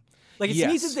frustrating. Like, it's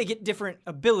neat that they get different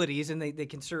abilities and they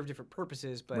can serve different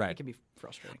purposes, but it can be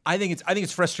frustrating. I think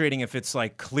it's frustrating if it's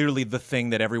like clearly the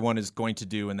thing that everyone is going to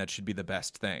do and that should be the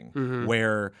best thing.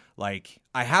 Where like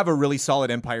I have a really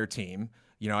solid Empire team.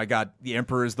 I got the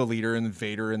Emperor as the leader, and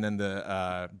Vader, and then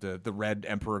the Red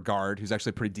Emperor Guard, who's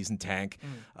actually a pretty decent tank,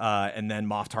 and then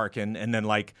Moff Tarkin, and then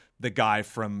like the guy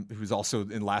who's also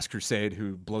in Last Crusade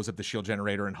who blows up the shield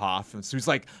generator in Hoth, and so he's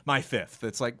like my 5th.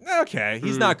 It's like, okay,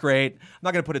 he's not great. I'm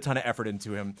not going to put a ton of effort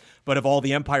into him, but of all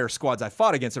the Empire squads I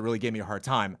fought against that really gave me a hard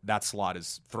time, that slot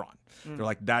is Thrawn. They're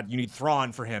like, that you need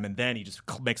Thrawn for him, and then he just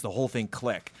makes the whole thing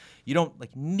click. You don't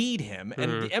like need him,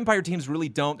 and the Empire teams really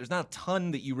don't. There's not a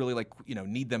ton that you really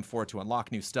need them for to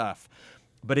unlock new stuff.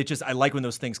 But I like when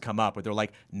those things come up where they're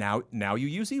like, now you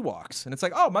use Ewoks, and it's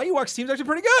like, oh, my Ewoks team's actually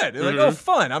pretty good. They're like, oh,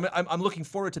 fun. I'm looking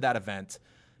forward to that event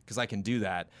because I can do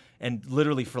that. And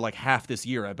literally for like half this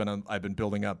year, I've been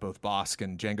building up both Bossk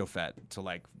and Jango Fett to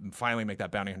like finally make that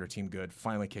bounty hunter team good,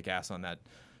 finally kick ass on that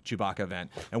Chewbacca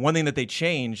event. And one thing that they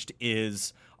changed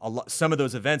is some of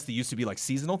those events that used to be like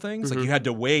seasonal things, like you had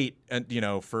to wait and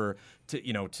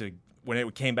to when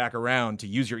it came back around to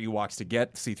use your Ewoks to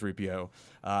get C-3PO.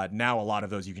 Now a lot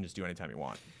of those you can just do anytime you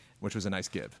want, which was a nice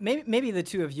give. Maybe the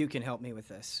two of you can help me with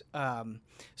this.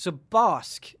 So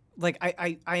Bossk, like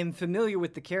I am familiar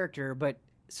with the character, but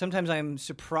sometimes I'm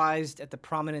surprised at the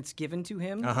prominence given to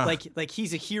him. Like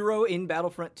he's a hero in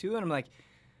Battlefront 2, and I'm like,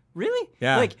 really?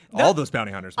 Yeah, like all those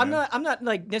bounty hunters. Man. I'm not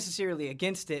like necessarily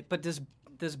against it, but does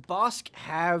Bossk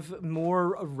have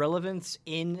more relevance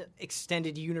in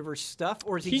extended universe stuff,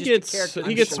 or is he just a character?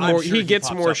 He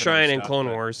gets more shine in Clone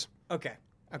Wars. Okay,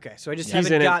 so I just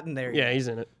haven't gotten there yet. Yeah, he's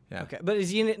in it. Yeah. Okay, but is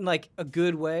he in it in like a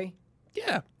good way?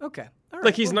 Yeah. Okay. All right.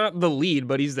 Like he's not the lead,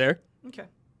 but he's there. Okay.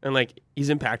 And like he's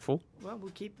impactful. Well,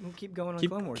 we'll keep going on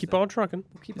Clone Wars. Keep on trucking.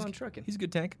 We'll keep on trucking. He's a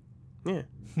good tank. Yeah.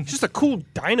 Just a cool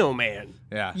Dino Man.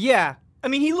 Yeah. Yeah. I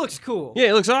mean, he looks cool. Yeah,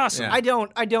 he looks awesome. Yeah.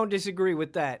 I don't disagree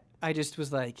with that. I just thought it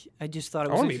was I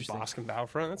want to be interesting. Bossk in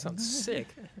Battlefront. That sounds sick.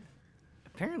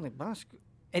 Apparently, Bossk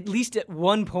at least at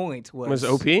one point Was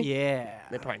OP? Yeah.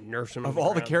 They probably nerfed him. Of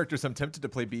all the characters, I'm tempted to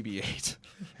play BB-8.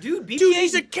 Dude, BB-8. Dude,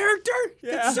 he's a character?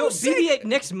 Yeah. That's so sick. BB-8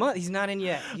 next month. He's not in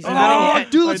yet. He's not in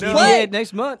yet. Dude, let's I know. play. BB-8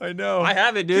 next month. I know. I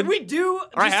have it, dude. Could we do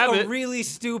I just have a it. really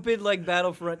stupid like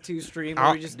Battlefront 2 stream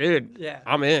where we just Dude, yeah.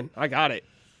 I'm in. I got it.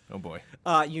 Oh boy.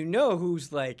 You know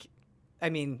who's like, I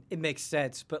mean, it makes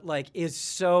sense, but like is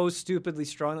so stupidly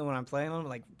strong that when I'm playing him,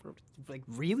 like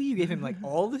really, you gave him like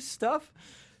all this stuff?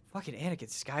 Fucking Anakin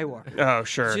Skywalker. Oh,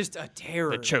 sure. Just a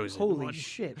terror. The chosen Holy one.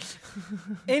 shit.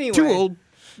 Anyway, Too old.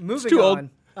 Moving too on.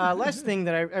 Last thing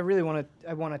that I really want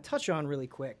to touch on really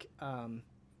quick.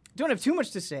 Don't have too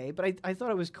much to say, but I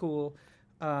thought it was cool,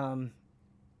 and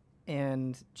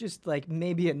just like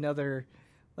maybe another,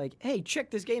 like, hey, check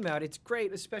this game out. It's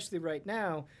great, especially right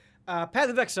now. Path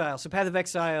of Exile. So Path of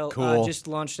Exile Cool. just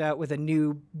launched out with a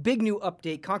big new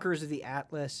update, Conquerors of the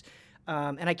Atlas.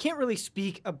 And I can't really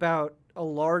speak about a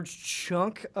large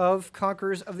chunk of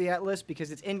Conquerors of the Atlas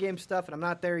because it's in-game stuff and I'm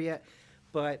not there yet.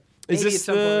 But Is maybe this at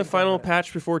some point we the can final talk about it.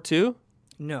 patch before 2?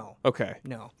 No. Okay.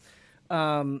 No.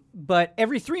 But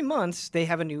every 3 months they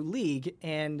have a new league,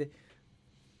 and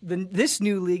this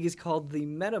new league is called the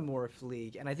Metamorph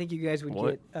League, and I think you guys would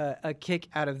What? get a kick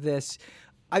out of this.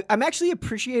 I'm actually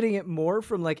appreciating it more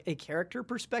from like a character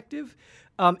perspective,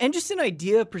 and just an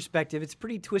idea perspective. It's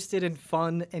pretty twisted and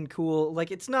fun and cool.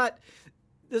 Like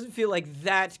doesn't feel like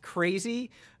that crazy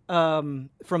from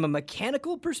a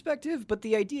mechanical perspective, but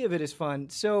the idea of it is fun.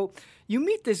 So you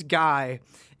meet this guy,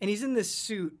 and he's in this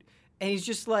suit, and he's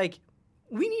just like,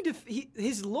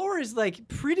 his lore is like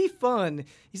pretty fun.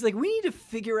 He's like, we need to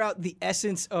figure out the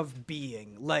essence of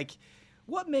being. Like,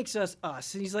 what makes us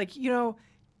us? And he's like,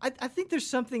 I think there's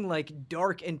something like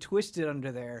dark and twisted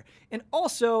under there. And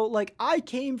also, like, I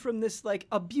came from this like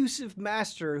abusive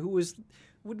master who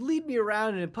would lead me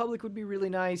around, and in public would be really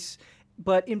nice,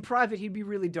 but in private he'd be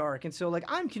really dark. And so like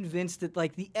I'm convinced that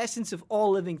like the essence of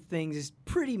all living things is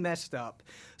pretty messed up.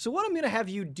 So what I'm going to have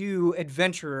you do,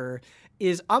 adventurer,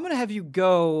 is I'm going to have you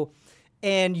go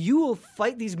and you will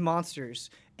fight these monsters,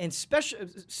 and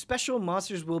special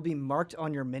monsters will be marked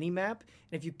on your mini-map.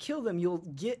 And if you kill them, you'll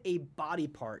get a body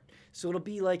part. So it'll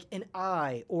be like an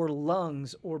eye or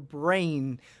lungs or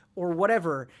brain or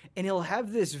whatever, and it'll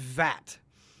have this vat.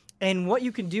 And what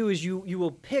you can do is you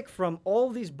will pick from all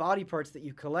these body parts that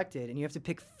you collected, and you have to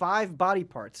pick 5 body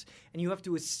parts, and you have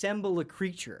to assemble a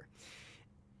creature.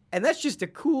 And that's just a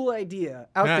cool idea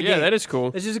out the gate. Yeah, that is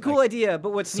cool. It's just a cool idea,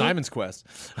 but what's Simon's Quest.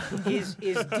 neat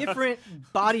is different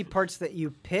body parts that you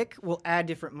pick will add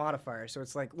different modifiers. So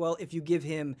it's like, well, if you give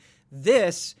him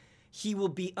this, he will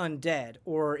be undead.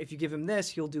 Or if you give him this,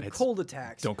 he'll do cold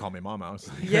attacks. Don't call me Mom Mouse.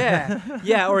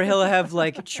 Yeah, or he'll have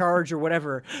like charge or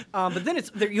whatever. But then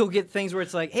you'll get things where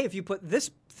it's like, hey, if you put this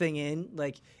thing in,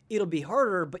 like it'll be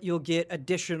harder, but you'll get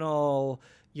additional,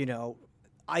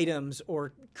 items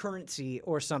or currency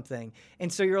or something.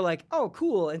 And so you're like, oh,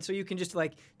 cool. And so you can just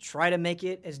like try to make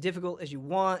it as difficult as you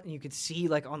want, and you can see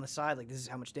like on the side, like this is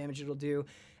how much damage it'll do.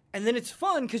 And then it's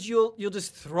fun because you'll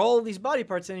just throw all these body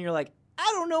parts in, and you're like, I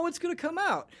don't know what's going to come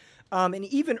out. And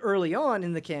even early on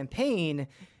in the campaign,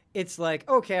 it's like,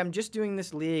 okay, I'm just doing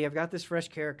this league. I've got this fresh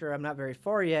character. I'm not very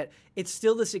far yet. It's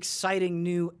still this exciting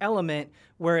new element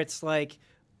where it's like,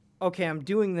 okay, I'm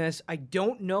doing this. I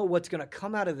don't know what's going to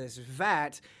come out of this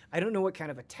vat. I don't know what kind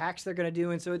of attacks they're going to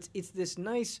do. And so it's this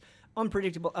nice,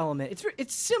 unpredictable element.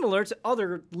 It's similar to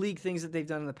other League things that they've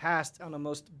done in the past on a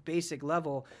most basic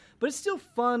level, but it's still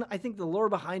fun. I think the lore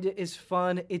behind it is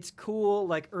fun. It's cool,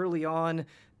 like early on,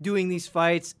 doing these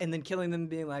fights and then killing them and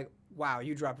being like, wow,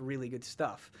 you dropped really good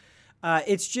stuff.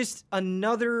 It's just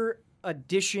another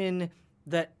addition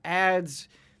that adds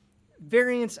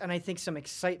variance and I think some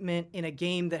excitement in a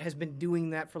game that has been doing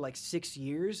that for like 6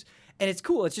 years. And it's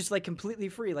cool. It's just like completely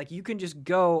free. Like you can just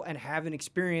go and have an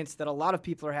experience that a lot of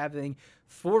people are having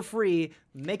for free,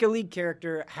 make a League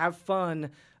character, have fun.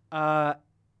 Yeah,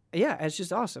 it's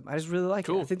just awesome. I just really like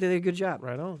it. I think they did a good job.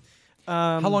 Right on.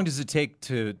 How long does it take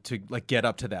to like get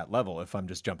up to that level if I'm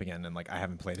just jumping in and like I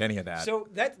haven't played any of that? So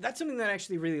that's something that I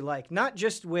actually really like. Not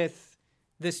just with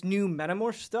this new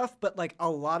Metamorph stuff, but like a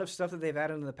lot of stuff that they've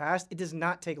added in the past, it does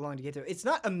not take long to get to. It's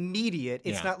not immediate.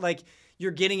 It's not like you're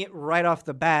getting it right off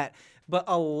the bat, but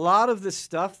a lot of the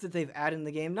stuff that they've added in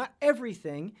the game, not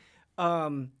everything,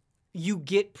 you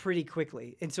get pretty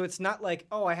quickly. And so it's not like,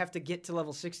 oh, I have to get to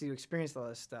level 60 to experience all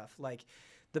this stuff. Like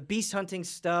the beast hunting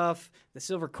stuff, the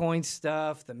silver coin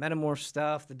stuff, the Metamorph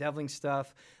stuff, the deviling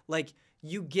stuff, like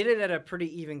you get it at a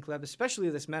pretty even clip, especially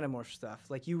this Metamorph stuff.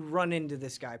 Like you run into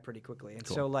this guy pretty quickly. And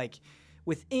so like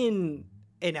within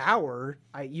an hour,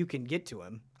 you can get to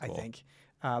him, I think.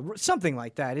 Something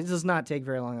like that. It does not take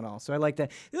very long at all. So I like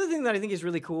that. The other thing that I think is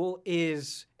really cool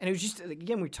is, and it was just,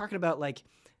 again, we're talking about like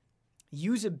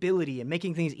usability and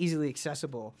making things easily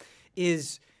accessible,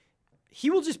 is he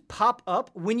will just pop up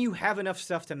when you have enough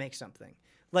stuff to make something.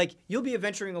 Like, you'll be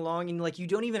adventuring along and like you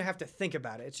don't even have to think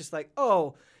about it. It's just like,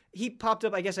 oh, he popped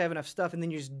up, I guess I have enough stuff, and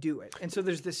then you just do it. And so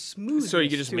there's this smoothness. So you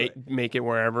can just make it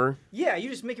wherever? Yeah, you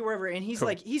just make it wherever. And he's cool.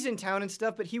 like, he's in town and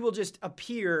stuff, but he will just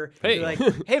appear. Hey. Like,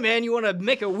 hey, man, you want to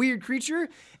make a weird creature?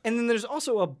 And then there's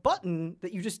also a button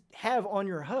that you just have on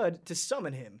your HUD to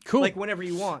summon him. Cool. Like, whenever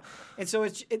you want. And so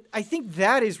I think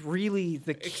that is really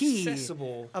the key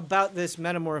Accessible. about this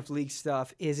Metamorph League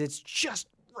stuff, is it's just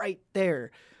right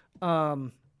there.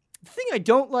 The thing I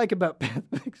don't like about Path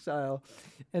of Exile,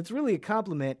 and it's really a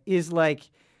compliment, is like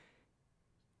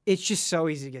it's just so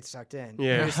easy to get sucked in.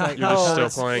 Yeah, you're just like, you're just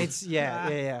still playing. It's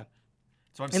yeah.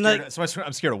 So I'm And, scared. like- so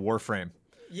I'm scared of Warframe.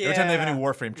 Yeah. Every time they have a new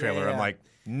Warframe trailer, Yeah. I'm like,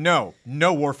 no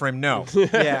Warframe, no.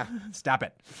 Yeah. Stop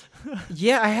it.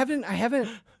 Yeah, I haven't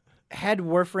had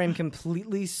Warframe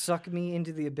completely suck me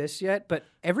into the abyss yet, but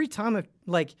every time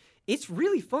it's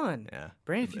really fun. Yeah.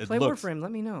 Brandon, if you It play looks- Warframe,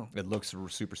 let me know. It looks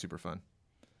super, super fun.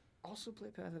 Also play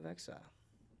Path of Exile.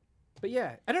 But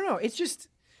yeah, I don't know. It's just,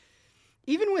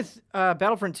 even with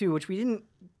Battlefront 2, which we didn't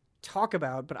talk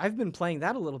about, but I've been playing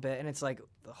that a little bit, and it's like,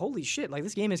 holy shit, like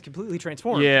this game is completely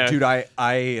transformed. Yeah. Dude,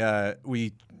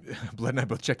 Bled and I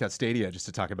both checked out Stadia just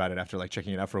to talk about it after like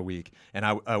checking it out for a week. And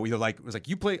we was like,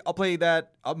 you play, I'll play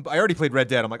that. I already played Red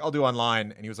Dead. I'm like, I'll do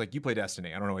online. And he was like, you play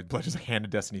Destiny. I don't know. Bled just like handed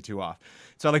Destiny 2 off.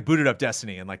 So I like booted up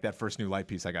Destiny, and like that first new light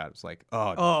piece I got, it was like,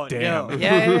 oh damn. No.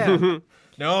 Yeah.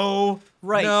 No.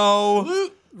 Right. No.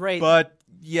 Right. But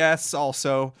yes,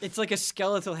 also. It's like a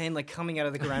skeletal hand like coming out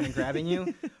of the ground and grabbing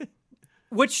you,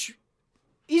 which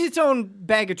is its own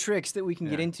bag of tricks that we can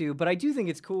get into. But I do think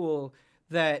it's cool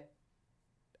that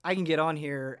I can get on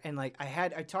here and like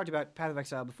I talked about Path of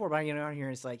Exile before, but I can get on here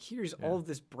and it's like, here's all of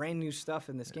this brand new stuff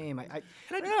in this game. I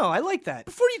don't know. I like that.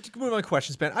 Before you move on to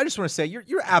questions, Ben, I just want to say you're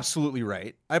absolutely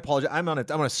right. I apologize. I'm on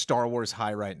a Star Wars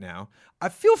high right now. I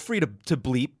feel free to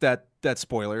bleep that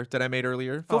spoiler that I made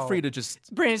earlier. Feel free to just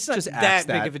Brandon, it's not just that ask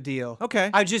big of a deal. Okay.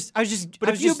 I was just. But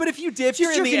if you're in the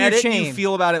jerking your edit and you chain.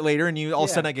 feel about it later, and you all of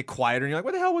a Yeah. sudden I get quieter, and you're like,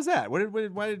 "What the hell was that?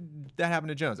 Why did that happen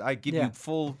to Jones?" I give Yeah. you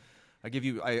full. I give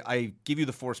you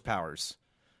the force powers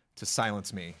to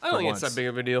silence me. I don't for think once. it's that big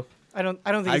of a deal. I don't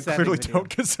think I it's that clearly big of a don't deal.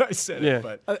 because I said Yeah. it.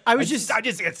 But I I just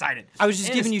get excited. I was just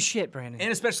And giving it's- you shit, Brandon.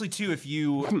 And especially too, if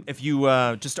you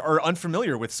just are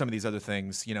unfamiliar with some of these other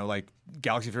things, like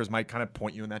Galaxy of Heroes might kind of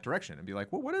point you in that direction and be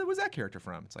like, "Well, what was that character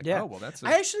from?" It's like, yeah. "Oh, well, that's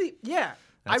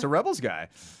a Rebels guy.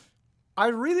 I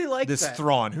really like This that.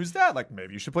 Thrawn, who's that? Like,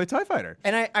 maybe you should play TIE Fighter."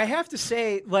 And I have to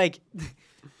say, like,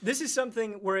 this is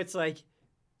something where it's like,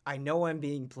 I know I'm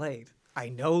being played. I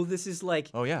know this is like,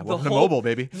 Oh yeah, the welcome to whole- mobile,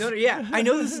 baby. No, yeah, I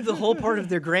know this is the whole part of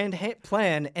their grand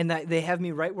plan, and that they have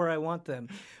me right where I want them.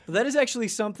 But that is actually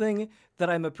something that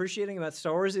I'm appreciating about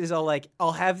Star Wars. Is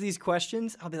I'll have these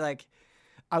questions. I'll be like,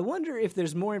 I wonder if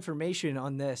there's more information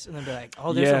on this, and then be like,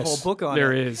 oh, there's a whole book on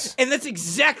there it. There is. And that's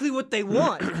exactly what they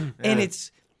want. And it's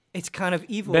kind of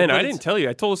evil. Ben, but I it's- didn't tell you.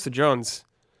 I told this to Jones.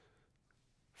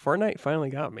 Fortnite finally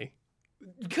got me.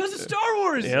 because of Star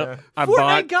Wars. Yep.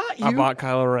 Fortnite got you. I bought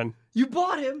Kylo Ren. You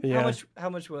bought him. Yeah. How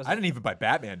much was it? I didn't even buy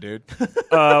Batman, dude.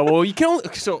 Well, you can only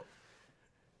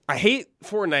I hate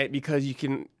Fortnite because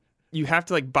you have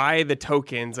to like buy the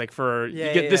tokens like for you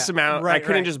get this amount. Right, I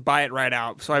couldn't right. just buy it right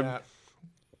out. So Yeah.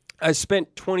 I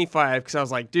spent 25 because I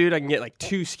was like, dude, I can get like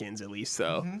 2 skins at least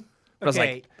though. But I was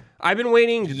Okay. like, I've been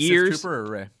waiting Sith years. Trooper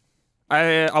or Rey?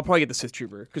 I'll probably get the Sith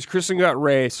Trooper because Kristen got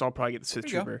Rey, so I'll probably get the Sith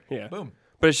There you go. Trooper. Yeah. Boom.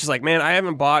 But it's just like, man, I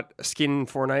haven't bought a skin in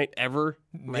Fortnite ever.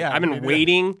 Like, Yeah, I've been maybe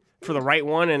waiting for the right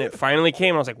one, and it finally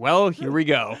came. I was like, well, here we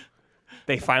go.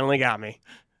 They finally got me.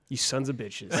 You sons of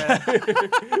bitches.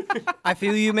 I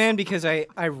feel you, man, because I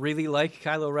really like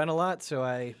Kylo Ren a lot, so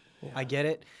I get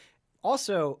it.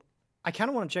 Also, I kind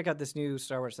of want to check out this new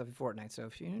Star Wars stuff in Fortnite. So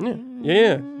if you,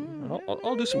 Yeah.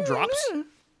 I'll do some drops.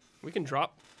 We can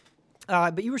drop.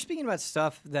 but you were speaking about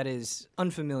stuff that is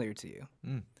unfamiliar to you.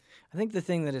 I think the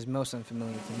thing that is most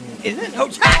unfamiliar to me isn't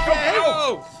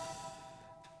Oh!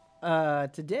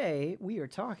 today we are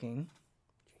talking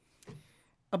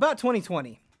about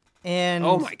 2020, and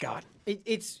Oh my God.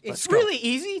 It's go. really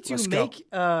easy to Let's go. make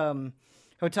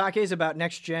Hotakes about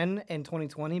next gen and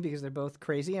 2020 because they're both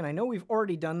crazy, and I know we've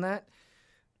already done that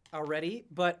already.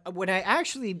 But when I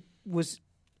actually was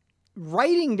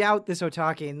writing out this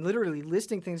Hotake and literally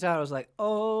listing things out, I was like,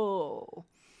 oh,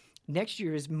 next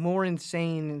year is more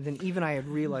insane than even I had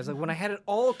realized. Like when I had it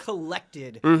all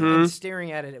collected and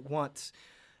staring at it at once,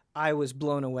 I was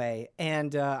blown away.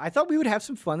 And I thought we would have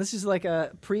some fun. This is like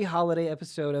a pre-holiday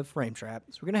episode of Frame Trap.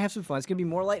 So we're going to have some fun. It's going to be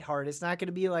more lighthearted. It's not going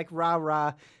to be like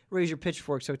rah-rah, raise your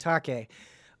pitchforks, Otake.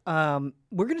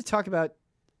 We're going to talk about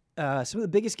some of the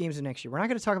biggest games of next year. We're not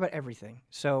going to talk about everything.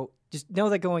 So just know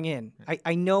that going in.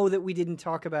 I know that we didn't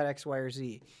talk about X, Y, or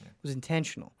Z. It was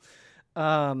intentional.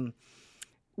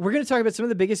 We're going to talk about some of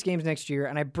the biggest games next year,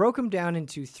 and I broke them down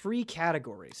into 3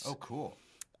 categories. Oh, cool.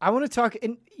 I want to talk,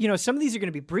 and some of these are going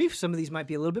to be brief. Some of these might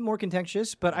be a little bit more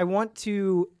contentious, but I want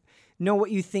to know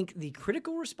what you think the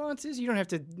critical response is. You don't have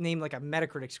to name like a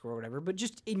Metacritic score or whatever, but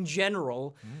just in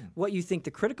general, what you think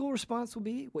the critical response will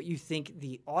be, what you think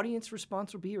the audience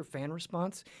response will be or fan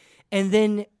response, and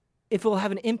then if it will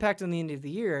have an impact on the end of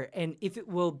the year, and if it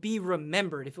will be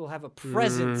remembered, if it will have a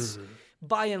presence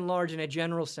by and large in a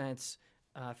general sense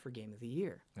for Game of the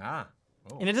Year.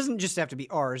 And it doesn't just have to be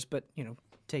ours, but,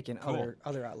 take in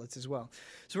other outlets as well.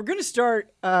 So we're going to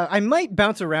start. I might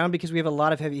bounce around because we have a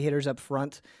lot of heavy hitters up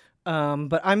front,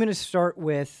 but I'm going to start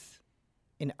with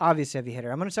an obvious heavy hitter.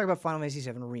 I'm going to talk about Final Fantasy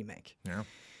VII Remake. Yeah.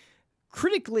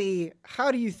 Critically,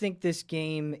 how do you think this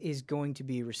game is going to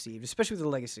be received, especially with the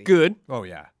legacy? Good. Oh,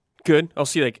 yeah. Good. I'll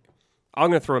see, I'm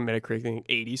going to throw a Metacritic thing,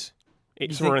 80s.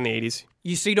 Somewhere in the 80s.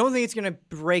 So you don't think it's going to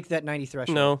break that 90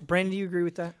 threshold? No. Brandon, do you agree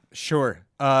with that? Sure.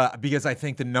 Because I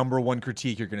think the number one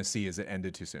critique you're going to see is it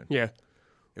ended too soon. Yeah.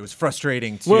 It was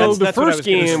frustrating. Well, the that's what I first was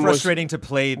gonna game It was was frustrating to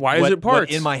play. Why is it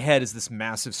parts? What in my head is this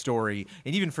massive story,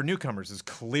 and even for newcomers, is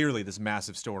clearly this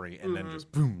massive story, and then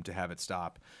just boom to have it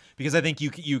stop. Because I think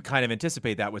you kind of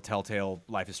anticipate that with Telltale,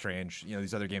 Life is Strange,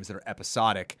 these other games that are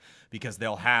episodic, because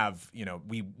they'll have,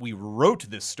 we wrote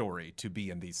this story to be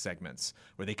in these segments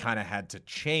where they kind of had to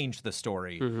change the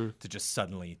story to just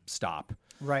suddenly stop.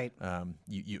 Right.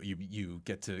 You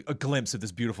get to a glimpse of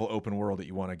this beautiful open world that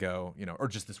you want to go, or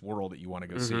just this world that you want to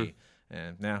go see.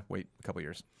 And wait a couple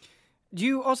years. Do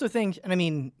you also think, and I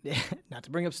mean, not to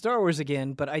bring up Star Wars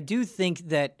again, but I do think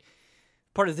that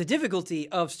part of the difficulty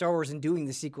of Star Wars and doing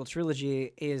the sequel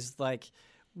trilogy is like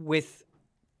with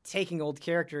taking old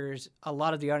characters, a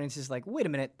lot of the audience is like, wait a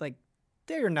minute, like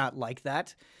they're not like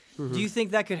that. Do you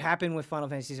think that could happen with Final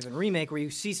Fantasy VII Remake, where you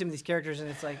see some of these characters and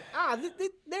it's like, they're not like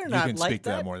that? You can speak to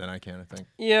that more than I can, I think.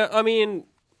 Yeah, I mean,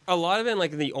 a lot of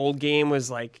it, in the old game,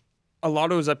 was a lot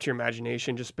of it was up to your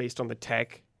imagination, just based on the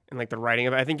tech and the writing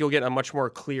of it. I think you'll get a much more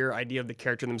clear idea of the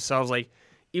character themselves.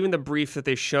 Even the brief that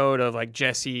they showed of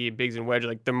Jesse, Biggs, and Wedge,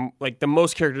 the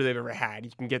most character they've ever had.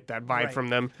 You can get that vibe from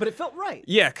them. But it felt right.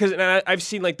 Yeah, because I've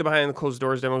seen the behind the closed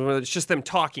doors demos where it's just them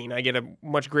talking. I get a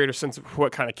much greater sense of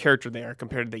what kind of character they are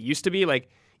compared to they used to be.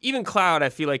 Even Cloud, I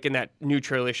feel in that new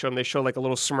trailer they show a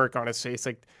little smirk on his face.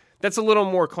 That's a little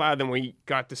more Cloud than we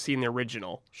got to see in the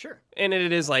original. Sure. And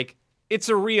it is it's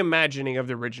a reimagining of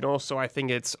the original, so I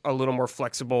think it's a little more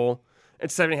flexible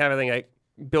instead of having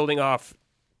building off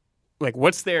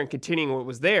what's there and continuing what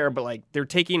was there, but they're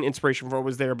taking inspiration from what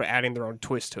was there but adding their own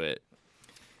twist to it.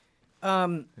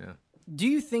 Do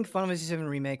you think Final Fantasy VII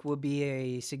Remake will be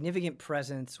a significant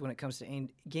presence when it comes to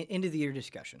end of the year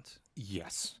discussions?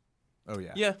 Yes. Oh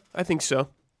yeah. Yeah, I think so.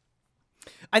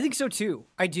 I think so too.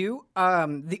 I do.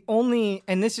 The only,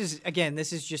 and this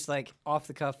is just off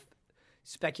the cuff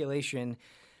speculation.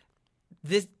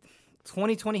 This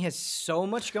 2020 has so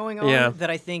much going on that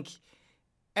I think.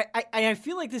 I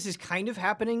feel like this is kind of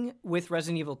happening with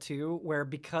Resident Evil 2, where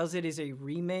because it is a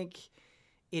remake,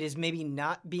 it is maybe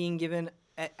not being given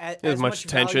as much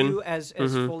attention as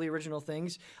fully original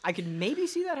things. I could maybe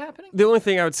see that happening. The only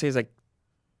thing I would say is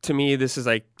to me, this is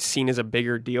seen as a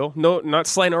bigger deal. No, not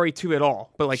Sly and RE2 at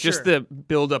all, but just the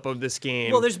buildup of this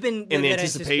game. Well, there's been in the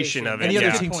anticipation of it. And the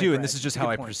other thing too, and this is just how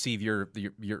I perceive your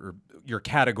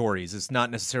categories. It's not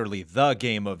necessarily the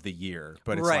game of the year,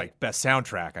 but it's best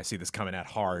soundtrack. I see this coming at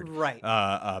hard. Right.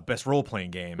 Best role playing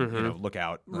game. Look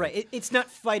out. Right. It's not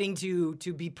fighting to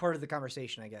be part of the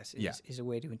conversation, I guess. Is a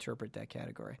way to interpret that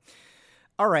category.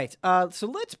 All right. So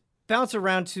let's bounce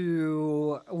around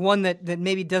to one that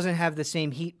maybe doesn't have the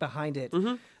same heat behind it.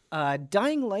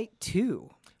 Dying Light 2.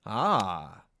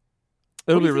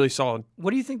 It'll be really solid.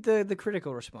 What do you think the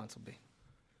critical response will be?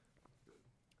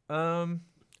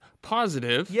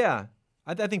 Positive. Yeah.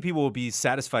 I think people will be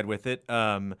satisfied with it.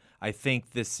 I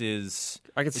think this is...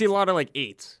 I could see a lot of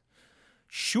 8s.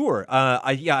 Sure.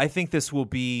 I think this will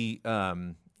be...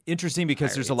 interesting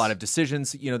because there's a lot of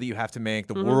decisions, that you have to make.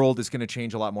 The world is going to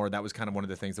change a lot more. That was kind of one of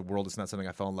the things. The world is not something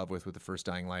I fell in love with the first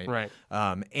Dying Light. Right.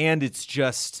 And it's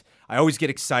just, I always get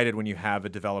excited when you have a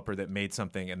developer that made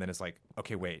something and then it's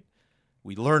okay, wait,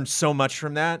 we learned so much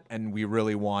from that, and we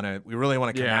really want to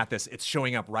come at this. It's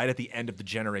showing up right at the end of the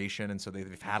generation, and so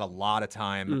they've had a lot of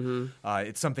time.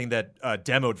 It's something that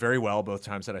demoed very well both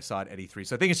times that I saw it at E3.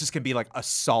 So I think it's just going to be like a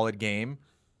solid game.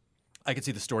 I could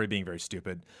see the story being very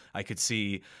stupid. I could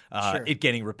see it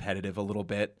getting repetitive a little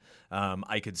bit.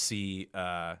 I could see,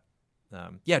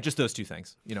 just those two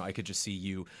things. I could just see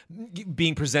you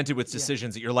being presented with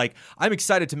decisions that you're like, I'm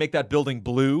excited to make that building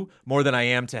blue more than I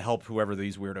am to help whoever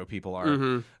these weirdo people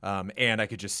are. And I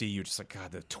could just see you just like,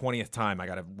 God, the 20th time I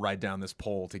got to ride down this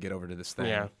pole to get over to this thing.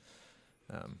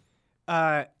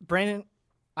 Yeah. Brandon,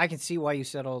 I can see why you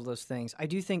said all of those things. I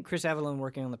do think Chris Avellone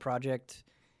working on the project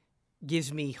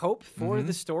gives me hope for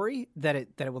the story that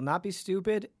it will not be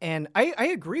stupid, and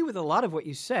I agree with a lot of what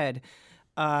you said,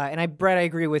 and Brad, I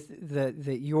agree with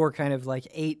your kind of like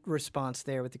 8 response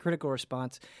there with the critical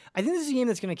response. I think this is a game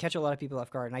that's going to catch a lot of people off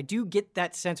guard, and I do get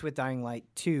that sense with Dying Light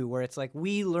 2, where it's like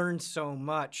we learned so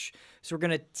much, so we're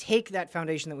going to take that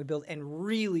foundation that we built and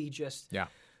really just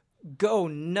go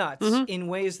nuts in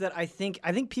ways that I think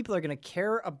people are going to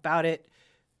care about it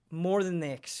more than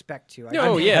they expect to.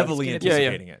 I'm heavily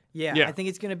anticipating it. Yeah, I think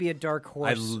it's going to be a dark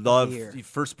horse. I love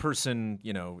first-person,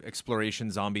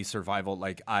 exploration, zombie survival.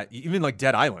 Like even like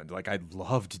Dead Island. Like I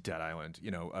loved Dead Island.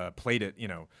 Played it.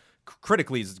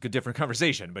 Critically is a different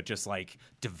conversation, but just like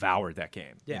devoured that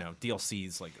game.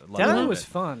 DLCs like. Dead Island was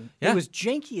fun. Yeah. It was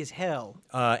janky as hell,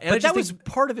 and but that was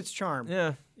part of its charm.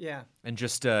 Yeah. And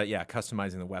just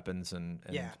customizing the weapons and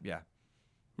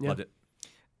loved it.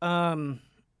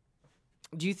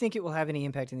 Do you think it will have any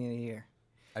impact in the end of the year?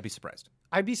 I'd be surprised.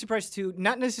 I'd be surprised too.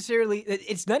 Not necessarily.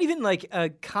 It's not even like a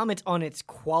comment on its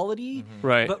quality,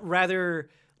 right? But rather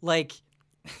like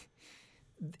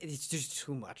it's just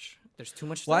too much. There's too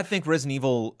much stuff. Well, I think Resident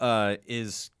Evil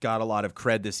is got a lot of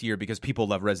cred this year because people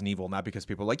love Resident Evil, not because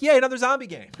people are like, yay, another zombie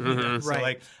game. Right. So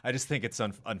like, I just think it's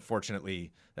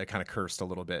unfortunately kind of cursed a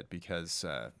little bit because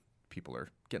people are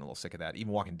getting a little sick of that.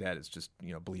 Even Walking Dead is just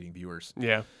bleeding viewers.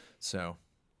 Yeah. So.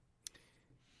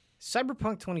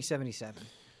 Cyberpunk 2077.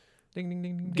 Ding, ding,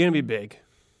 ding, ding. Gonna be big.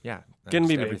 Yeah. Gonna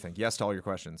be everything. Yes to all your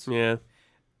questions. Yeah.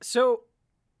 So,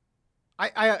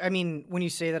 I mean, when you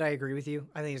say that, I agree with you.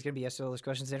 I think it's gonna be yes to all those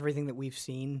questions. Everything that we've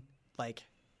seen, like,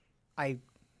 I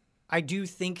do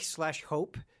think /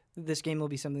 hope that this game will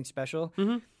be something special.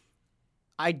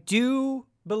 I do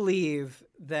believe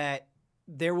that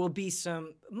there will be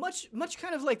some much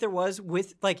kind of like there was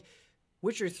with like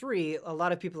Witcher 3, a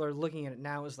lot of people are looking at it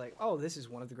now as like, oh, this is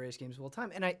one of the greatest games of all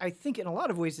time. And I think in a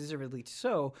lot of ways, deservedly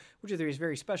so, Witcher 3 is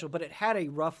very special, but it had a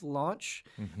rough launch.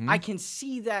 I can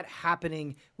see that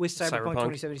happening with Cyberpunk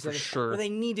 2077, for sure. where they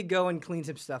need to go and clean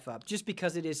some stuff up, just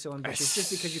because it is so ambitious, just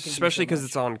because you can especially because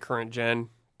it's on current gen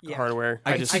hardware.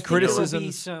 I see criticism. There will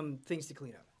be some things to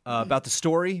clean up. About the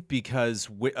story, because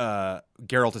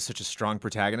Geralt is such a strong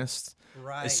protagonist.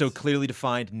 Right. Is so clearly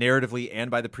defined narratively and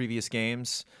by the previous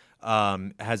games.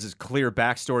 Has this clear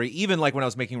backstory. Even like when I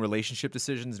was making relationship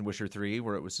decisions in Witcher 3,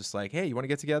 where it was just like, hey, you want to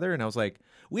get together? And I was like,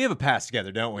 we have a past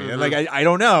together, don't we? And like, I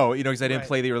don't know, because I didn't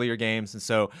play the earlier games. And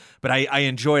so, but I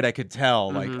enjoyed, I could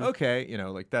tell, like, okay,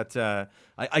 like that,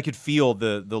 I could feel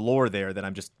the lore there that I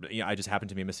just happen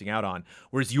to be missing out on.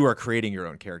 Whereas you are creating your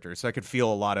own character. So I could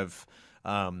feel a lot of,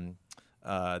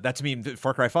 that to me,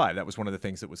 Far Cry 5, that was one of the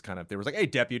things that was kind of, there was like, hey,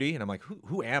 deputy. And I'm like,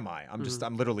 who am I? I'm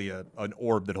literally an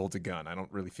orb that holds a gun. I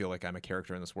don't really feel like I'm a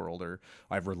character in this world, or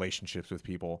I have relationships with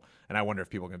people. And I wonder if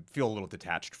people can feel a little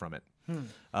detached from it.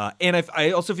 And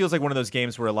I also feels like one of those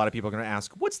games where a lot of people are going to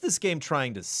ask, what's this game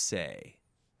trying to say?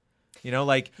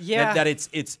 That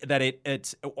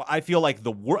it's. I feel like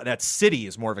that city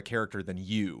is more of a character than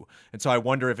you, and so I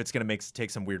wonder if it's going to take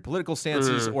some weird political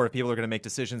stances, or if people are going to make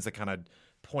decisions that kind of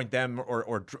point them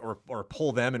or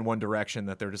pull them in one direction,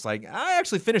 that they're just like, I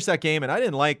actually finished that game and I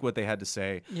didn't like what they had to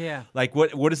say. Yeah. Like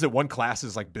what is it? One class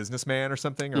is like businessman or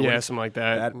something, or something like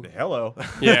that. Hello.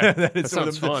 Yeah. that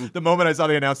sounds fun. The moment I saw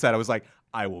they announced that, I was like,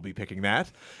 I will be picking that.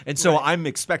 And so I'm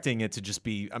expecting it to just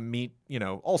be meet,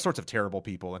 all sorts of terrible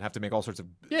people and have to make all sorts of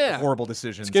horrible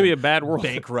decisions. It's going to be a bad world.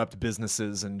 Bankrupt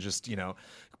businesses and just,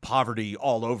 poverty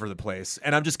all over the place.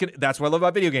 And that's what I love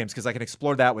about video games, because I can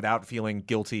explore that without feeling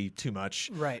guilty too much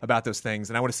about those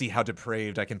things. And I want to see how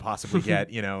depraved I can possibly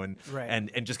get,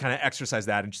 and just kind of exercise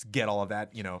that and just get all of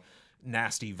that,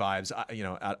 nasty vibes,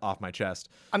 off my chest.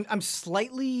 I'm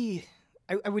slightly...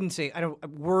 I wouldn't say,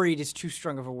 worried is too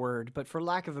strong of a word, but for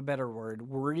lack of a better word,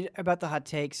 worried about the hot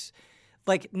takes.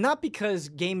 Like, not because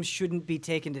games shouldn't be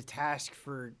taken to task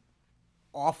for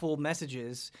awful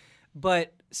messages,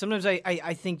 but sometimes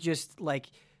I think just,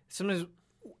 like, sometimes,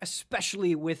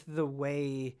 especially with the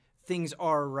way things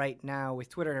are right now with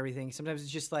Twitter and everything. Sometimes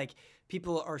it's just like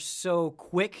people are so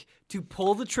quick to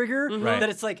pull the trigger that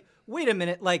it's like, wait a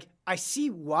minute, like I see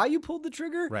why you pulled the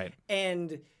trigger, right?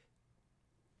 And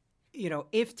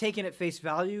if taken at face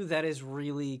value, that is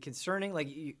really concerning,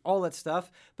 like all that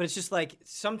stuff. But it's just like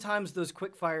sometimes those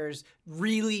quick fires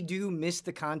really do miss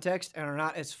the context and are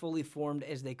not as fully formed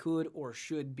as they could or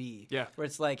should be. Yeah. Where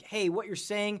it's like, hey, what you're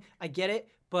saying, I get it,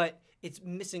 but it's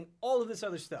missing all of this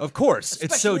other stuff. Of course.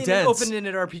 Especially it's so in dense. An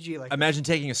open-ended RPG like Imagine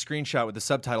taking a screenshot with the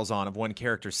subtitles on of one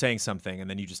character saying something, and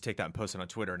then you just take that and post it on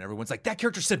Twitter, and everyone's like, that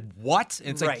character said what? And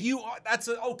it's like,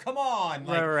 come on.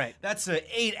 Like, right. That's an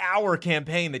 8-hour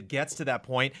campaign that gets to that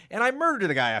point, and I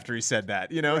murdered the guy after he said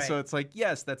that, Right. So it's like,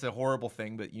 yes, that's a horrible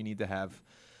thing, but you need to have...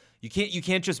 You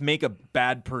can't just make a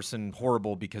bad person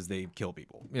horrible because they kill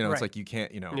people. It's like you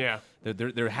can't, Yeah.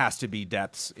 There has to be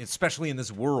depths, especially in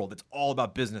this world. It's all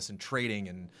about business and trading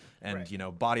and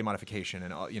Right. Body modification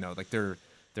and like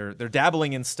they're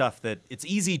dabbling in stuff that it's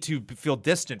easy to feel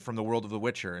distant from the world of The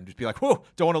Witcher and just be like, whoa,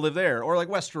 don't want to live there, or like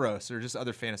Westeros or just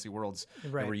other fantasy worlds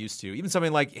that we're used to. Even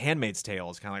something like Handmaid's Tale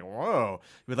is kind of like, whoa,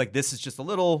 but like this is just a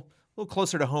little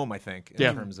closer to home, I think,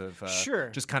 in terms of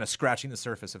just kind of scratching the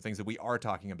surface of things that we are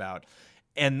talking about.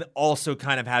 And also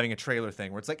kind of having a trailer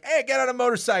thing where it's like, hey, get on a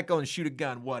motorcycle and shoot a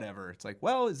gun, whatever. It's like,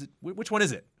 well, which one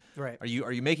is it? Right. Are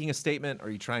you making a statement? Are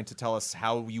you trying to tell us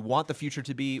how you want the future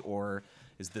to be? Or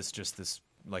is this just this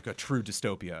like a true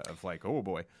dystopia of like, oh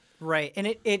boy. Right.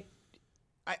 And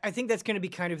I think that's going to be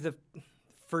kind of the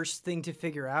first thing to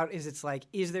figure out is like,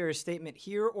 is there a statement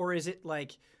here, or is it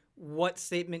like, what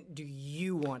statement do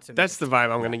you want to make? That's the vibe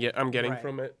I'm getting Right.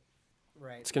 from it.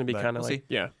 Right. It's going to be kind of we'll like, see.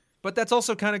 yeah. But that's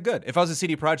also kind of good. If I was a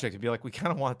CD Projekt, it'd be like, we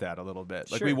kind of want that a little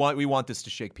bit. Like Sure. we want this to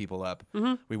shake people up.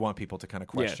 We want people to kind of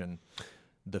question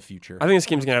the future. I think this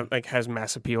game's going to has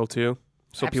mass appeal too.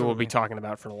 So people will be Absolutely. talking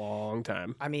about it for a long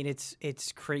time. I mean,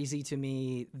 it's crazy to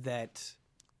me that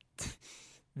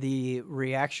the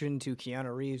reaction to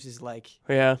Keanu Reeves is like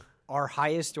Yeah. our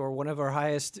highest or one of our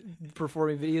highest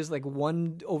performing videos, like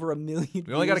over 1 million.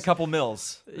 We only got a couple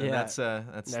mils. And Yeah. that's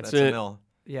That's a it. mill.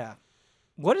 Yeah.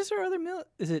 What is our other mill?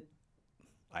 Is it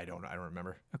I don't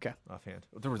remember okay? offhand.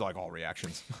 There was like all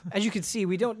reactions. As you can see,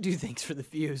 we don't do things for the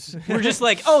views. We're just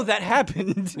like, oh, that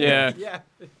happened. Yeah. Yeah.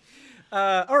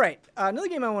 All right. Another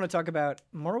game I want to talk about: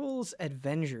 Marvel's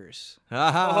Avengers.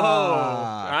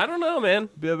 I don't know, man.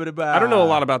 I I don't know a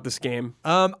lot about this game.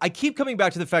 I keep coming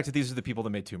back to the fact that these are the people that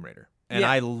made Tomb Raider. And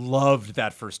Yeah. I loved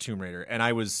that first Tomb Raider. And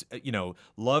I was,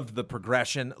 loved the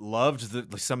progression,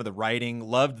 loved some of the writing,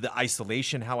 loved the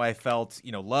isolation, how I felt,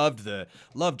 loved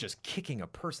just kicking a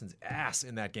person's ass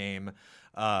in that game.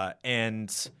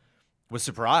 And was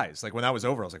surprised. Like when that was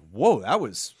over, I was like, whoa, that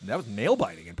was nail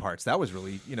biting in parts. That was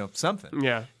really, something.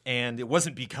 Yeah. And it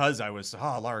wasn't because I was,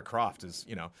 Lara Croft is,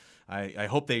 I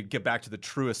hope they get back to the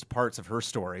truest parts of her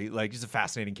story. Like, she's a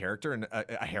fascinating character and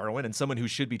a heroine and someone who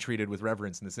should be treated with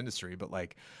reverence in this industry. But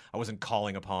like, I wasn't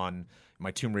calling upon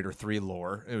my Tomb Raider 3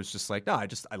 lore. It was just like, no, I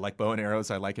like bow and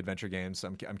arrows. I like adventure games.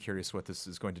 I'm curious what this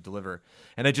is going to deliver.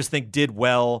 And I just think did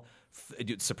well.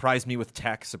 It surprised me with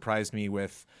tech, surprised me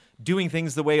with doing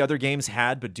things the way other games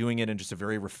had, but doing it in just a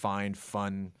very refined,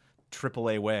 fun,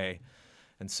 AAA way.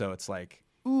 And so it's like,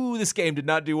 ooh, this game did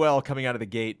not do well coming out of the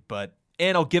gate,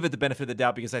 and I'll give it the benefit of the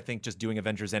doubt because I think just doing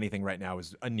Avengers anything right now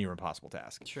is a near impossible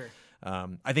task. Sure.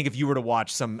 I think if you were to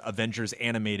watch some Avengers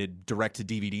animated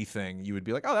direct-to-DVD thing, you would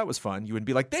be like, oh, that was fun. You wouldn't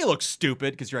be like, they look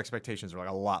stupid, because your expectations are like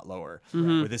a lot lower.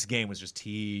 Where this game was just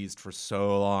teased for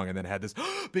so long and then had this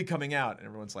big coming out, and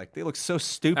everyone's like, they look so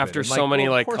stupid. After And so many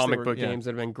well, of course they comic were- book yeah. games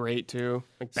that have been great too,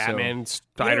 like Batman,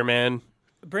 Spider-Man.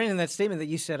 Brandon, that statement that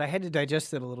you said, I had to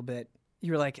digest it a little bit.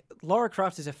 You were like, Lara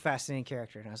Croft is a fascinating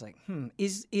character, and I was like,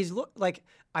 like,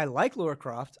 I like Lara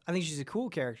Croft. I think she's a cool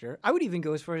character. I would even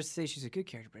go as far as to say she's a good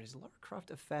character, but is Lara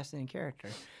Croft a fascinating character?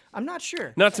 I'm not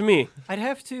sure. Not to me. I'd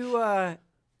have to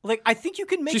I think you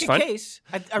can make She's a fine. case.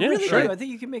 I Yeah, really sure. do. I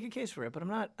think you can make a case for it, but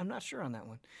I'm not sure on that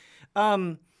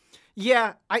one.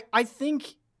 Yeah, I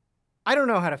think I don't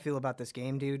know how to feel about this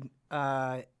game, dude.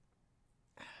 That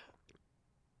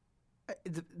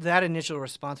initial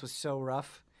response was so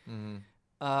rough.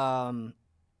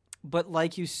 But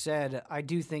like you said, I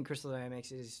do think Crystal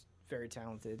Dynamics is very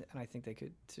talented, and I think they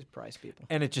could surprise people.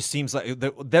 And it just seems like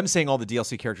them saying all the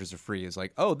DLC characters are free is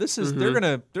like, oh, this is there's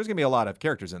gonna be a lot of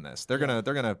characters in this. They're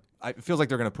gonna it feels like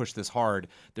they're gonna push this hard.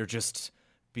 They're just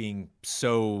being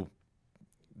so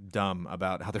dumb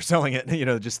about how they're selling it.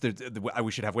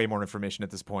 We should have way more information at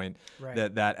this point.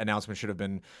 Right. That announcement should have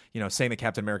been, saying that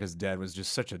Captain America's dead was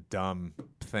just such a dumb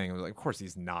thing. It was like, of course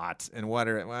he's not. And what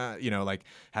are, like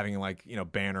having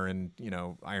Banner and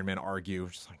Iron Man argue,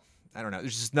 just like, I don't know.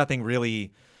 There's just nothing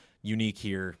really unique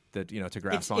here that to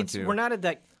grasp onto. We're not at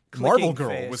that. Marvel Girl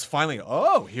phase. was finally,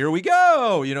 here we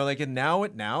go. And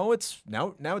now it's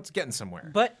getting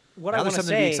somewhere. But what I want to say,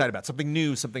 something to be excited about, something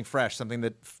new, something fresh, something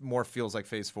that more feels like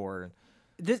Phase 4.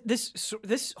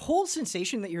 This whole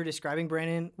sensation that you're describing,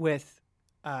 Brandon, with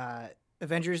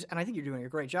Avengers, and I think you're doing a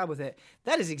great job with it.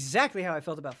 That is exactly how I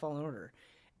felt about Fallen Order,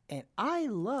 and I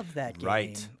love that game.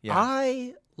 Right? Yeah.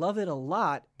 I love it a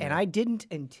lot, and I didn't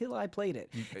until I played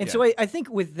it. And so I think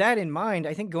with that in mind,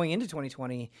 I think going into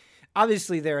 2020.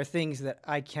 Obviously, there are things that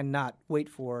I cannot wait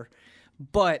for,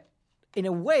 but in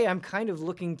a way, I'm kind of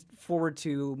looking forward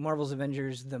to Marvel's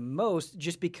Avengers the most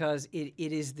just because it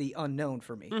is the unknown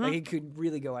for me. Mm-hmm. Like, it could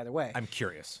really go either way. I'm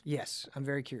curious. Yes, I'm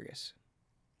very curious.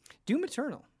 Doom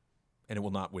Eternal. And it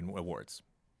will not win awards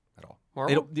at all.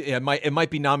 Marvel? It might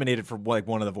be nominated for like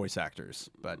one of the voice actors,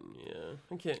 but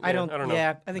I don't know.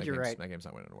 Yeah, I think that you're right. That game's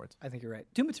not winning awards. I think you're right.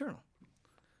 Doom Eternal.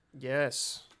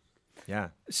 Yes. Yeah.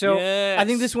 So I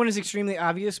think this one is extremely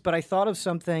obvious, but I thought of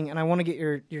something, and I want to get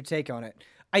your take on it.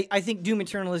 I think Doom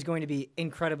Eternal is going to be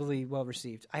incredibly well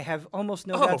received. I have almost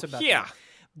no doubts about that.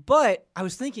 But I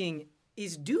was thinking,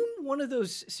 is Doom one of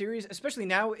those series, especially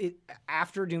now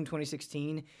after Doom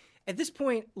 2016, at this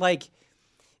point, like,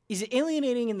 is it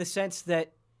alienating in the sense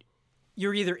that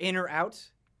you're either in or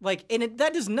out? Like, and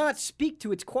that does not speak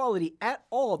to its quality at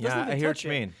all. It doesn't even I hear touch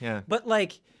what you mean. Yeah. But,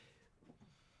 like,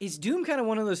 is Doom kind of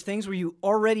one of those things where you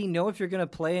already know if you're going to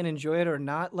play and enjoy it or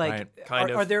not? Like,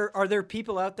 right. are there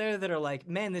people out there that are like,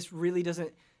 man, this really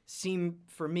doesn't seem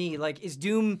for me? Like, is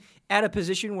Doom at a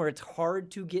position where it's hard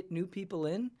to get new people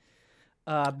in?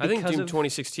 I think Doom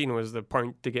 2016 was the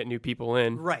point to get new people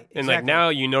in. Right. And like now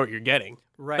you know what you're getting.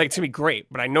 Right. Like, it's going to be great,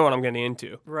 but I know what I'm getting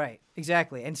into. Right.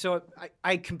 Exactly. And so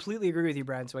I completely agree with you,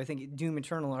 Brad. So I think Doom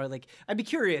Eternal are like, I'd be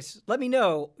curious. Let me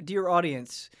know, dear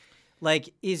audience,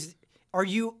 like, are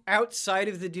you outside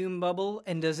of the Doom bubble,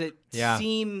 and does it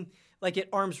seem like at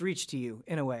arm's reach to you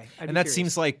in a way? And that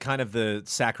seems like kind of the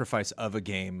sacrifice of a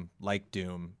game like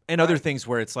Doom and other things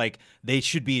where it's like they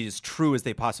should be as true as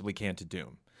they possibly can to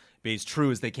Doom. Be as true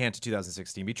as they can to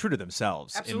 2016. Be true to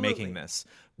themselves in making this.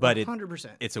 But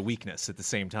 100%. It's a weakness at the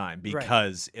same time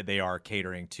because they are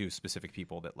catering to specific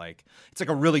people that like – it's like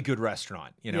a really good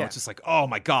restaurant. It's just like, oh,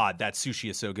 my God, that sushi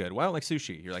is so good. Well, I don't like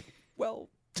sushi. You're like, well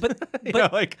 – But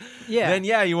then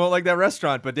you won't like that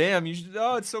restaurant. But damn, you should.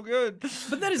 Oh, it's so good.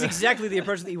 But that is exactly the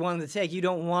approach that you want them to take. You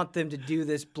don't want them to do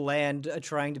this bland,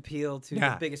 trying to appeal to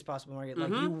the biggest possible market.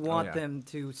 Like you want them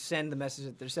to send the message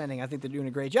that they're sending. I think they're doing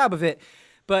a great job of it.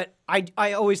 But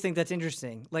I always think that's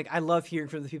interesting. Like I love hearing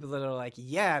from the people that are like,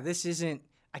 yeah, this isn't.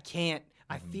 I can't.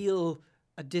 I feel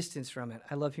a distance from it.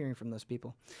 I love hearing from those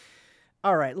people.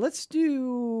 All right, let's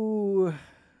do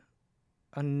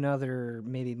another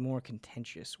maybe more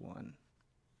contentious one.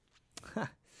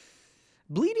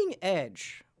 Bleeding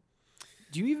Edge.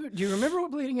 Do you remember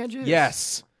what Bleeding Edge is?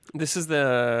 Yes. This is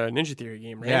the Ninja Theory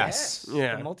game, right? Yes.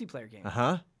 Yeah. The multiplayer game.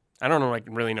 I don't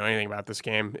really know anything about this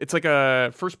game. It's like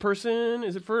a first person.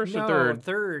 Is it first or third?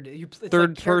 Third. It's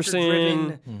third like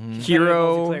person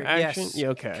hero action. Yes. Yeah,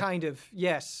 okay. Kind of.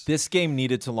 Yes. This game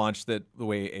needed to launch the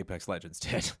way Apex Legends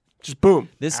did. Just boom.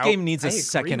 This game needs a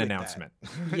second announcement.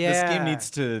 Yeah. This game needs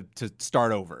to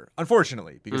start over,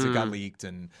 unfortunately, because it got leaked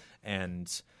and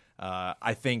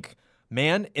I think,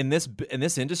 man, in this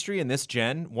industry, in this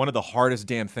gen, one of the hardest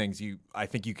damn things I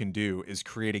think you can do is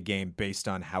create a game based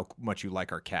on how much you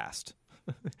like our cast.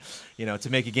 To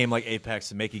make a game like Apex,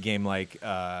 to make a game like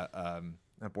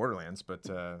not Borderlands, but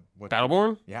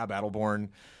Battleborn? Yeah, Battleborn.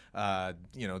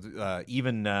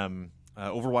 Even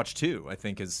Overwatch 2, I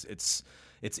think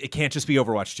it can't just be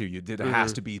Overwatch 2. There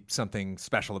has to be something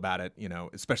special about it,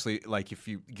 especially like if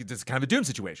it's kind of a Doom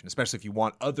situation, especially if you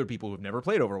want other people who've never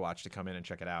played Overwatch to come in and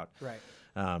check it out. Right.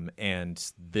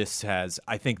 And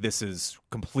I think this is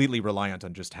completely reliant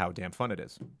on just how damn fun it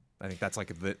is. I think that's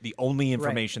like the only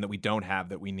information that we don't have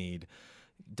that we need.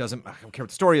 I don't care what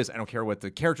the story is. I don't care what the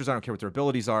characters are. I don't care what their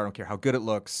abilities are. I don't care how good it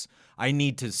looks. I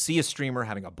need to see a streamer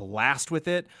having a blast with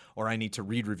it, or I need to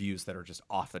read reviews that are just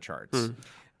off the charts.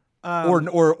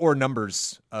 Or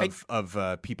numbers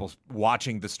of people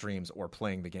watching the streams or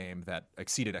playing the game that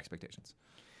exceeded expectations.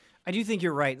 I do think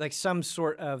you're right. Like some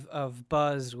sort of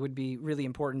buzz would be really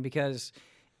important because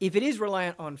if it is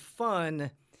reliant on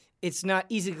fun, it's not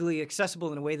easily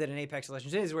accessible in a way that an Apex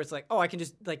Legends is, where it's like, oh, I can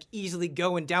just like easily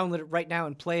go and download it right now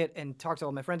and play it and talk to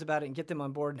all my friends about it and get them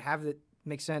on board and have it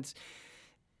make sense.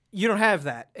 You don't have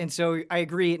that. And so I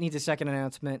agree it needs a second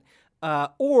announcement.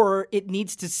 Or it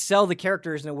needs to sell the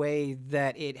characters in a way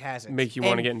that it hasn't. Make you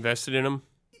want to get invested in them?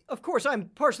 Of course, I'm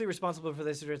partially responsible for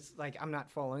this. It's like I'm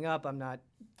not following up. I'm not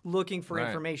looking for Right.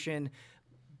 information.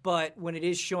 But when it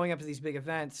is showing up at these big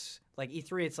events like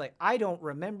E3, it's like, I don't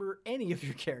remember any of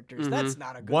your characters. That's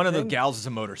not a good One thing. of the gals is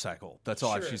a motorcycle. That's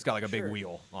all. Sure, She's got like a big sure.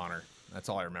 wheel on her. That's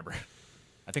all I remember.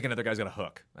 I think another guy's got a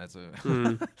hook. That's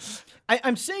a.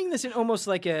 I'm saying this in almost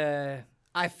like a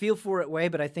I feel for it way,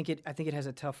 but I think it has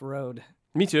a tough road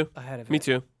Me too. ahead of it. Me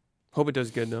too. Hope it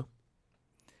does good though.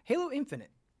 Halo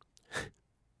Infinite.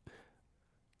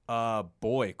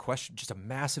 Boy, question. Just a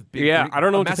massive big. Yeah, green- I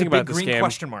don't know a what to massive think about big this green game.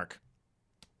 question mark.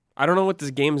 I don't know what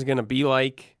this game is gonna be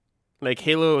like. Like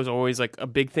Halo is always like a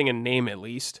big thing in name at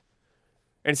least,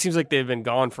 and it seems like they've been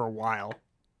gone for a while.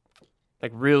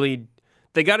 Like really,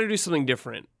 they got to do something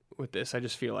different with this. I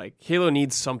just feel like Halo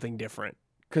needs something different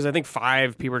because I think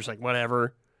 5 people are just like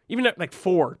whatever. Even at like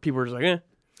 4 people are just like eh.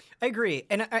 I agree,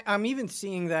 and I'm even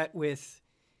seeing that with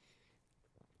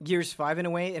Gears 5 in a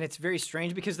way, and it's very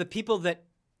strange because the people that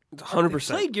 100%.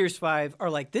 played Gears 5 are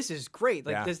like, this is great.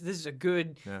 Like Yeah. this is a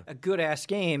good Yeah. a good ass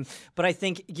game. But I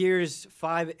think Gears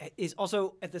 5 is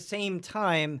also at the same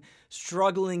time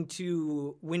struggling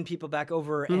to win people back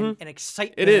over and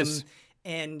excite It them is.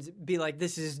 and be like,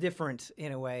 this is different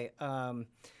in a way.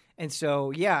 And so,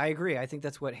 yeah, I agree. I think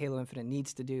that's what Halo Infinite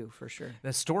needs to do for sure.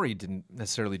 The story didn't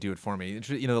necessarily do it for me.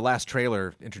 You know, the last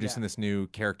trailer introducing this new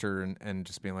character and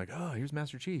just being like, oh, here's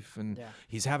Master Chief, and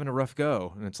he's having a rough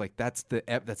go, and it's like that's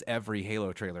every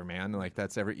Halo trailer, man. Like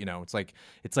that's every it's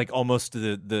like almost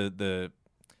the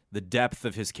depth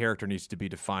of his character needs to be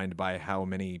defined by how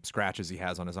many scratches he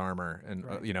has on his armor, and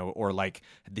or like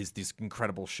these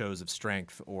incredible shows of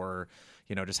strength, or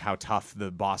just how tough the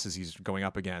bosses he's going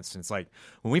up against. And it's like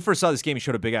when we first saw this game, he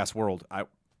showed a big ass world.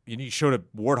 You showed a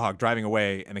warthog driving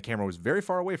away, and the camera was very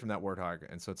far away from that warthog.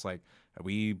 And so it's like,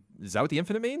 is that what the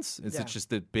Infinite means? Is it just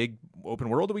the big open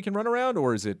world that we can run around,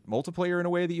 or is it multiplayer in a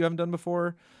way that you haven't done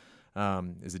before?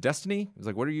 Is it Destiny? It's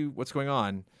like, what's going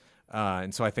on?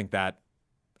 And so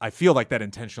I feel like that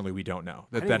intentionally we don't know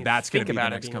that's going to be the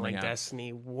next coming out.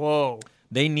 Destiny. Whoa.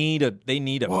 They need a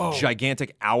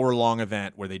gigantic hour-long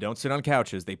event where they don't sit on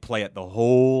couches. They play it the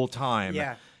whole time.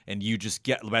 Yeah. And you just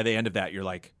get, by the end of that, you're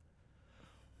like,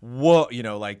 whoa,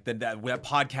 like that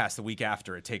podcast the week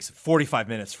after, it takes 45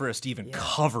 minutes for us to even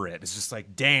cover it. It's just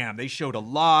like, damn, they showed a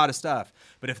lot of stuff.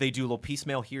 But if they do a little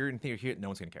piecemeal here and here, no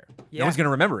one's going to care. Yeah. No one's going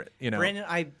to remember it. Brandon,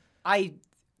 I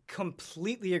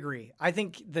completely agree. I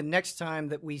think the next time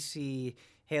that we see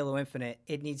Halo Infinite,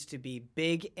 it needs to be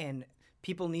big and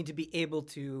people need to be able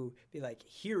to be like,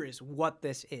 here is what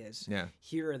this is. Yeah.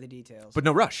 Here are the details. But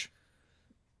no rush.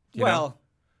 You know?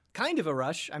 Kind of a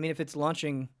rush. I mean, if it's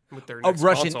launching With their A next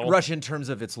console. rush in terms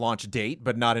of its launch date,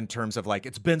 but not in terms of like,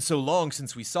 it's been so long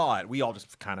since we saw it. We all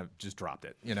just kind of just dropped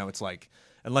it. It's like,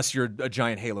 unless you're a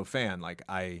giant Halo fan, like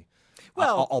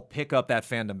I'll pick up that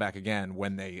fandom back again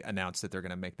when they announce that they're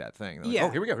going to make that thing. They're like, Yeah. oh,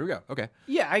 here we go. Okay.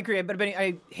 Yeah, I agree. But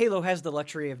Halo has the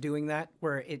luxury of doing that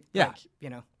where it,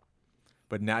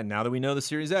 But now that we know the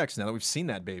Series X, now that we've seen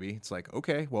that baby, it's like,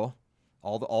 okay, well,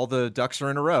 all the ducks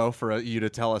are in a row for you to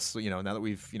tell us, now that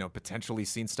we've, potentially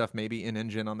seen stuff maybe in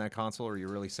engine on that console, or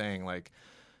you're really saying like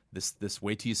this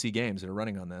wait till you see games that are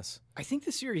running on this. I think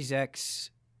the Series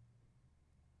X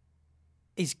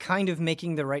is kind of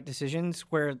making the right decisions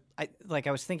where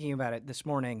I was thinking about it this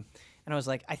morning and I was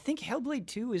like, I think Hellblade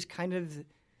 2 is kind of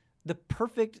the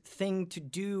perfect thing to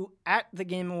do at the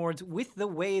Game Awards with the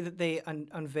way that they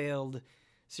unveiled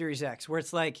Series X, where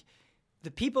it's like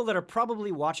the people that are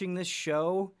probably watching this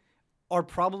show are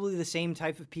probably the same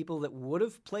type of people that would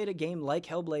have played a game like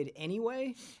Hellblade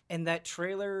anyway, and that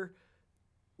trailer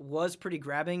was pretty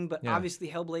grabbing, but obviously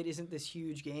Hellblade isn't this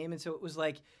huge game, and so it was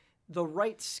like the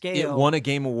right scale. It won a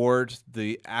Game Award.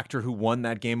 The actor who won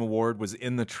that Game Award was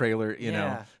in the trailer.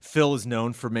 Phil is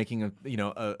known for making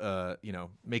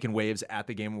making waves at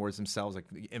the Game Awards themselves, like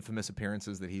the infamous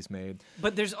appearances that he's made.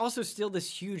 But there's also still this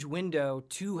huge window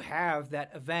to have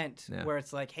that event where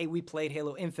it's like, hey, we played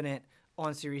Halo Infinite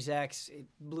on Series X. It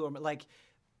blew them. Like,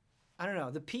 I don't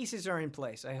know. The pieces are in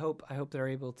place. I hope they're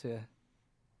able to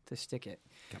stick it.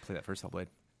 Gotta play that first Hellblade.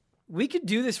 We could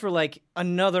do this for like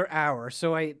another hour.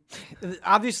 So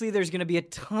obviously there's going to be a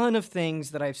ton of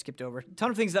things that I've skipped over, a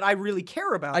ton of things that I really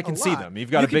care about. I can see them.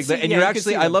 You've got a big, and you're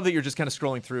actually, I love that you're just kind of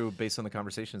scrolling through based on the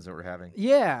conversations that we're having.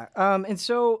 Yeah. And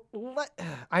so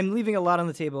I'm leaving a lot on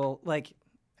the table, like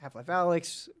Half-Life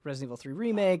Alyx, Resident Evil 3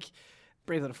 Remake,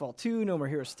 Bravely Default 2, No More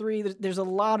Heroes 3. There's a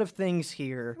lot of things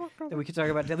here that we could talk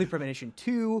about. Deadly Premonition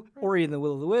 2, Ori and the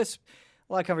Will of the Wisp.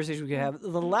 a lot of conversations we could have.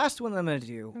 The last one that I'm going to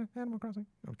do. Animal Crossing.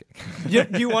 Okay.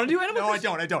 Do you want to do Animal Crossing?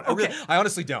 No, I don't. Okay. I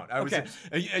honestly don't. Okay.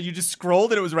 You just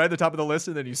scrolled and it was right at the top of the list,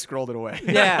 and then you scrolled it away.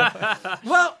 Yeah.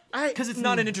 Well, because it's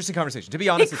not an interesting conversation. To be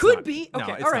honest, It it's could not. be. No,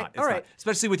 Okay, it's all right, not. It's all not. right.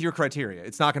 Especially with your criteria,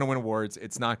 it's not going to win awards.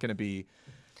 It's not going to be.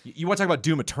 You want to talk about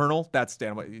Doom Eternal? That's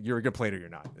damn. You're a good player. You're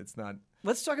not. It's not.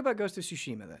 let's talk about Ghost of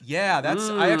Tsushima then. Yeah, that's.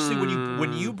 I actually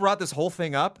when you brought this whole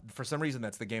thing up, for some reason,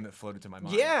 that's the game that floated to my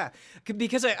mind. Yeah,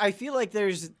 because I feel like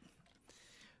there's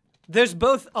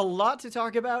both a lot to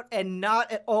talk about and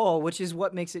not at all, which is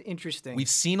what makes it interesting. We've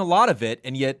seen a lot of it,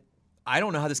 and yet I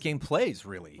don't know how this game plays,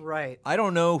 really. Right. I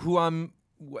don't know who I'm.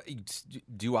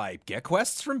 Do I get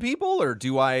quests from people, or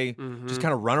do I just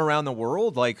kind of run around the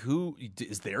world? Like, who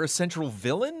is there a central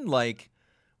villain? Like,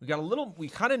 we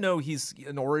kind of know he's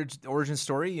an origin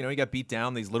story. You know, he got beat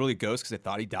down. He's literally a ghost because they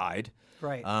thought he died.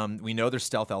 Right. We know there's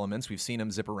stealth elements. We've seen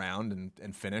him zip around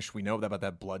and finish. We know about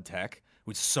that blood tech.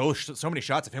 With so many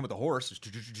shots of him with the horse,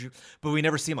 but we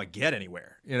never see him like get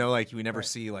anywhere. You know, like we never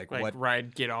see like what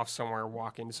ride, get off somewhere,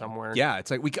 walk into somewhere. Yeah, it's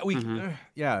like we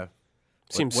yeah.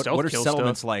 Seems what are stealth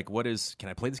settlements stuff. like? Can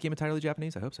I play this game entirely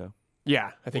Japanese? I hope so.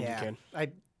 Yeah, I think you can.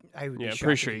 I would be Yeah, shocked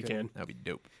pretty if sure you can. That'd be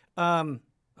dope. I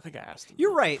think I asked him.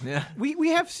 You're right. Yeah. We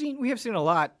have seen a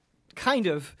lot, kind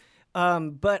of.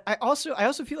 But I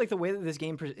also feel like the way that this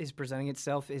game is presenting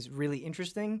itself is really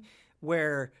interesting.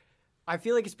 Where I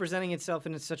feel like it's presenting itself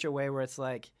in such a way where it's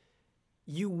like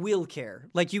you will care.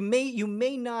 Like you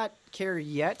may not care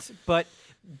yet, but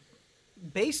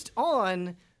based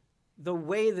on the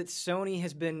way that Sony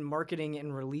has been marketing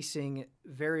and releasing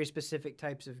very specific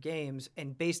types of games,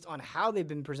 and based on how they've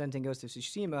been presenting Ghost of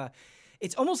Tsushima,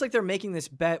 it's almost like they're making this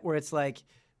bet where it's like,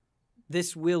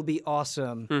 this will be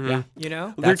awesome. Yeah. You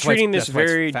know? They're That's why treating it's- this that's why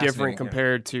it's very fascinating, different yeah.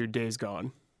 compared to Days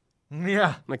Gone.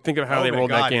 Yeah. Like, think of how Oh they my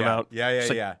rolled that God, game yeah. out. Yeah, It's,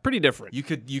 like, yeah. pretty different. You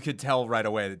could tell right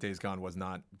away that Days Gone was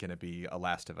not going to be a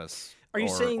Last of Us. Are you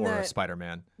saying or that a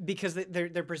Spider-Man? because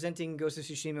they're presenting Ghost of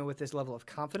Tsushima with this level of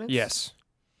confidence? Yes.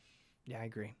 Yeah, I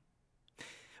agree.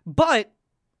 But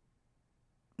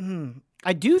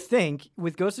I do think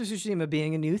with Ghost of Tsushima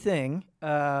being a new thing,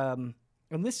 and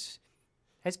this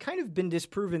has kind of been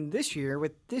disproven this year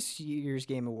with this year's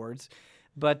Game Awards,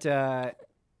 but I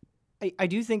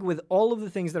do think with all of the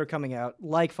things that are coming out,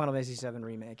 like Final Fantasy VII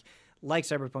Remake, like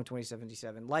Cyberpunk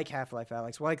 2077, like Half-Life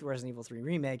Alyx, like Resident Evil 3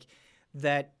 Remake,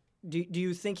 that do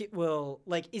you think it will,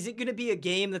 like, is it going to be a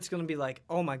game that's going to be like,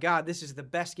 oh my God, this is the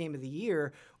best game of the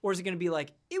year? Or is it going to be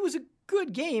like, it was a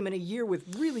good game in a year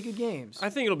with really good games?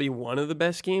 I think it'll be one of the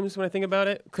best games when I think about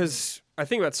it, because I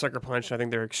think about Sucker Punch, I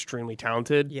think they're extremely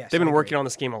talented. Yes, They've I been agree. working on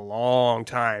this game a long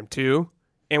time, too.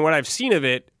 And what I've seen of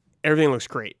it, everything looks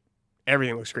great.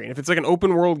 Everything looks great. If it's like an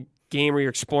open world game where you're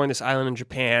exploring this island in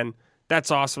Japan, that's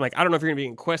awesome. Like, I don't know if you're going to be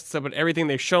in quest stuff, but everything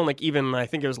they've shown, like, even I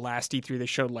think it was last E3, they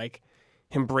showed, like,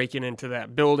 him breaking into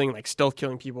that building, like stealth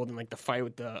killing people, then like the fight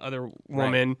with the other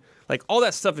woman, like all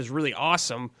that stuff is really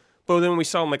awesome. But then when we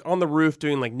saw him like on the roof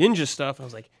doing like ninja stuff, I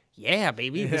was like, yeah,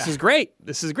 baby, this is great.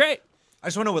 This is great. I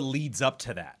just want to know what leads up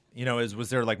to that. You know, was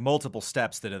there like multiple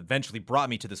steps that eventually brought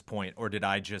me to this point, or did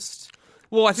I just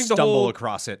Well, I think stumble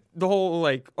across it? the whole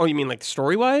like, oh, you mean like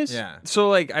story wise? Yeah. So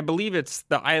like, I believe it's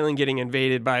the island getting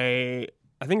invaded by,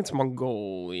 I think it's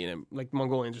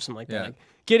Mongolians or something like that. Yeah. Like,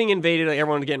 getting invaded, like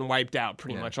everyone getting wiped out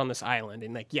pretty much on this island,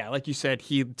 and like like you said,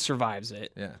 he survives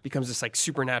it. Yeah. Becomes this like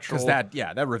supernatural. Because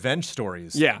that revenge story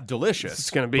is delicious. It's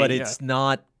gonna be, but yeah. it's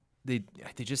not. They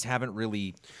just haven't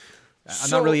really. I'm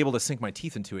So- not really able to sink my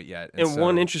teeth into it yet. And so-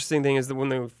 one interesting thing is that when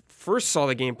they first saw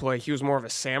the gameplay, he was more of a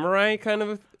samurai kind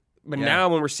of. But Yeah. now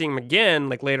when we're seeing him again,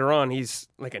 like later on, he's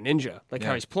like a ninja, like how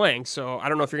Yeah. he's playing. So I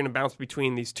don't know if you're going to bounce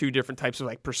between these two different types of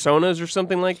like personas or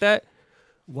something like that.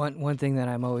 One thing that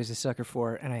I'm always a sucker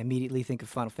for, and I immediately think of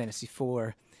Final Fantasy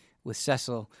IV with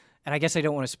Cecil, and I guess I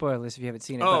don't want to spoil this if you haven't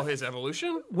seen it. Oh, but- his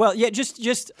evolution? well, yeah,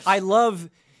 just I love.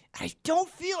 I don't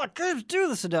feel like I do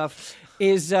this enough.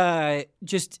 Is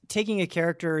just taking a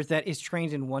character that is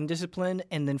trained in one discipline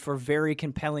and then for very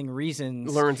compelling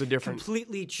reasons Learns a different.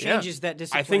 completely changes that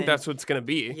discipline. I think that's what it's going to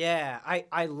be. Yeah,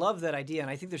 I love that idea, and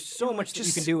I think there's so much that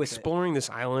you can do with it. Exploring this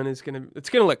island is gonna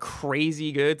look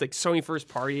crazy good. It's like Sony first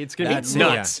party. It's gonna That's be it,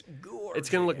 nuts. It's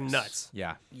gonna look nuts.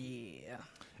 Yeah. Yeah.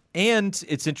 And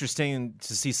it's interesting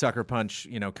to see Sucker Punch,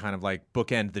 you know, kind of like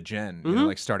bookend the gen, you know,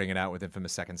 like starting it out with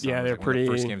Infamous Second Son. Yeah, was, they're like one of the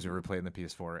first pretty- games we ever played in the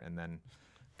PS4, and then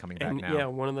coming back And now. yeah,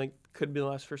 one of the could be the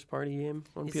last first party game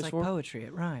on It's PS4. like poetry.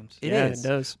 It rhymes. It Yeah, is. it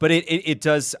does. But it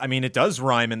does. I mean, it does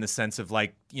rhyme in the sense of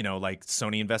like, you know, like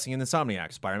Sony investing in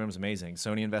Insomniac. Spider-Man was amazing.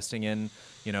 Sony investing in,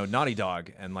 you know, Naughty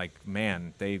Dog, and like,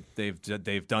 man,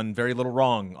 they've done very little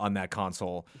wrong on that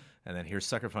console. And then here's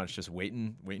Sucker Punch just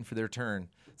waiting for their turn.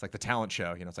 It's like the talent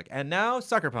show, It's like, and now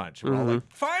Sucker Punch. We're all like,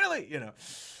 finally,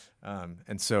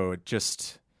 And so it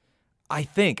just, I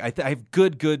think I have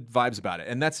good vibes about it.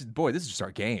 And this is just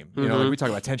our game. Like we talk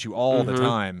about Tenchu all the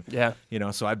time. Yeah.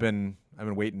 So I've been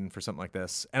waiting for something like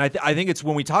this. And I think it's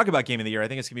when we talk about Game of the Year, I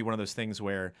think it's gonna be one of those things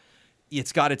where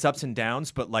it's got its ups and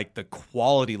downs, but like the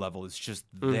quality level is just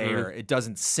there. It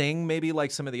doesn't sing maybe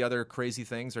like some of the other crazy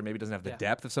things, or maybe it doesn't have the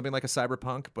depth of something like a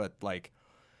Cyberpunk, but like,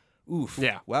 oof.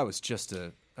 Yeah. Wow, that was just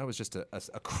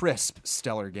a crisp,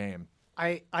 stellar game.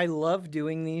 I love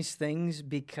doing these things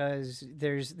because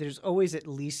there's always at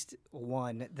least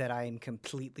one that I am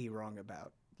completely wrong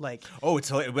about. Like,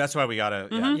 that's why we gotta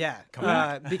come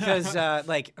back. Because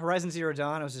like Horizon Zero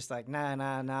Dawn, I was just like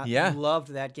nah. Yeah.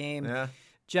 Loved that game. Yeah.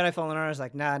 Jedi Fallen Order, I was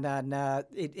like nah.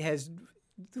 It has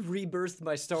rebirthed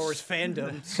my Star Wars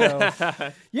fandom.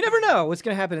 So you never know what's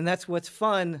gonna happen, and that's what's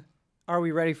fun. Are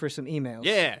we ready for some emails?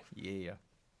 Yeah.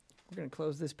 We're gonna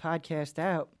close this podcast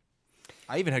out.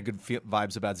 I even had good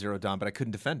vibes about Zero Dawn, but I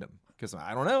couldn't defend him because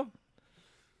I don't know.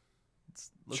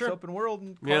 It's open world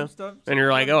and stuff. And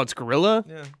you're like, oh, it's Guerrilla?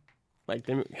 Yeah. Like,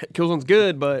 Killzone's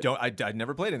good, but... I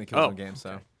never played any Killzone games,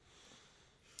 so...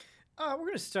 We're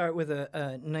going to start with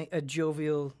a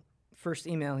jovial first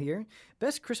email here.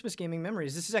 Best Christmas gaming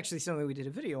memories. This is actually something we did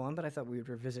a video on, but I thought we would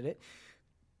revisit it.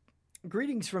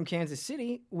 Greetings from Kansas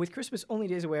City. With Christmas only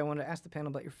days away, I wanted to ask the panel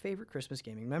about your favorite Christmas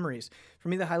gaming memories. For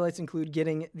me, the highlights include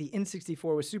getting the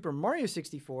N64 with Super Mario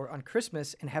 64 on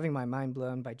Christmas and having my mind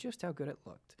blown by just how good it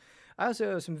looked. I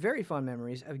also have some very fond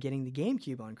memories of getting the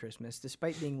GameCube on Christmas,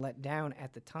 despite being let down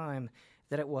at the time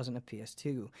that it wasn't a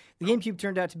PS2. The GameCube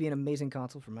turned out to be an amazing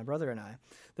console for my brother and I.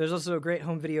 There's also a great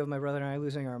home video of my brother and I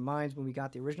losing our minds when we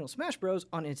got the original Smash Bros.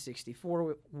 On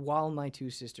N64 while my two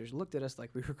sisters looked at us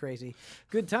like we were crazy.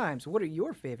 Good times. What are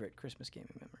your favorite Christmas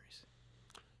gaming memories?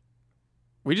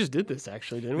 We just did this,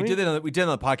 actually, didn't we? We did it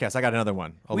on the podcast. I got another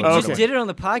one. We just did it on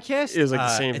the podcast? It was like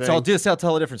the same thing. I'll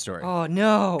tell a different story. Oh,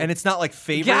 no. And it's not like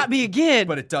favorite. You got me again.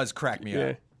 But it does crack me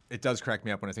up. It does crack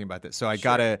me up when I think about this. So I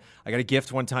got a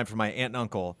gift one time from my aunt and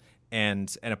uncle,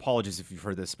 and apologies if you've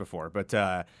heard this before, but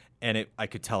I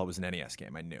could tell it was an NES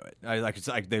game. I knew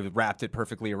it. They wrapped it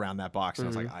perfectly around that box, and I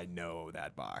was like, I know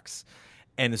that box.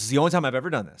 And this is the only time I've ever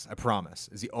done this. I promise.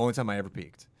 It's the only time I ever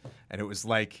peeked. And it was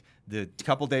like the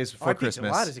couple days before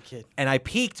Christmas. I peeked a lot as a kid. And I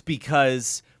peeked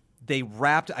because they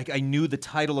wrapped. I knew the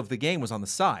title of the game was on the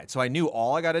side, so I knew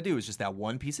all I got to do is just that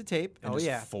one piece of tape and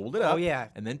fold it up.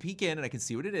 And then peek in, and I can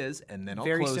see what it is, and then I'll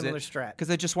close it. Very similar strat.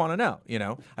 Because I just want to know.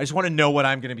 I just want to know what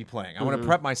I'm going to be playing. I want to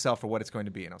prep myself for what it's going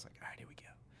to be. And I was like, all right, here we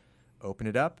go. Open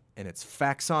it up, and it's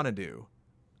Faxonadu.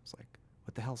 I was like,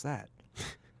 what the hell's that?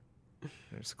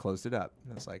 And I just closed it up,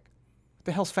 and I was like, what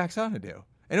the hell's Faxonadu?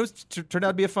 And it was turned out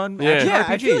to be a fun action RPG.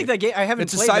 I feel like that game. I haven't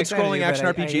It's a played side-scrolling action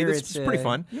RPG. It's pretty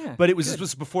fun. But it was this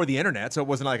was before the internet, so it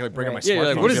wasn't like I bring up my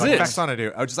smartphone. Like, what is this?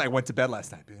 Faxonadu. I went to bed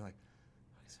last night being like,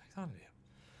 what is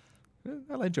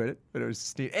Faxonadu? I enjoyed it, but it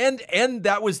was neat. And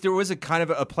there was a kind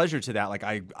of a pleasure to that. Like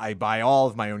I buy all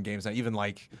of my own games. I even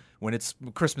like when it's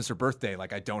Christmas or birthday,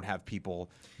 like I don't have people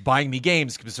buying me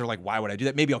games because they're like, why would I do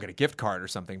that? Maybe I'll get a gift card or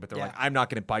something, but they're like, I'm not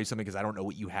going to buy you something because I don't know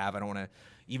what you have. I don't want to.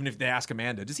 Even if they ask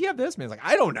Amanda, does he have this? Man's like,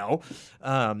 I don't know.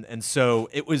 And so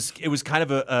it was kind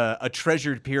of a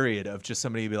treasured period of just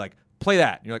somebody be like, play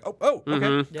that. And you're like,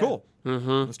 okay, cool.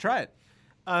 Let's try it.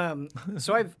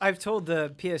 So I've told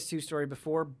the PS2 story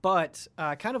before, but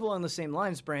kind of along the same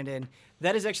lines, Brandon,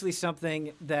 that is actually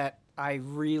something that I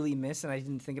really miss and I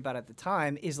didn't think about at the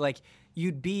time, is like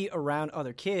you'd be around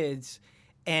other kids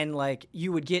and like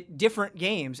you would get different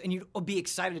games and you'd be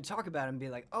excited to talk about them and be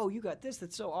like, oh, you got this,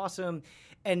 that's so awesome.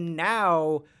 And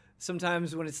now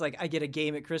sometimes when it's like I get a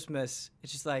game at Christmas,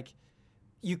 it's just like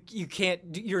you can't,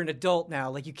 you're an adult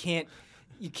now, like you can't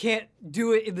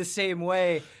do it in the same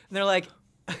way. And they're like,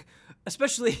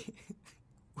 especially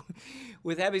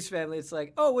with Abby's family, it's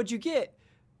like, oh, what'd you get?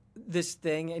 This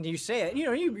thing, and you say it,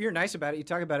 you're nice about it, you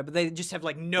talk about it, but they just have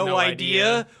like no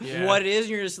idea what it is,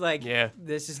 and you're just like,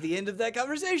 this is the end of that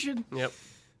conversation. Yep.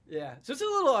 Yeah. So it's a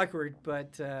little awkward,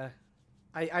 but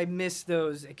I miss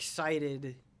those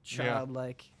excited,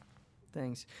 childlike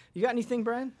things. You got anything,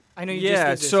 Brian? I know you just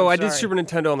did this. So I did Super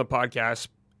Nintendo on the podcast,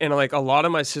 and like a lot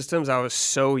of my systems, I was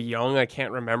so young, I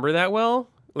can't remember that well.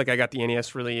 Like I got the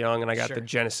NES really young, and I got the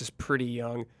Genesis pretty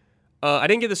young. I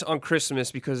didn't get this on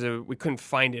Christmas because we couldn't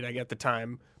find it at the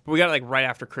time. But we got it like right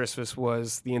after Christmas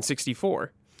was the N64.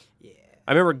 Yeah.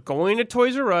 I remember going to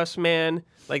Toys R Us, man.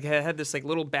 Like had this like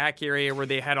little back area where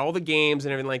they had all the games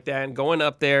and everything like that. And going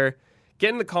up there,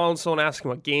 getting the console and asking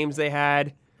what games they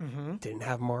had. Mm-hmm. Didn't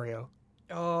have Mario.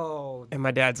 Oh. And my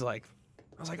dad's like,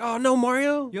 I was like, oh no,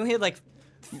 Mario. You only had like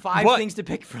 5 things to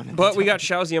pick from. But we got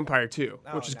Shadows of the Empire too,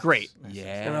 which is great.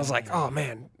 Yeah. And I was like, oh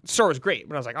man, the store was great.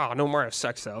 But I was like, oh no, Mario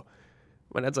sucks though.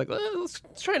 My dad's like, let's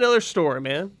try another store,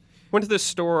 man. Went to this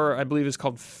store, I believe it's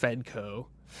called Fedco.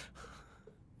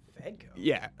 Fedco?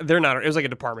 Yeah, they're not. It was like a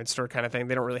department store kind of thing.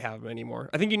 They don't really have them anymore.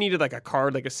 I think you needed like a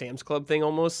card, like a Sam's Club thing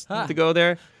almost to go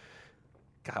there.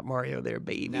 Got Mario there,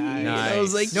 baby. Nice. I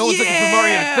was like, No one's looking for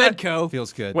Mario at Fedco.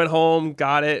 Feels good. Went home,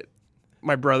 got it.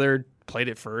 My brother played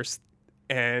it first,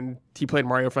 and he played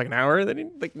Mario for like an hour. Then he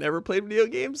like never played video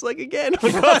games like again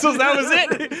on consoles. That was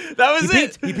it. That was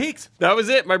it. He peaked. That was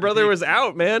it. My brother was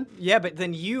out, man. Yeah, but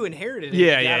then you inherited it.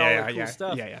 Yeah, You got yeah, all yeah, the cool yeah,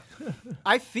 stuff. yeah.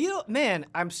 I feel, man,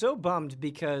 I'm so bummed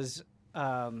because,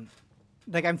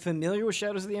 like, I'm familiar with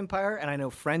Shadows of the Empire, and I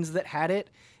know friends that had it,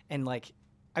 and like,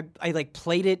 I like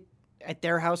played it at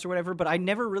their house or whatever, but I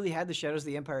never really had the Shadows of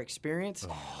the Empire experience.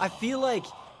 I feel like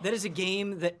that is a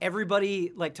game that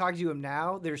everybody, like, talking to them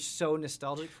now, they're so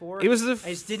nostalgic for. It was the I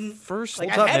just didn't first. like.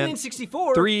 Holds I up, had it man. in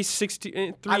 64.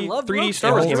 360, I loved 3D Rogue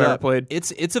Star Wars Squadron. game I ever played.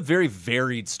 It's a very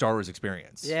varied Star Wars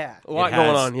experience. Yeah. A lot It going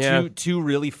has on. Yeah. two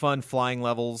really fun flying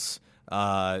levels.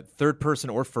 Third person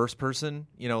or first person,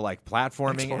 like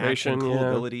platforming, Exploration, action, cool yeah.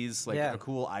 abilities, like Yeah.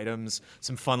 cool items,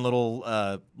 some fun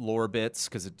little lore bits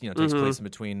because it takes place in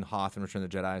between Hoth and Return of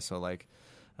the Jedi, so like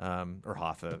or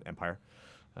Hoth Empire.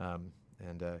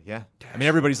 Yeah, I mean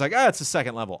everybody's like, it's the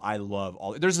second level. I love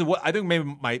all. I think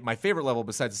maybe my favorite level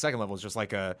besides the second level is just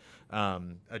like a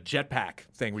jetpack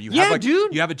thing where you have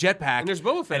dude. you have a jetpack And there's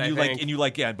Boba Fett, and you I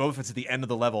think. Boba Fett's at the end of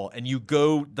the level and you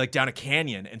go like down a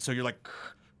canyon and so you're like.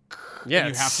 Yeah,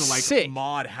 and you have to like sick.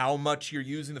 mod how much you're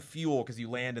using the fuel because you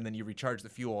land and then you recharge the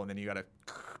fuel and then you gotta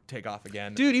take off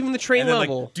again. Dude, even the train and then,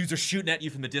 level. like, dudes are shooting at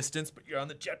you from the distance, but you're on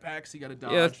the jetpack, so you gotta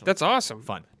dodge. Yeah, that's awesome.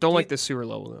 Fun. Don't like the sewer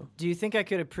level though. Do you think I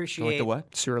could appreciate? Like the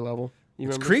what? Sewer level. You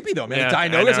It's remember? creepy though, man. Yeah, The I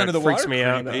Dianogas know, under the it freaks water. me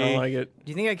out. I creepy. don't like it.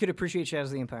 Do you think I could appreciate Shadows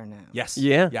of the Empire now? Yes.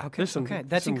 Yeah. Yeah. Okay. There's some- Okay.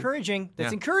 That's some- encouraging.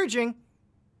 That's Yeah. encouraging.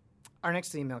 Our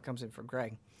next email comes in from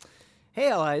Greg.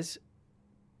 Hey, allies.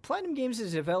 Platinum Games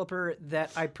is a developer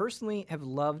that I personally have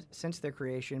loved since their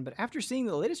creation, but after seeing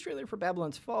the latest trailer for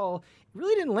Babylon's Fall, it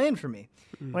really didn't land for me.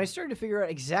 When I started to figure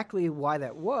out exactly why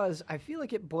that was, I feel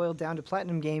like it boiled down to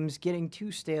Platinum Games getting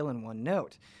too stale in one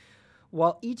note.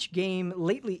 While each game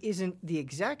lately isn't the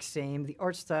exact same, the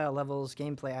art style, levels,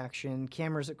 gameplay action,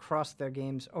 cameras across their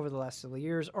games over the last several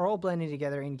years are all blending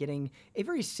together and getting a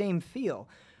very same feel.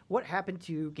 What happened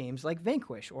to games like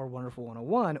Vanquish or Wonderful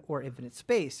 101 or Infinite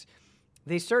Space?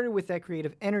 They started with that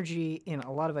creative energy in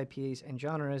a lot of IPs and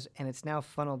genres, and it's now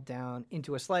funneled down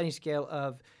into a sliding scale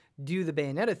of do the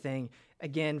Bayonetta thing,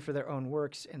 again for their own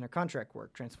works and their contract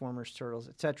work, Transformers, Turtles,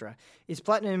 etc. Is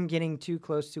Platinum getting too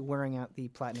close to wearing out the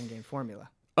Platinum game formula?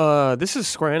 This is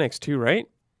Square Enix too, right?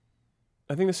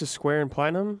 I think this is Square and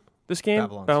Platinum. This game,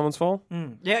 Babylon's Fall.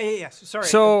 Yeah. Sorry.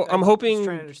 So I'm I'm hoping just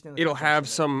trying to understand the it'll context have of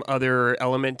it. some other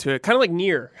element to it, kind of like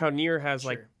Nier. How Nier has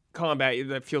like Sure. combat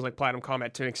that feels like Platinum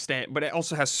combat to an extent, but it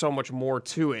also has so much more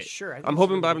to it. Sure, I think I'm it's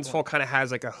hoping really Babylon's cool. Fall kind of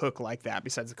has like a hook like that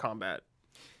besides the combat.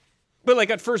 But like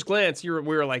at first glance, we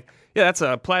were like, yeah, that's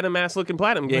a platinum ass looking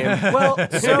Platinum game. Well,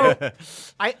 so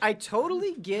I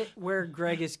totally get where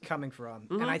Greg is coming from,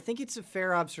 and I think it's a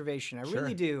fair observation. I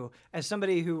really do, as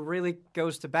somebody who really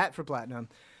goes to bat for Platinum.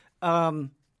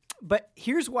 But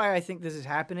here's why I think this is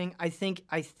happening. I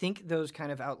think those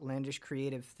kind of outlandish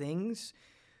creative things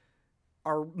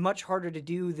are much harder to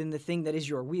do than the thing that is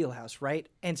your wheelhouse, right?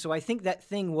 And so I think that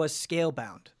thing was scale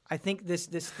bound. I think this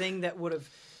thing that would have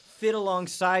fit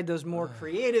alongside those more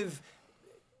creative,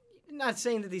 not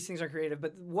saying that these things are creative,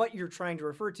 but what you're trying to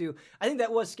refer to, I think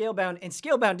that was scale bound, and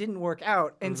scale bound didn't work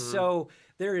out. And so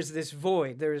there is this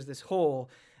void, there is this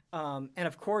hole. And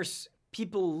of course,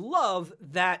 people love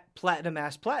that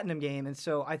Platinum game, and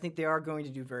so I think they are going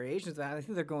to do variations of that. I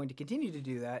think they're going to continue to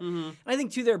do that. And I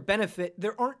think to their benefit,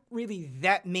 there aren't really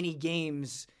that many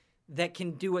games that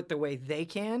can do it the way they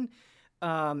can.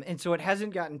 And so it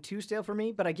hasn't gotten too stale for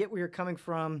me, but I get where you're coming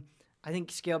from. I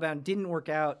think Scalebound didn't work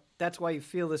out. That's why you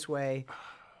feel this way.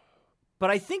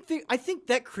 But I think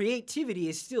that creativity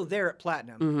is still there at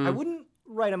Platinum. I wouldn't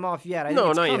write them off yet. I think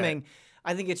it's not yet. coming.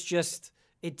 I think it's just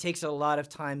it takes a lot of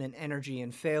time and energy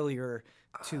and failure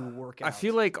to work out. I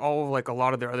feel like a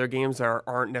lot of their other games that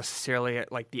aren't necessarily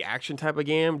like the action type of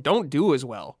game don't do as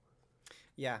well.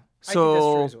 Yeah. So, I think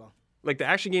that's true as well. Like the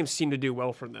action games seem to do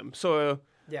well for them. So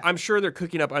Yeah. I'm sure they're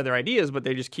cooking up other ideas, but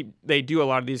they do a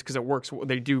lot of these because it works.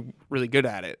 They do really good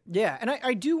at it. Yeah, and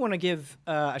I do want to give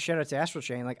a shout out to Astral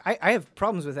Chain. Like I have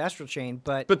problems with Astral Chain,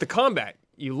 but the combat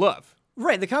you love.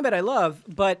 right, the combat I love,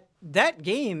 but that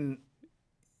game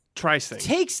tries things.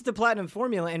 Takes the Platinum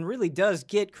formula and really does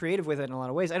get creative with it in a lot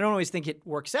of ways. I don't always think it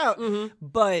works out,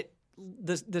 but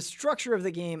the structure of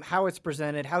the game, how it's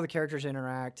presented, how the characters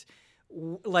interact,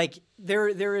 like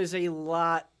there is a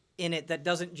lot in it that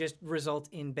doesn't just result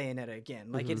in Bayonetta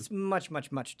again. Like it's much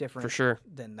different For sure.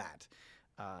 than that.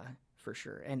 For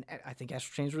sure. And I think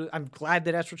Astral Chain's really, I'm glad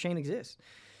that Astral Chain exists.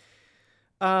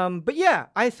 But yeah,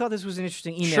 I thought this was an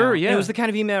interesting email. Sure, yeah. And it was the kind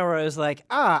of email where I was like,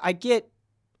 I get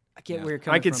where you're coming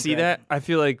from. I could see Greg. that. I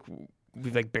feel like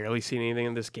we've like barely seen anything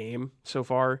in this game so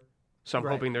far. So I'm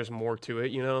hoping there's more to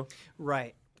it, you know?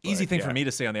 Right. Easy thing for me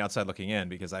to say on the outside looking in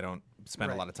because I don't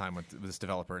spend a lot of time with this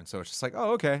developer, and so it's just like,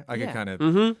 oh, okay, I could kind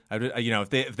of,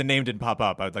 if the name didn't pop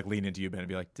up, I would like lean into you, Ben, and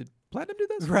be like, did Platinum do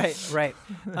this? Right.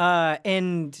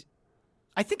 And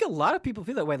I think a lot of people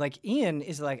feel that way. Like Ian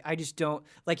is like, I just don't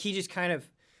like. He just kind of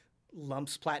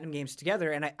lumps Platinum games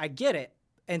together, and I get it.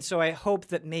 And so I hope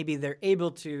that maybe they're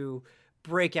able to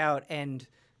break out and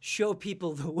show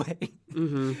people the way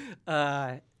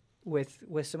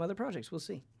with some other projects. We'll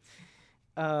see.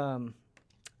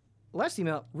 Last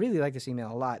email, really like this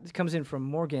email a lot. It comes in from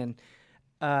Morgan.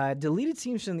 Deleted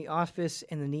scenes from The Office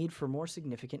and the need for more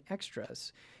significant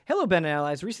extras. Hello, Ben and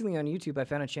Allies. Recently on YouTube, I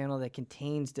found a channel that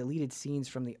contains deleted scenes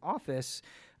from The Office,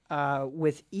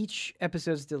 with each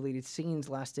episode's deleted scenes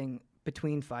lasting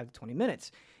between 5 to 20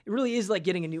 minutes. It really is like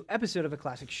getting a new episode of a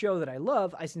classic show that I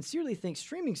love. I sincerely think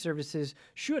streaming services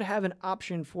should have an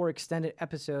option for extended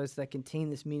episodes that contain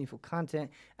this meaningful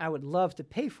content. I would love to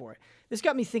pay for it. This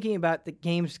got me thinking about that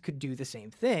games could do the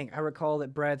same thing. I recall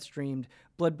that Brad streamed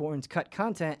Bloodborne's cut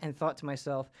content and thought to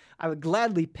myself, I would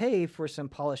gladly pay for some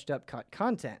polished up cut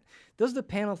content. Does the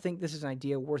panel think this is an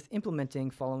idea worth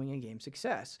implementing following a game's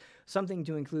success? Something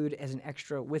to include as an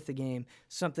extra with the game,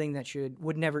 something that should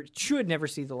never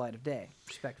see the light of day.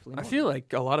 Respectfully, I feel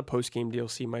like a lot of post-game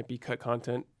DLC might be cut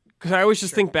content. Because I always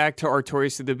just think back to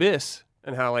Artorias of the Abyss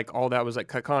and how like all that was like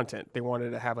cut content. They wanted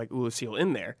to have like Ulasil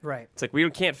in there. Right. It's like, we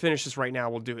can't finish this right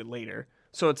now. We'll do it later.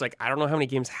 So it's like, I don't know how many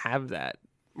games have that.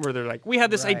 Where they're like, we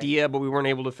had this idea, but we weren't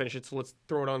able to finish it, so let's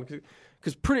throw it on.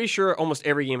 Because pretty sure almost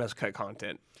every game has cut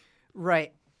content.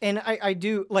 Right. And I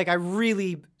do, like, I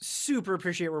really super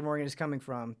appreciate where Morgan is coming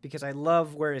from, because I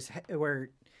love where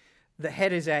the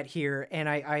head is at here, and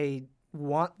I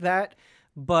want that.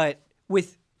 But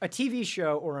with a TV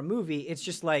show or a movie, it's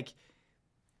just like,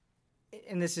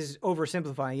 and this is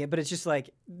oversimplifying it, but it's just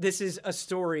like, this is a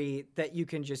story that you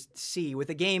can just see. With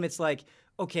a game, it's like,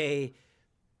 okay,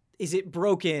 is it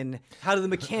broken? How do the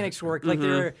mechanics work? Like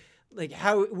there, like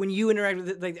how when you interact with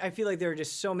it, like I feel like there are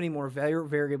just so many more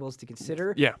variables to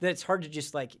consider. Yeah. That it's hard to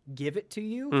just like give it to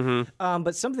you.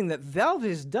 But something that Valve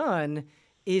has done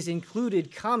is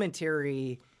included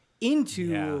commentary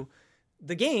into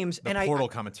the games, The Portal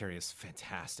commentary is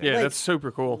fantastic. Yeah, Like, that's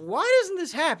super cool. why doesn't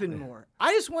this happen more?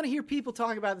 I just want to hear people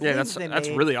talk about the things that's they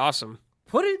made. really awesome.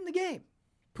 Put it in the game.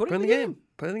 Put it in the game.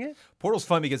 Put it in the game. Portal's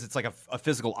fun because it's like a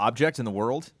physical object in the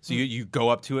world. So you go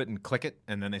up to it and click it,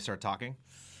 and then they start talking.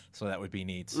 So that would be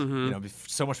neat. You know, it'd be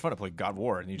so much fun to play God of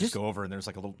War, and you just go over, and there's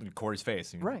like a little Corey's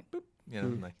face. And Right. Boop, you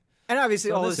know, like, And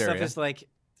obviously, So all this this stuff area. is like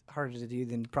harder to do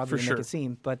than probably For to make sure. it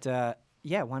seem. But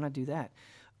yeah, why not do that?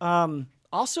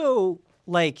 Also,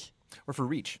 like, or for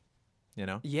Reach, you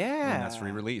know, yeah, and that's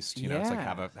re-released. You know, it's like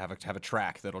Yeah. have a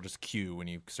track that'll just cue when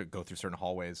you go through certain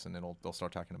hallways, and they'll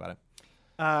start talking about it.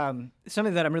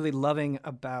 something that I'm really loving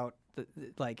about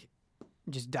like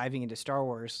just diving into Star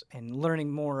Wars and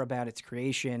learning more about its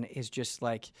creation is just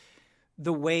like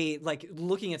the way, like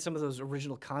looking at some of those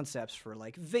original concepts for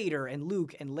like Vader and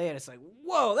Luke and Leia. It's like,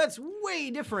 whoa, that's way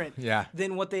different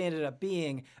than what they ended up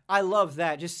being. I love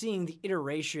that. Just seeing the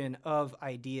iteration of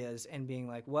ideas and being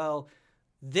like, well,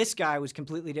 this guy was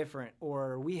completely different,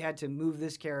 or we had to move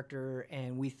this character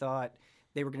and we thought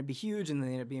they were going to be huge and they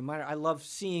ended up being minor. I love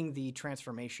seeing the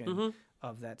transformation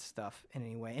of that stuff in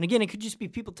any way. And again, it could just be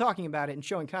people talking about it and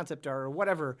showing concept art or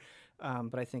whatever.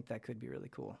 But I think that could be really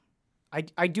cool.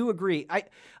 I do agree.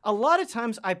 A lot of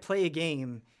times I play a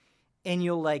game and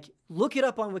you'll like look it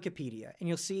up on Wikipedia and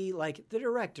you'll see like the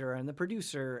director and the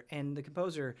producer and the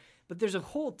composer, but there's a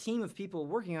whole team of people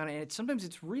working on it. And sometimes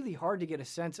it's really hard to get a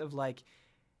sense of like,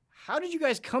 how did you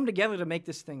guys come together to make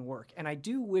this thing work? And I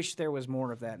do wish there was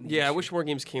more of that. In the Yeah, I industry. wish more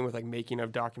games came with like making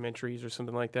of documentaries or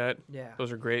something like that. Yeah.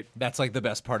 Those are great. That's like the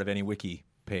best part of any wiki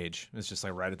page. It's just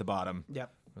like right at the bottom.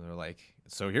 Yep. Where they're like,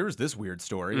 so here's this weird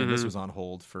story, and this was on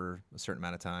hold for a certain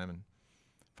amount of time, and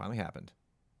finally happened.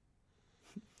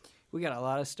 We got a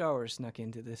lot of Star Wars snuck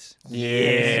into this.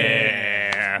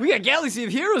 Yeah. We got Galaxy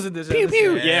of Heroes in this Pew, episode.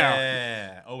 pew.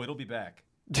 Yeah. Oh, it'll be back.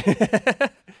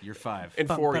 Year 5. In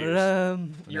 4 years.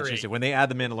 Ba-da-dum. Year 8. When they add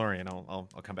the Mandalorian, I'll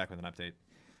come back with an update.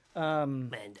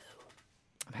 Mando.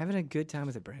 I'm having a good time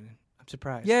with it, Brandon. I'm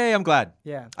surprised. Yay, I'm glad.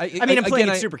 Yeah. I mean, I'm playing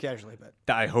again, it super casually, but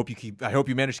I hope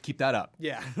you manage to keep that up.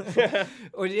 yeah.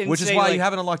 Which is why you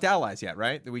haven't unlocked allies yet,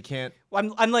 right? That we can't.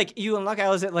 Well, I'm like, you unlock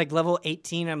allies at like level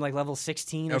 18. I'm like level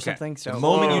 16 or something. So the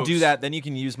moment you do that, then you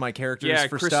can use my characters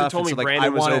for Krista stuff. told me so, like,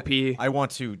 Brandon was OP. I want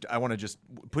to just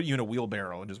put you in a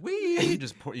wheelbarrow and just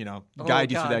just put,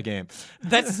 guide you through that game.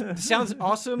 That sounds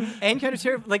awesome and kind of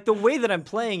terrible. Like the way that I'm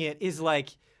playing it is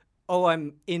like, oh,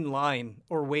 I'm in line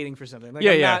or waiting for something. Like,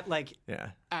 I'm not like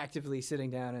actively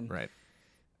sitting down and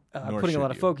putting a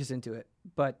lot of focus into it.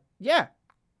 But yeah,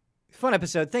 fun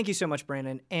episode. Thank you so much,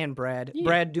 Brandon and Brad. Yeah.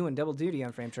 Brad doing double duty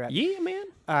on Frame Trap. Yeah, man.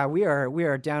 We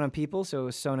are down on people, so it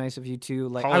was so nice of you two.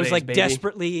 Like Holidays, I was like baby.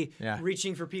 desperately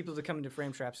reaching for people to come into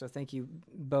Frame Trap. So thank you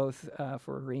both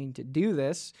for agreeing to do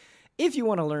this. If you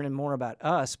want to learn more about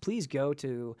us, please go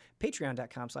to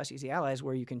patreon.com/easyallies,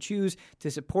 where you can choose to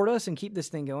support us and keep this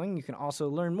thing going. You can also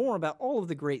learn more about all of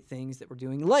the great things that we're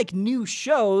doing, like new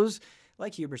shows,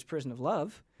 like Huber's Prison of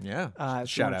Love. Yeah.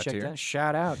 Shout out to you.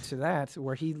 Shout out to that,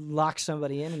 where he locks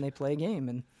somebody in and they play a game,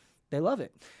 and they love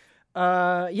it.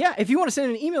 If you want to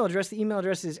send an email address, the email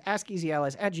address is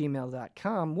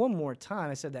askeasyallies@gmail.com. One more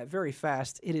time, I said that very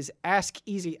fast. It is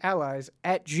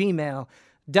askeasyallies@gmail.com.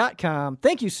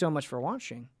 Thank you so much for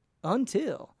watching.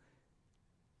 Until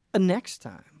next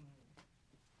time.